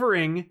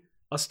delivering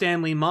a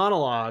Stan Lee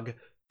monologue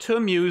to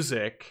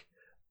music,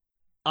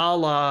 a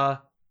la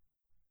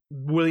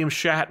William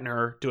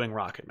Shatner doing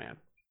Rocket Man.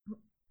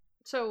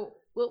 So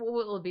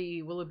will it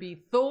be? Will it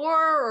be Thor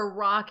or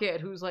Rocket,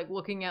 who's like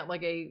looking at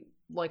like a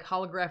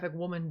holographic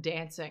woman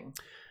dancing?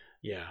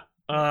 Yeah,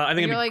 I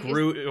think it'd be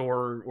Groot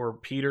or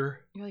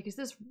Peter. You're like, is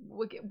this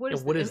what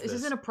is this? Is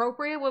this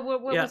inappropriate?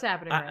 What's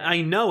happening?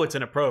 I know it's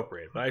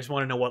inappropriate, but I just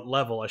want to know what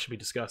level I should be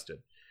disgusted.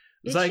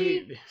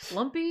 Itchy?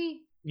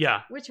 Lumpy?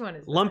 Yeah. Which one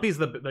is that? Lumpy's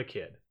the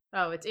kid.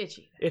 Oh, it's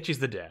Itchy. Itchy's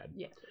the dad.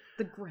 Yeah,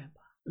 the grandpa.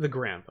 The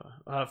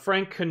grandpa.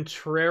 Frank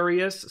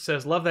Contrarius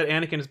says, love that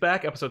Anakin is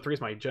back. Episode 3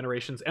 is my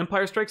generation's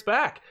Empire Strikes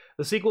Back.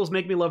 The sequels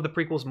make me love the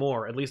prequels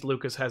more. At least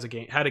Lucas had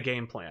a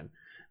game plan.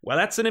 Well,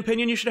 that's an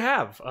opinion you should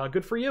have.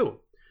 Good for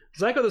you.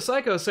 Zyko the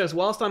Psycho says,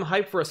 whilst I'm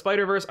hyped for a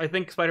Spider-Verse, I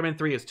think Spider-Man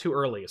 3 is too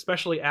early,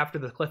 especially after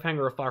the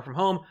cliffhanger of Far From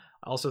Home.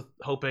 Also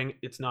hoping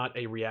it's not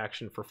a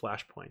reaction for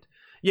Flashpoint.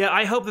 Yeah,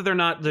 I hope that they're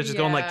not just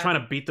going like trying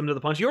to beat them to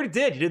the punch. You already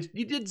did.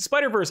 You did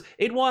Spider-Verse.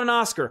 It won an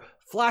Oscar.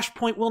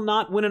 Flashpoint will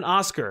not win an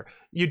Oscar.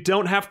 You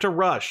don't have to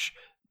rush.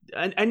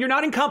 And you're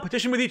not in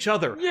competition with each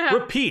other. Yeah.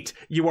 Repeat,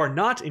 you are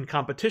not in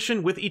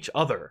competition with each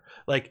other.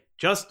 Like,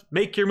 just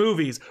make your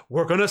movies.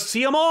 We're gonna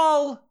see them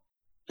all.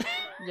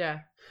 Yeah.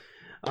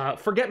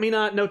 Forget Me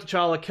Not, No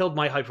T'Challa killed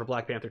my hype for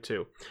Black Panther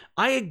 2.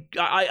 I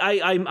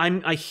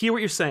hear what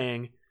you're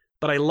saying,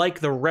 but I like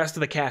the rest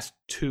of the cast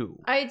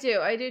too. I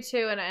do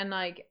too, and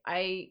like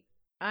I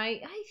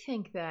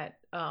think that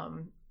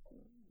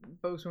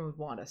Boseman would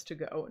want us to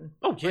go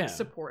and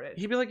support it.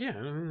 He'd be like, yeah,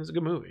 it's a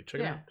good movie.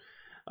 Check it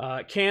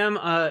out. Cam,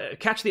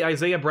 catch the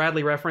Isaiah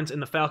Bradley reference in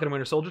the Falcon and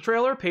Winter Soldier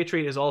trailer.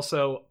 Patriot is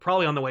also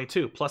probably on the way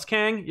too. Plus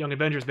Kang, Young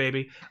Avengers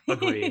baby.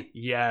 Agreed.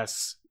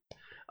 Yes.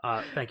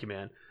 Thank you,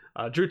 man.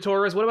 Drew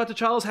Torres, what about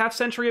T'Challa's half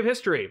century of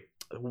history?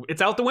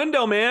 It's out the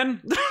window,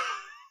 man.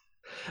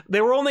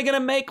 They were only going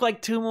to make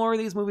like 2 more of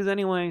these movies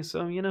anyway,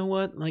 so you know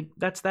what? Like,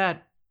 that's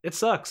that. It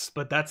sucks,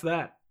 but that's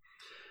that.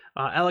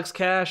 Alex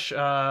Cash,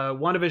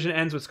 WandaVision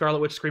ends with Scarlet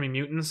Witch screaming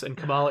mutants, and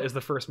Kamala is the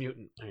first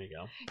mutant. There you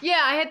go.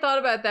 Yeah, I had thought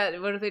about that.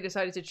 What if they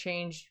decided to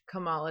change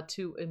Kamala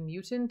to a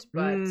mutant?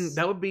 But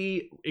that would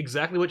be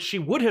exactly what she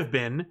would have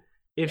been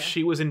if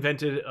she was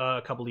invented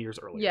a couple of years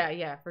earlier.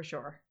 Yeah, for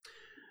sure.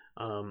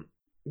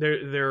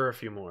 There are a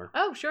few more.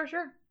 Oh, sure.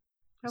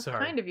 How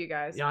kind of you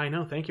guys. Yeah, I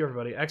know. Thank you,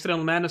 everybody.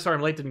 Accidental Madness. Sorry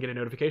I'm late. Didn't get a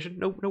notification.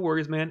 No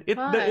worries, man.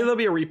 There'll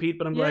be a repeat,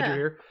 but I'm glad you're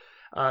here.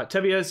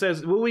 Tevye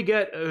says, will we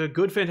get a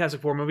good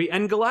Fantastic Four movie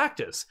and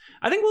Galactus?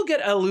 I think we'll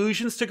get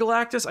allusions to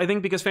Galactus. I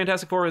think because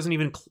Fantastic Four isn't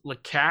even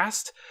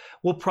cast,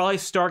 we'll probably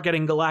start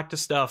getting Galactus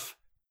stuff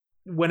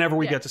whenever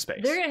we get to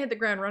space. They're going to hit the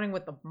ground running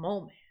with the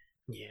Mole Man.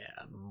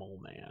 Yeah, Mole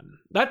Man.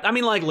 That, I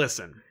mean, like,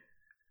 listen,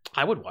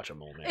 I would watch a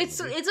Mole Man. It's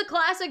a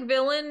classic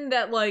villain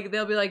that, like,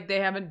 they'll be like, they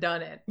haven't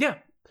done it. Yeah.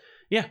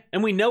 Yeah,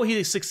 and we know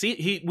he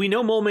succeed. We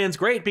know Mole Man's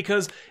great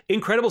because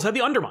Incredibles had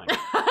the Undermine.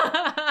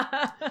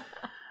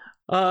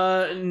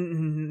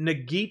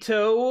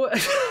 Nagito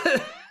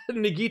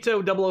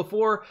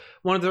 004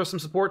 wanted to throw some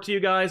support to you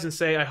guys and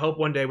say, I hope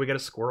one day we get a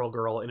Squirrel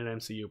Girl in an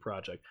MCU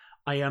project.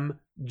 I am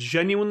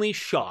genuinely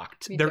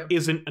shocked there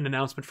isn't an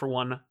announcement for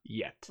one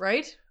yet.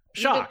 Right?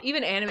 Shocked.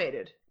 Even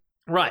animated.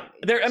 Right.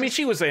 There. I mean,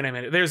 she was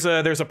animated. There's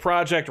a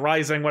Project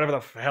Rising, whatever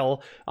the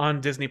hell, on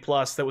Disney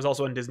Plus that was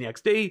also on Disney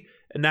XD,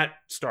 and that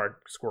starred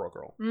Squirrel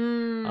Girl.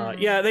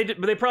 Yeah, they did,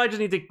 but they probably just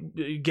need to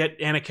get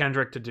Anna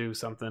Kendrick to do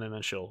something, and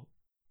then she'll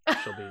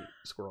be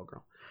Squirrel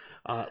Girl.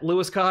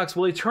 Lewis Cox,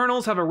 will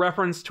Eternals have a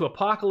reference to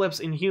Apocalypse,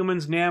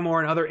 Inhumans, Namor,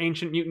 and other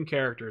ancient mutant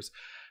characters?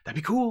 That'd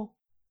be cool.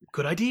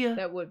 Good idea.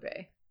 That would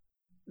be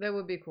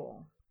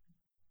cool.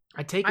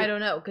 I take it. I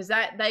don't know, because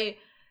they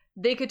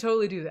could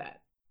totally do that.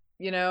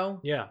 You know?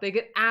 Yeah. They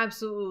could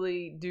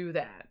absolutely do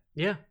that.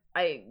 Yeah.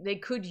 They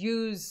could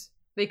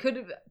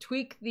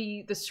tweak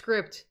the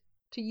script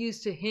to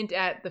use to hint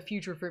at the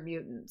future for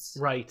mutants.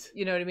 Right.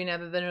 You know what I mean?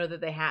 Other than know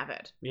that they have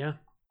it. Yeah.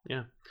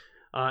 Yeah.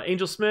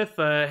 Angel Smith,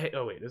 hey,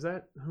 oh wait, is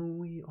that who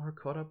we are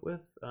caught up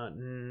with?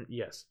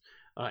 Yes.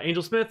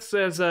 Angel Smith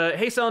says,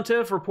 hey, Silent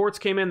Tiff, reports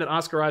came in that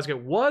Oscar Isaac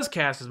was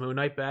cast as Moon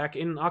Knight back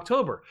in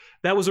October.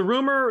 That was a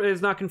rumor. It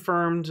is not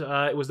confirmed.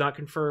 It was not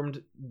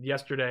confirmed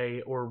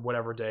yesterday or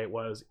whatever day it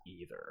was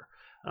either.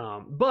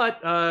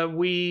 But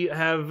we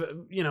have,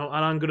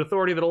 on good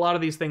authority that a lot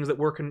of these things that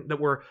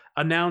were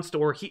announced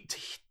or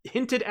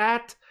hinted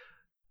at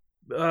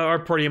are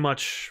pretty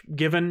much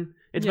given.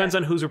 It depends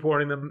on who's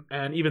reporting them,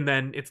 and even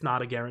then, it's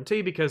not a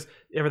guarantee because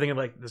everything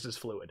this is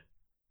fluid.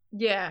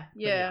 Yeah.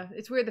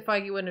 It's weird that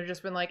Feige wouldn't have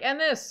just been like, and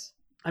this.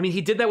 I mean, he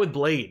did that with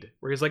Blade,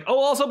 where he's like, oh,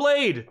 also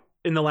Blade,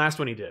 in the last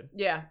one he did.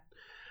 Yeah.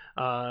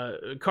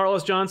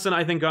 Carlos Johnson,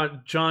 I think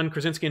John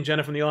Krasinski and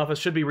Jenna from The Office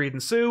should be Reed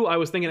and Sue. I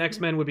was thinking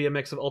X-Men would be a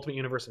mix of Ultimate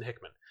Universe and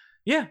Hickman.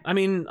 Yeah, I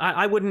mean,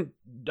 I wouldn't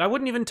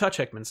even touch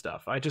Hickman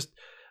stuff. I just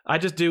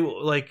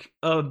do like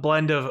a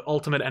blend of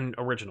Ultimate and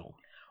original.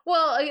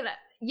 Well,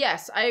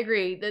 yes, I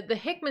agree. The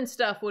Hickman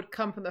stuff would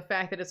come from the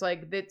fact that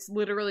it's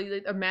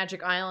literally a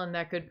magic island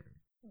that could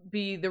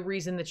be the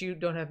reason that you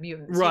don't have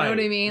mutants. Right, you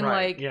know what I mean?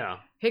 Right, like, yeah.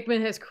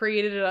 Hickman has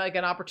created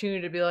an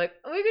opportunity to be like,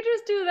 we could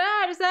just do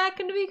that. Is that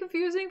going to be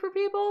confusing for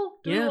people?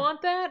 Do we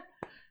want that?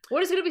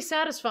 What is going to be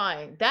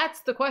satisfying?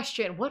 That's the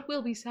question. What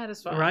will be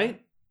satisfying?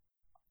 Right.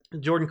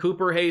 Jordan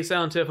Cooper, hey,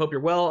 Silent Tiff, hope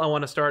you're well. I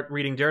want to start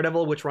reading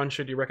Daredevil. Which run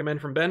should you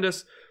recommend from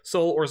Bendis,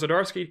 Soule, or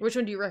Zdarsky? Which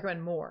one do you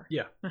recommend more?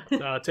 Yeah.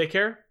 Take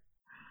care.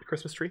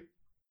 Christmas tree.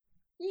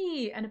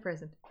 Yee, and a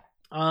present.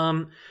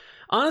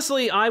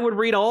 Honestly, I would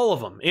read all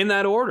of them in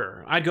that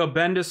order. I'd go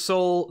Bendis,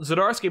 Soule,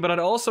 Zdarsky, but I'd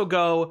also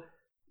go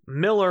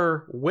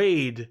Miller,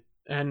 Wade,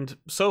 and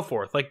so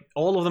forth. Like,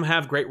 all of them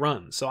have great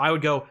runs. So I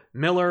would go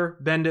Miller,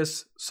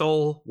 Bendis,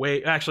 Soule,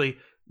 Wade. Actually,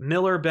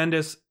 Miller,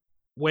 Bendis,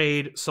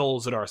 Wade,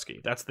 Soule,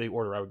 Zdarsky. That's the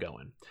order I would go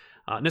in.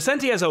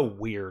 Nascenti has a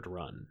weird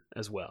run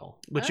as well,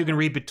 which you can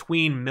read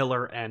between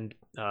Miller and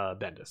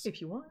Bendis.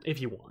 If you want.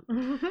 If you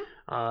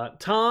want.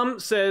 Tom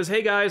says,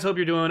 hey guys, hope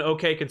you're doing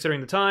okay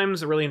considering the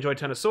times. I really enjoyed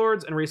Ten of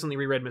Swords and recently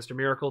reread Mr.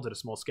 Miracle. Did a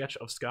small sketch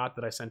of Scott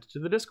that I sent to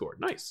the Discord.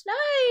 Nice.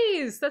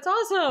 Nice. That's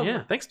awesome.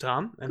 Yeah, thanks,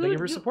 Tom. And thank you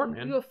for your support,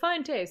 man. You have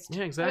fine taste.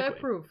 Yeah, exactly. I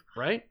approve.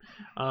 Right?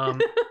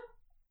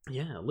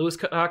 Yeah, Lewis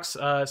Cox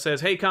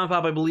says, hey, Comic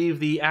Pop, I believe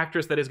the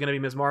actress that is going to be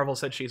Ms. Marvel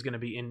said she's going to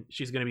be in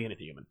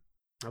Inhuman.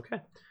 Okay.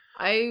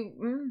 I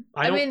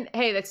mean,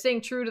 hey, that's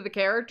staying true to the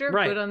character.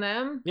 Right. Good on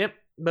them. Yep,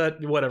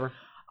 but whatever.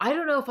 I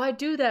don't know if I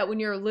do that when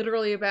you're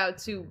literally about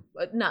to,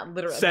 not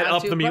literally set about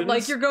up to, the mutants. But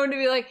like you're going to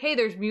be like, hey,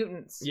 there's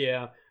mutants.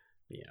 Yeah.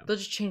 They'll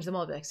just change them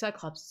all. Be like,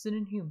 Cyclops is an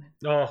Inhuman.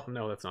 Oh,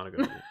 no, that's not a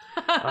good idea.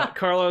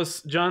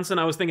 Carlos Johnson,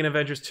 I was thinking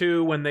Avengers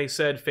 2 when they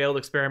said failed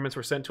experiments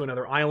were sent to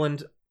another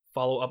island.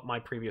 Follow up my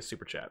previous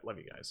super chat. Love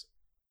you guys.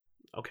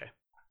 Okay.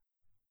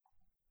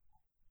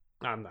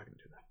 I'm not going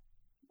to do that.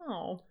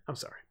 Oh. I'm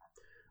sorry.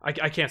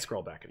 I can't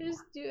scroll back anymore.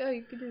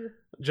 You could do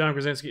John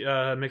Krasinski,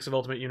 mix of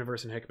Ultimate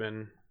Universe and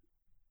Hickman.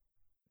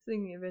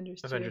 Thinking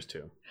Avengers 2. Avengers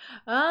 2.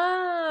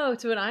 Oh,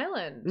 to an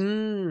island.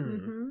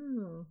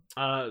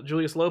 Mm-hmm.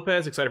 Julius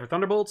Lopez, excited for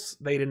Thunderbolts.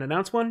 They didn't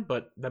announce one,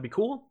 but that'd be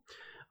cool.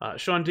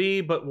 Sean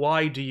D, but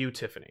why do you,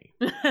 Tiffany?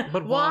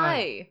 But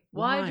why?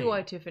 Why do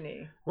I,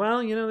 Tiffany?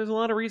 Well, there's a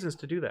lot of reasons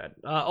to do that.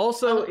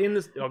 Also, in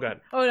this... Oh, God.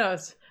 Oh, no.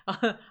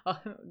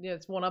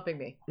 It's one-upping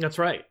me. That's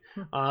right.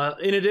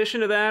 In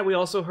addition to that, we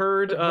also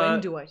heard...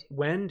 when do I?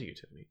 When do you,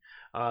 Tiffany?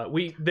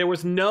 There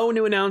was no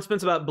new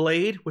announcements about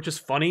Blade, which is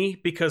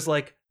funny because,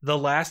 like, the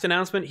last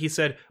announcement, he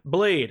said,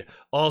 Blade.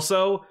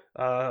 Also,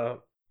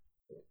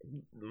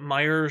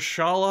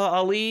 Mahershala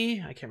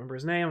Ali, I can't remember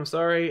his name, I'm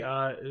sorry,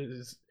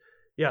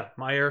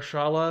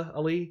 Mahershala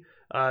Ali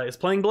is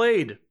playing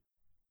Blade.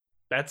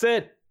 That's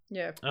it.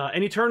 Yeah.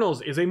 And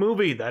Eternals is a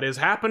movie that is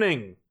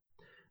happening.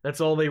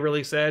 That's all they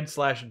really said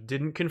 /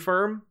 didn't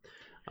confirm.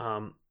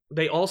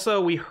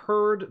 We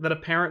heard that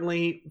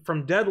apparently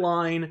from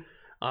Deadline,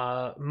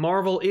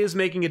 Marvel is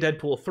making a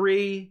Deadpool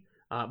 3,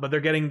 but they're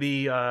getting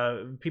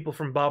the people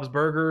from Bob's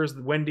Burgers,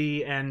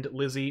 Wendy and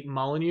Lizzie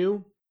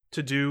Molyneux,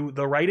 to do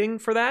the writing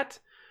for that.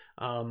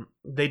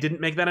 They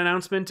didn't make that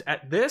announcement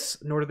at this,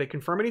 nor did they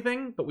confirm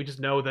anything, but we just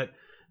know that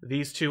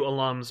these two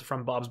alums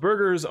from Bob's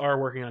Burgers are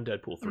working on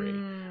Deadpool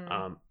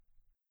 3.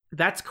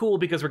 That's cool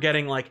because we're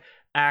getting like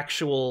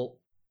actual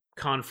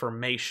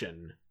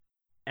confirmation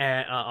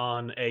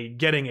on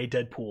getting a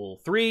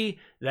Deadpool 3,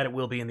 that it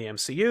will be in the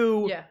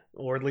MCU,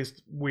 or at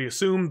least we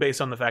assume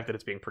based on the fact that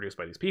it's being produced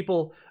by these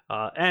people,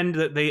 and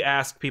that they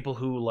ask people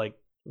who like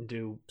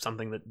do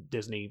something that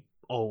Disney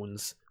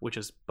owns, which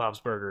is Bob's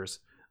Burgers,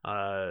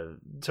 to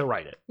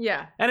write it.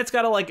 Yeah. And it's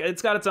got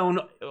its own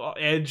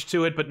edge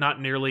to it, but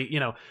not nearly,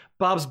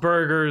 Bob's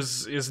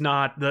Burgers is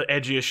not the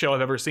edgiest show I've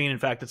ever seen. In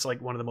fact, it's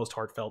like one of the most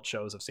heartfelt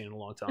shows I've seen in a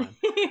long time.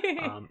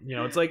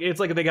 It's like if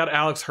they got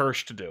Alex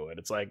Hirsch to do it.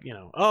 It's like,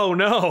 oh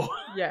no.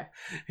 Yeah.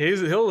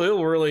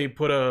 He'll really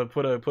put a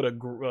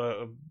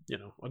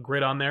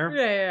grid on there.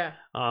 Yeah.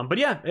 But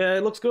yeah,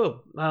 it looks good.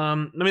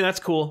 That's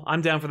cool.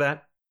 I'm down for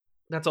that.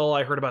 That's all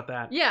I heard about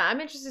that. Yeah, I'm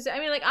interested.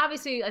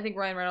 Obviously, I think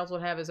Ryan Reynolds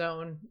would have his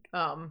own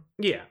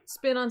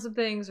spin on some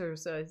things, or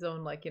his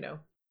own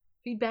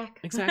feedback.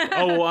 Exactly.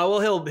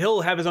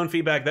 He'll have his own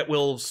feedback that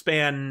will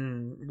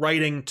span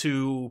writing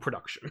to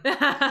production.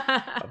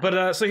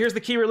 But so here's the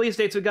key release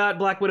dates we got.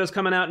 Black Widow's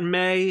coming out in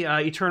May.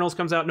 Eternals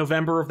comes out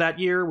November of that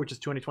year, which is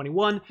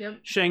 2021. Yep.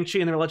 Shang-Chi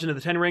and the Legend of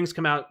the Ten Rings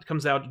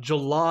comes out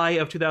July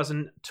of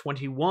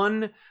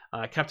 2021.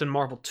 Captain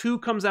Marvel 2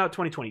 comes out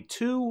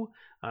 2022.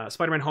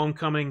 Spider-Man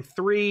Homecoming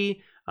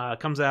 3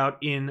 comes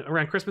out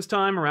around Christmas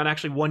time, around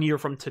actually 1 year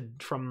from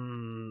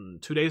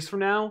 2 days from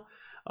now.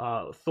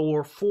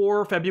 Thor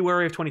 4,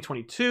 February of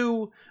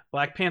 2022.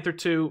 Black Panther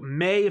 2,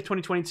 May of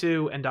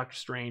 2022. And Doctor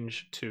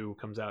Strange 2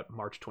 comes out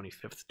March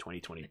 25th,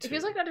 2022. It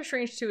feels like Doctor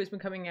Strange 2 has been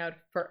coming out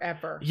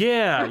forever.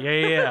 Yeah.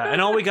 And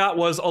all we got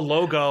was a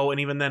logo, and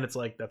even then it's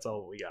like, that's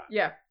all we got.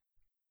 Yeah.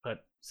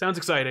 But sounds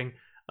exciting.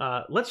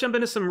 Let's jump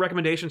into some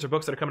recommendations for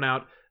books that are coming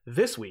out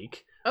this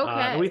week. Okay.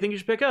 That we think you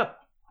should pick up.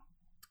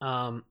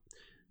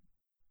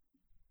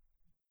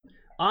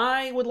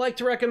 I would like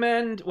to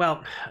recommend,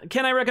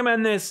 can I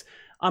recommend this?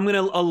 I'm going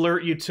to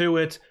alert you to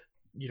it.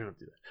 You don't have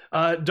to do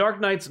that. Dark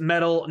Knight's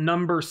Metal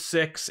number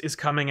 6 is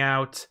coming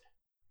out.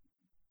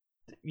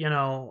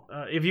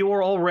 If you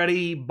were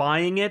already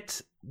buying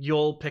it,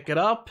 you'll pick it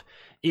up.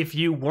 If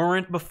you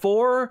weren't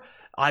before,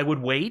 I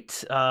would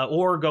wait,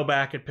 or go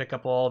back and pick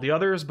up all the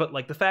others. But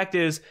the fact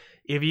is,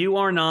 if you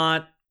are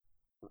not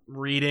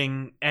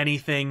reading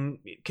anything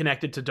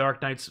connected to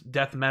Dark Knight's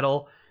death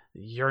metal,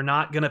 you're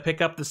not going to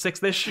pick up the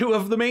 6th issue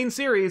of the main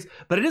series,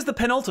 but it is the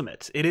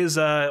penultimate. It is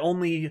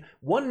only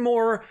one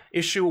more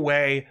issue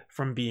away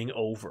from being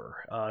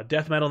over.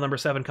 Death Metal number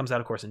 7 comes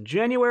out, of course, in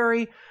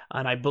January,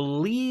 and I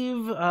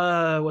believe,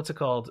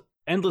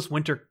 Endless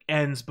Winter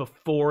ends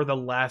before the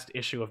last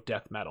issue of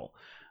Death Metal,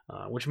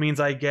 which means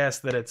I guess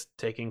that it's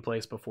taking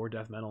place before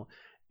Death Metal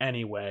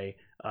anyway.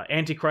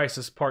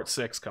 Anti-Crisis Part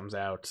 6 comes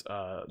out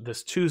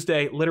this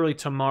Tuesday. Literally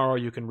tomorrow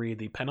you can read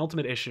the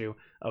penultimate issue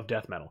of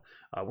Death Metal.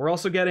 We're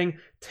also getting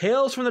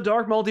Tales from the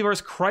Dark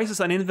Multiverse, Crisis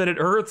on Infinite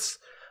Earths.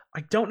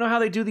 I don't know how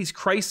they do these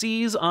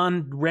crises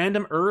on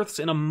random Earths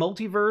in a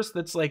multiverse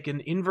that's like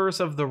an inverse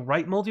of the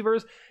right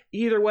multiverse.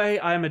 Either way,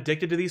 I'm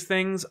addicted to these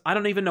things. I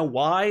don't even know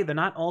why. They're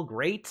not all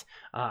great.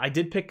 I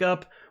did pick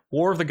up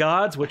War of the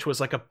Gods, which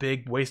was like a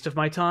big waste of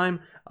my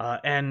time,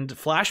 and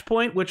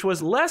Flashpoint, which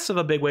was less of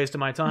a big waste of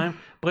my time,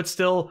 but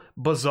still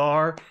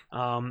bizarre.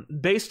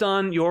 Based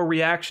on your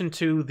reaction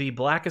to the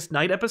Blackest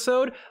Night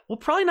episode, we'll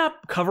probably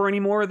not cover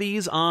any more of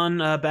these on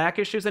back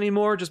issues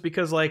anymore, just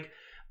because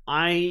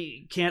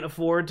I can't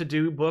afford to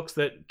do books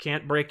that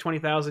can't break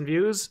 20,000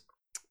 views.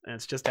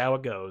 That's just how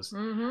it goes.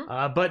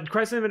 Mm-hmm. But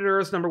Crisis on Infinite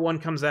Earths number 1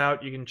 comes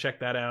out. You can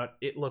check that out.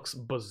 It looks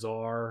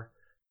bizarre,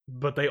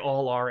 but they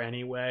all are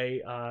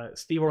anyway.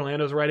 Steve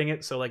Orlando's writing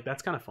it, so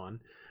that's kind of fun.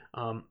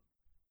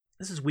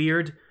 This is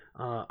weird.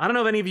 I don't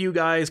know if any of you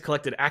guys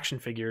collected action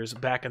figures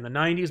back in the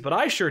 90s, but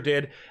I sure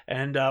did.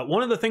 And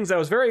one of the things I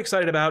was very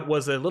excited about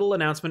was a little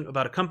announcement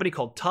about a company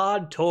called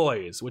Todd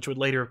Toys, which would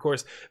later, of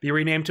course, be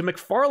renamed to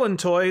McFarlane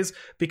Toys,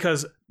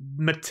 because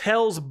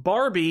Mattel's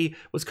Barbie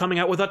was coming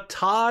out with a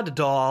Todd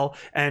doll,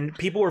 and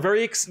people were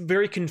very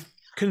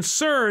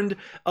concerned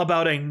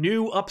about a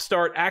new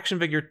upstart action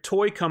figure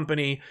toy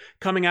company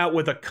coming out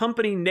with a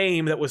company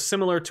name that was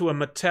similar to a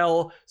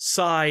Mattel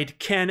side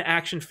Ken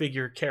action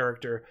figure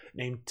character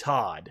named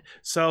Todd.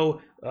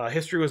 So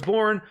history was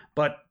born,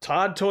 but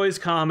Todd Toys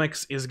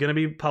Comics is going to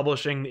be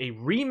publishing a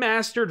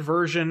remastered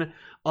version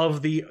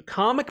of the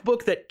comic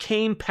book that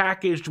came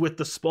packaged with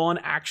the Spawn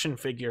action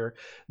figure.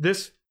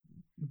 This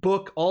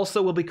book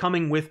also will be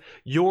coming with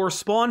your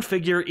Spawn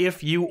figure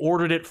if you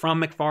ordered it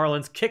from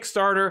McFarlane's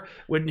Kickstarter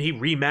when he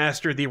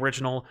remastered the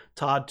original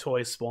Todd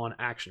Toys Spawn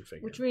action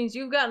figure. Which means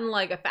you've gotten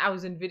like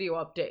 1,000 video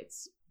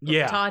updates.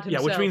 Yeah, Todd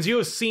himself. which means you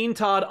have seen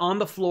Todd on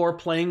the floor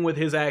playing with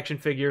his action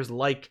figures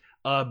like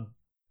a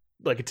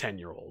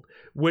 10-year-old,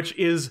 which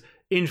is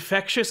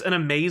infectious and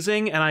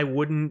amazing, and I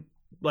wouldn't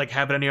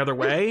have it any other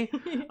way.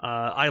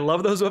 I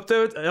love those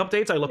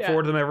updates. I look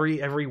forward to them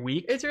every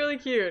week. It's really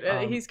cute.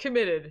 He's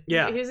committed.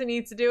 Yeah, he doesn't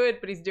need to do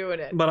it, but he's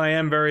doing it. But I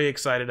am very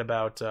excited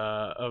about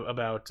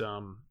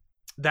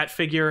that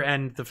figure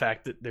and the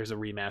fact that there's a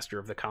remaster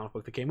of the comic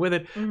book that came with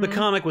it. The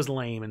comic was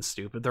lame and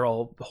stupid. They're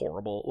all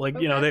horrible.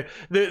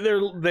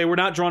 They were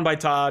not drawn by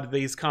Todd.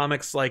 These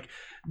comics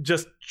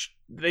just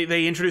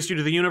they introduced you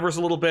to the universe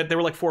a little bit. They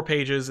were 4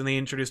 pages, and they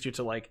introduced you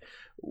to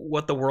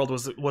what the world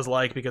was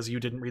like because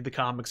you didn't read the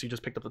comics. You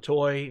just picked up the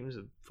toy. It was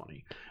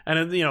funny. And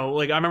I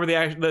remember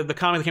the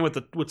comic that came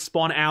with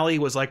Spawn Alley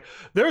was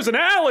there's an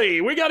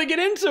alley. We got to get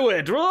into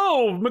it.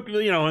 Oh,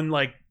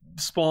 and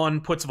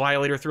Spawn puts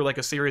Violator through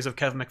a series of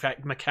Kevin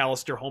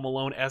McAllister Home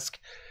Alone-esque,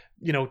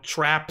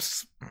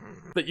 traps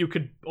that you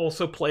could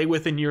also play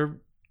with in your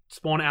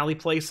Spawn Alley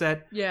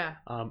playset. Yeah.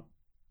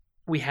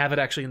 We have it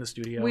actually in the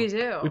studio. We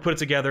do. We put it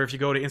together. If you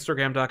go to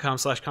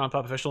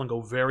Instagram.com/ComicPopOfficial and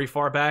go very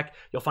far back,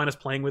 you'll find us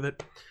playing with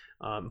it,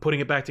 putting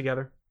it back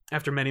together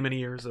after many, many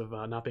years of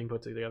not being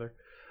put together.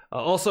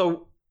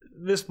 Also,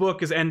 this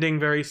book is ending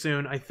very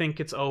soon. I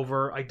think it's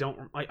over.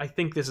 I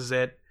think this is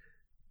it.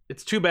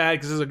 It's too bad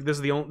because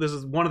this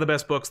is one of the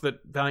best books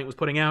that Valiant was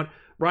putting out.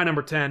 Rye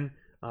number 10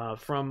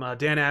 from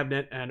Dan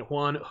Abnett and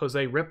Juan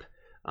Jose Rip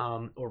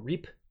or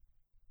Reap.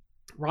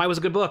 Rye was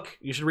a good book.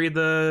 You should read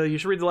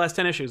the last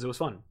 10 issues. It was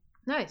fun.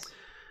 Nice.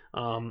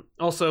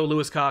 Also,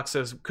 Lewis Cox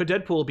says, could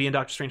Deadpool be in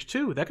Doctor Strange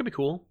 2? That could be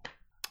cool.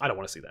 I don't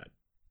want to see that.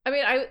 I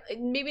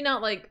mean, maybe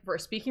not for a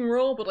speaking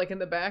role, but in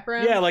the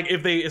background. Yeah,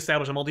 if they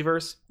establish a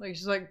multiverse.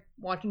 Just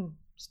watching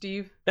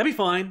Steve. That'd be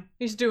fine.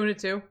 He's doing it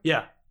too.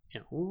 Yeah.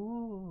 Yeah.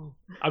 Ooh.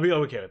 I'll be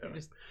okay with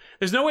that.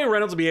 There's no way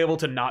Reynolds will be able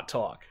to not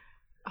talk.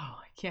 Oh,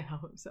 he can't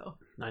help himself.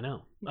 I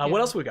know. What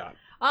else we got?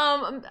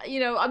 I'm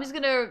just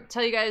gonna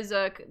tell you guys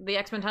the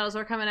X-Men titles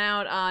are coming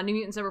out. New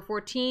Mutants number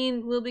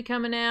 14 will be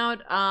coming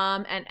out,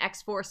 and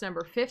X-Force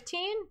number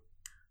 15.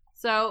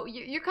 So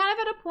you're kind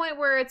of at a point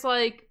where it's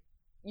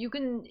you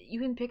can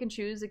pick and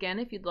choose again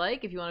if you'd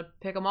like. If you want to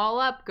pick them all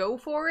up, go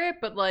for it.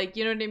 But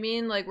you know what I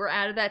mean? We're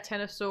out of that 10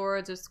 of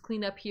Swords. There's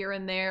clean up here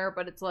and there,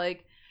 but it's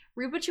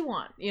read what you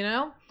want,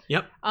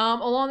 Yep.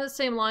 Along the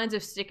same lines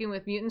of sticking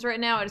with mutants right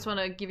now, I just want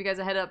to give you guys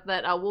a head up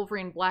that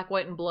Wolverine Black,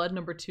 White, and Blood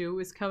number 2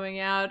 is coming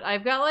out.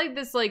 I've got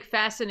this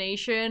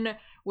fascination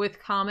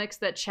with comics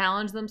that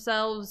challenge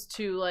themselves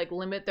to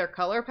limit their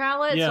color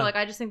palette. Yeah. So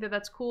I just think that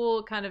that's cool.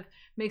 It kind of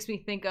makes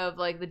me think of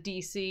the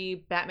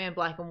DC Batman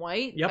Black and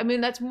White. Yep. I mean,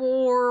 that's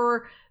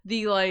more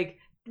the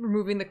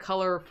removing the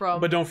color from.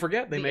 But don't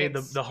forget, they made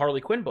the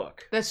Harley Quinn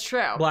book. That's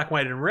true. Black,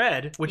 White, and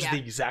Red, which is the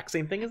exact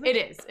same thing as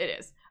this. It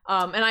is.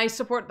 And I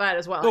support that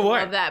as well. Oh,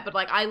 I love that. But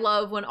I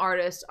love when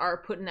artists are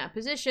put in that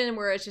position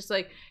where it's just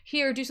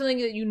here, do something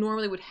that you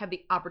normally would have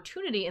the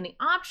opportunity and the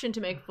option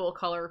to make full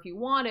color if you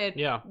wanted.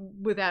 Yeah.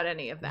 Without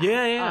any of that.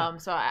 Yeah.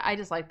 So I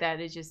just like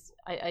that. It's just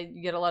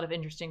you get a lot of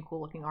interesting,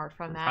 cool looking art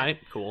from that. Right.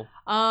 Cool.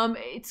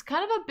 It's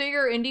kind of a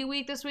bigger indie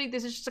week this week.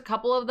 This is just a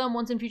couple of them.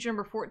 Once in Future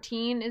number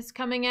 14 is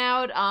coming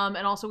out.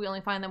 And also we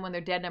only find them when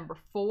they're dead number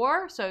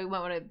 4. So you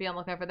might want to be on the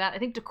lookout for that. I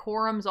think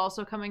Decorum's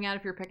also coming out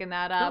if you're picking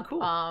that up. Oh,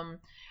 cool.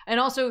 And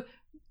also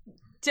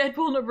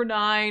Deadpool number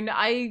 9.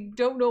 I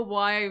don't know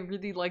why I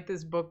really like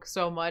this book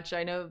so much.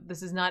 I know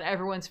this is not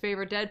everyone's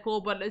favorite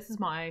Deadpool, but this is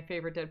my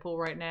favorite Deadpool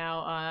right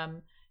now.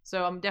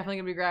 So I'm definitely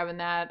going to be grabbing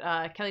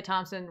that. Kelly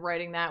Thompson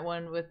writing that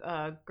one with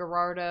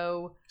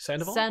Gerardo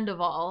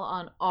Sandoval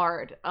on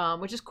art,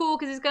 which is cool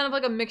because he's kind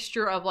of a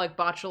mixture of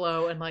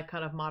Botcholo and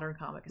kind of modern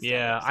comic.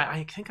 Yeah, so.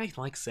 I think I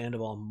like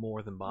Sandoval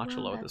more than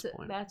Botcholo at this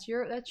point. It's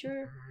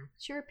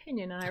your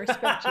opinion, and I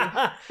respect you.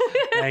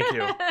 Thank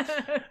you.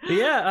 But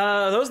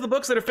yeah, those are the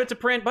books that are fit to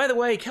print. By the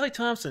way, Kelly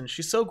Thompson,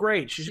 she's so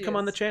great. She should come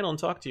on the channel and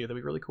talk to you. That'd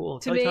be really cool.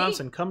 Kelly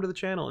Thompson, come to the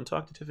channel and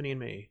talk to Tiffany and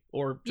me,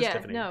 or just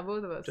Tiffany. No,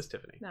 both of us. Just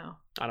Tiffany. No,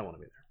 I don't want to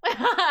be there.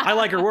 I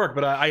like her work,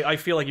 but I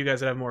feel like you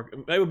guys would have more.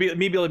 It would be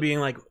me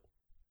being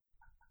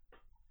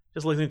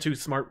just listening to two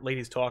smart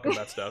ladies talking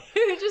about stuff.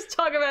 Just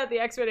talk about the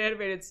X-Men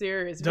animated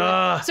series.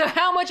 Duh. So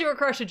how much of a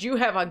crush did you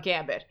have on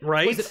Gambit?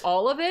 Right? Was it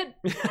all of it?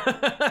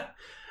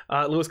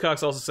 Lewis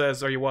Cox also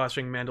says, are you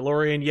watching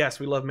Mandalorian? Yes,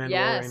 we love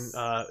Mandalorian.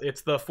 Yes.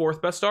 It's the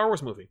 4th best Star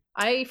Wars movie.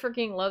 I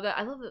freaking love that.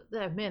 I love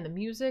that, man, the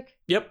music.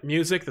 Yep,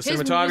 music, the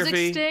cinematography.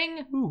 Music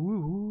sting.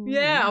 Ooh.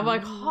 Yeah, I'm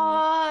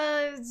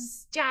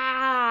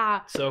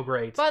yeah. So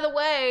great. By the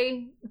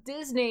way,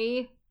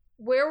 Disney,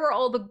 where were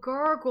all the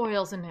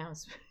Gargoyles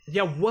announcements?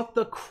 Yeah, what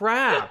the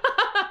crap?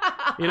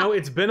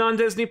 It's been on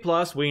Disney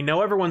Plus. We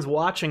know everyone's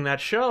watching that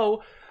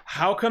show.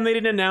 How come they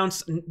didn't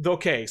announce?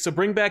 Okay, so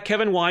bring back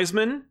Kevin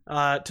Wiseman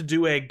to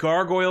do a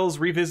Gargoyles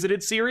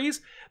Revisited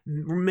series.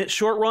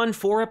 Short run,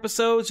 4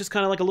 episodes, just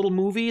kind of like a little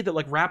movie that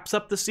like wraps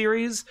up the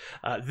series.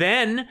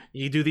 Then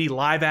you do the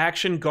live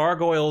action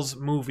Gargoyles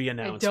movie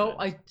announcement.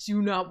 I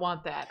do not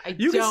want that.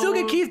 You can still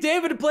get Keith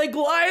David to play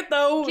Goliath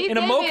though, in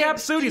a mocap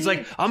suit. He's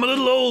like, I'm a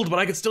little old, but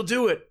I can still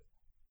do it.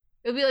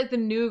 It'll be like the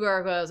new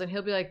Gargoyles, and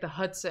he'll be like the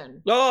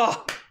Hudson.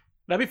 Oh,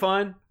 that'd be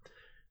fine.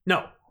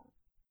 No.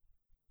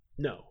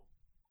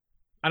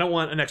 I don't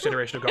want a next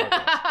generation of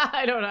Gargoyles.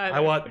 I don't know.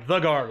 I want the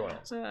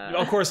Gargoyles.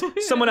 Of course,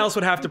 someone else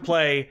would have to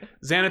play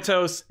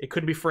Xanatos. It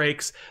couldn't be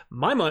Frakes.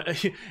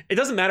 It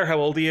doesn't matter how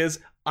old he is.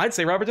 I'd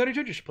say Robert Downey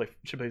Jr. should play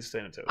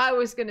Xanatos. I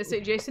was going to say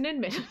Jason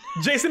Inman.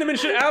 Jason Inman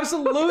should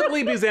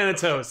absolutely be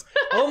Xanatos.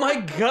 Oh my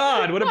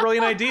God, what a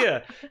brilliant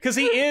idea. Because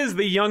he is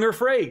the younger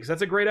Frakes.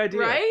 That's a great idea.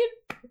 Right?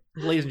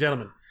 Ladies and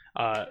gentlemen,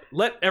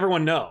 let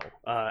everyone know,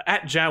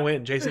 at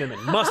Jowin, Jason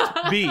Inman must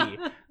be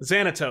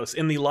Xanatos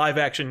in the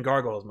live-action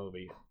Gargoyles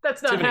movie.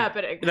 That's not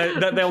happening.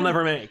 That they'll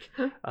never make.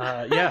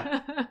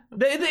 Yeah.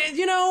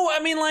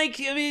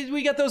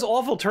 We got those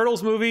awful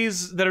Turtles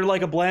movies that are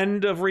like a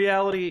blend of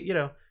reality,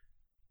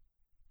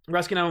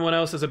 Rescue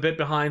 911 is a bit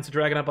behind, so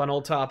dragging up on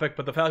old topic,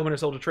 but the Falcon Winter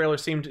Soldier trailer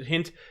seemed to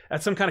hint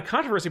at some kind of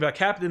controversy about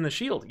Captain the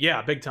Shield.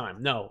 Yeah, big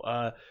time.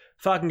 No.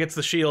 Falcon gets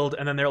the shield,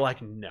 and then they're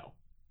like, no.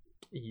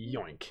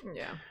 Yoink.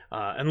 Yeah.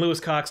 And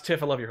Lewis Cox,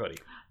 Tiff, I love your hoodie.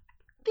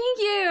 Thank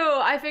you.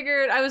 I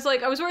figured, I was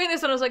wearing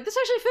this and I was like, this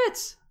actually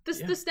fits.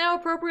 This now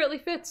appropriately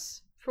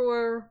fits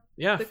for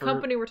the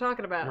company we're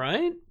talking about.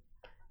 Right?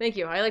 Thank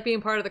you. I like being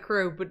part of the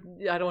crew, but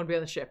I don't want to be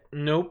on the ship.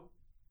 Nope.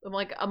 I'm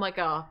like,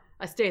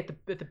 I stay at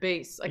the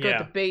base. I go at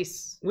the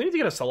base. We need to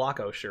get a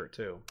Sulaco shirt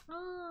too.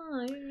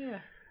 Oh, yeah.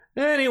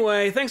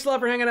 Anyway, thanks a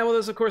lot for hanging out with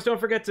us. Of course, don't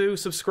forget to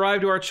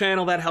subscribe to our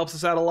channel. That helps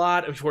us out a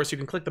lot. Of course, you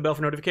can click the bell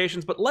for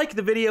notifications, but like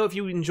the video if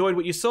you enjoyed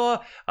what you saw.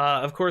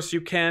 Of course,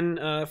 you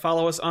can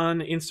follow us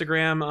on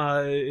Instagram,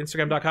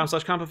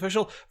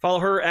 instagram.com/compofficial. Follow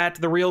her at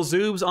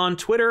TheRealZoobs on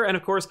Twitter. And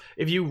of course,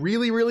 if you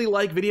really, really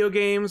like video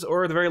games,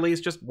 or at the very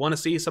least, just want to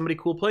see somebody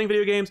cool playing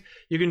video games,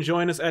 you can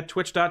join us at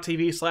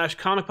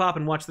twitch.tv/comicpop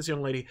and watch this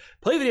young lady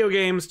play video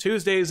games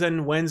Tuesdays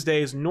and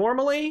Wednesdays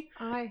normally.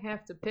 I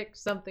have to pick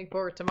something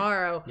for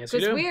tomorrow. Yes, you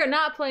do. We are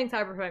not playing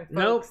Cyberpunk,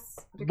 nope.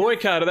 folks.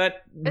 Boycott of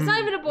that. It's not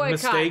even a boycott.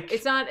 Mistake.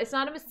 It's not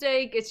a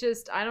mistake. It's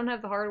just I don't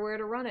have the hardware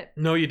to run it.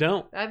 No, you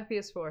don't. I have a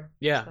PS4.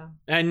 Yeah, so.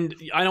 And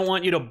I don't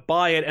want you to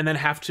buy it and then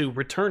have to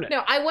return it.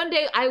 No, I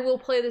will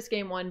play this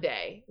game one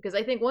day because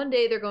I think one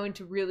day they're going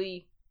to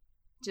really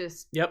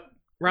just. Yep.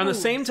 Around the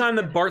same time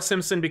that Bart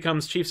Simpson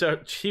becomes Chief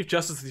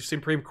Justice of the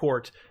Supreme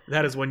Court,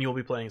 that is when you'll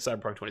be playing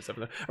Cyberpunk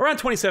 2077. Around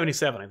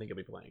 2077, I think you'll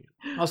be playing it.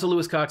 Also,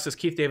 Lewis Cox says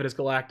Keith David as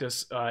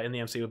Galactus in the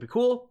MCU would be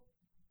cool.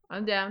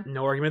 I'm down.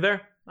 No argument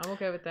there. I'm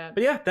okay with that.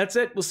 But yeah, that's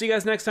it. We'll see you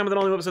guys next time with an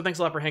all-new episode. Thanks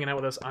a lot for hanging out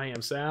with us. I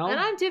am Sal. And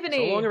I'm Tiffany.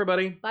 So long,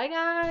 everybody. Bye,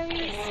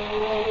 guys.